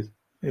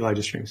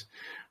Elijah Streams.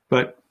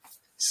 But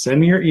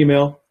send me your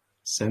email,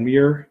 send me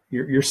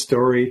your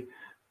story.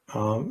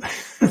 Some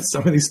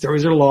of these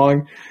stories are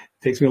long.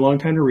 It takes me a long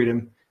time to read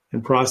them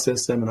and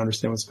process them and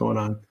understand what's going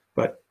on.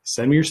 But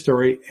send me your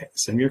story,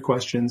 send me your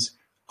questions.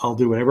 I'll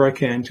do whatever I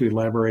can to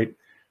elaborate.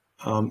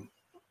 Let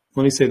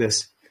me say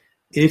this.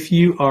 If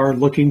you are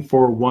looking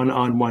for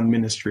one-on-one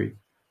ministry,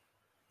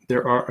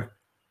 there are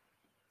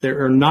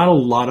not a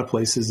lot of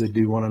places that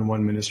do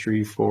one-on-one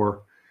ministry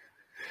for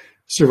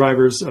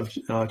survivors of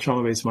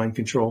trauma-based mind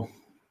control.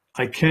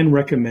 I can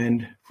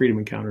recommend Freedom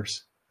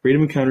Encounters.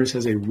 Freedom Encounters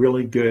has a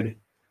really good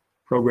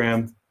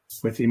program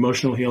with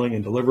emotional healing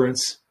and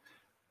deliverance.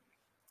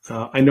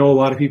 I know a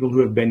lot of people who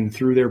have been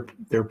through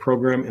their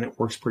program, and it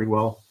works pretty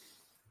well.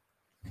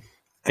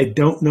 I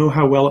don't know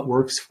how well it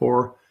works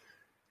for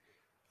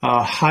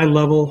high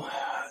level,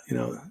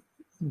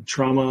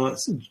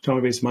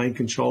 trauma-based mind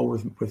control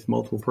with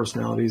multiple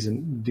personalities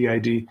and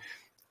DID.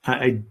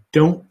 I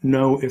don't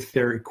know if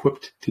they're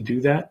equipped to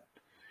do that.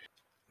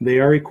 They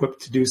are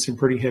equipped to do some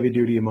pretty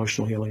heavy-duty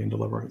emotional healing and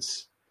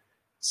deliverance.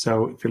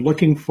 So if you're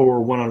looking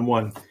for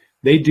one-on-one,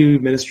 they do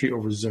ministry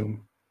over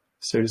Zoom.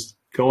 So just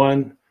go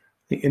on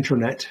the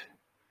internet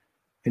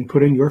and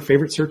put in your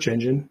favorite search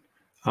engine,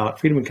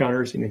 Freedom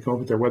Encounters, and you can come up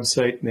with their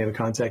website, and they have a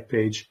contact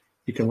page.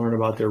 You can learn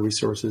about their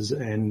resources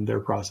and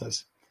their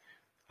process.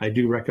 I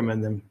do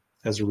recommend them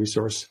as a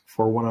resource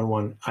for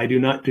one-on-one. I do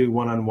not do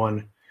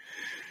one-on-one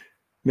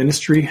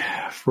ministry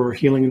for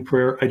healing and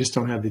prayer. I just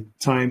don't have the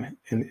time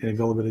and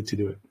availability to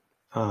do it.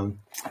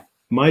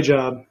 My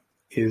job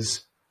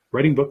is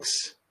writing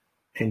books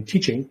and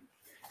teaching.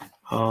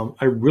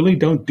 I really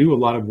don't do a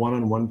lot of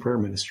one-on-one prayer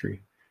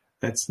ministry.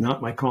 That's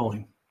not my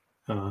calling.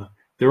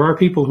 There are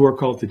people who are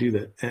called to do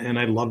that, and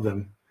I love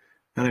them,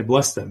 and I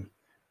bless them.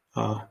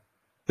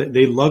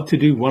 They love to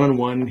do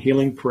one-on-one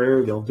healing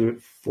prayer. They'll do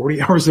it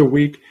 40 hours a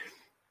week,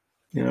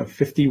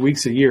 50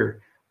 weeks a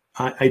year.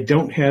 I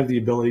don't have the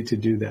ability to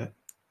do that.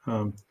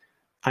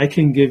 I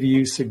can give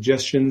you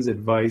suggestions,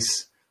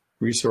 advice,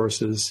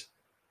 resources,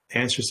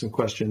 answer some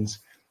questions.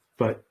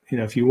 But,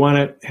 if you want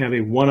to have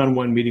a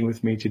one-on-one meeting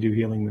with me to do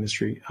healing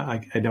ministry, I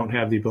don't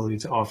have the ability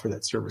to offer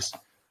that service.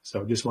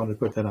 So just wanted to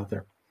put that out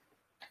there.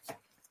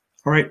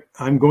 All right.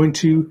 I'm going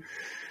to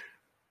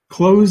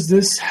close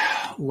this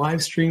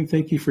live stream.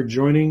 Thank you for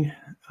joining.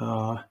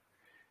 I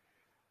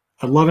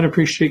love and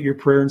appreciate your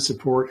prayer and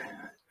support.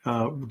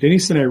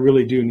 Denise and I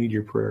really do need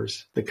your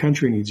prayers. The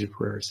country needs your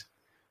prayers.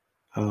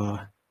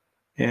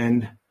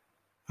 And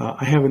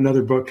I have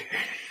another book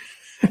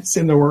that's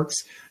in the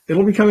works.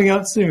 It'll be coming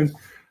out soon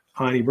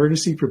on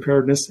emergency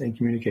preparedness and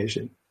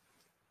communication.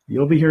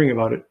 You'll be hearing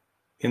about it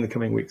in the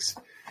coming weeks.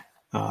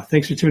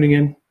 Thanks for tuning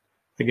in.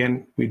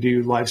 Again, we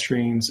do live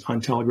streams on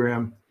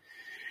Telegram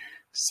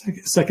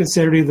second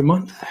Saturday of the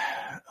month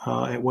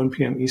at 1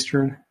 p.m.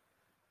 Eastern.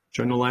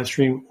 Join the live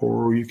stream,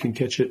 or you can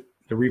catch it,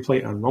 the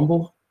replay on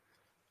Rumble,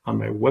 on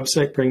my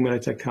website,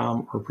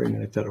 prayingmennonite.com or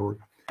prayingmennonite.org.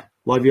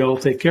 Love you all.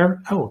 Take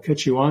care. I will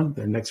catch you on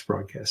the next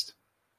broadcast.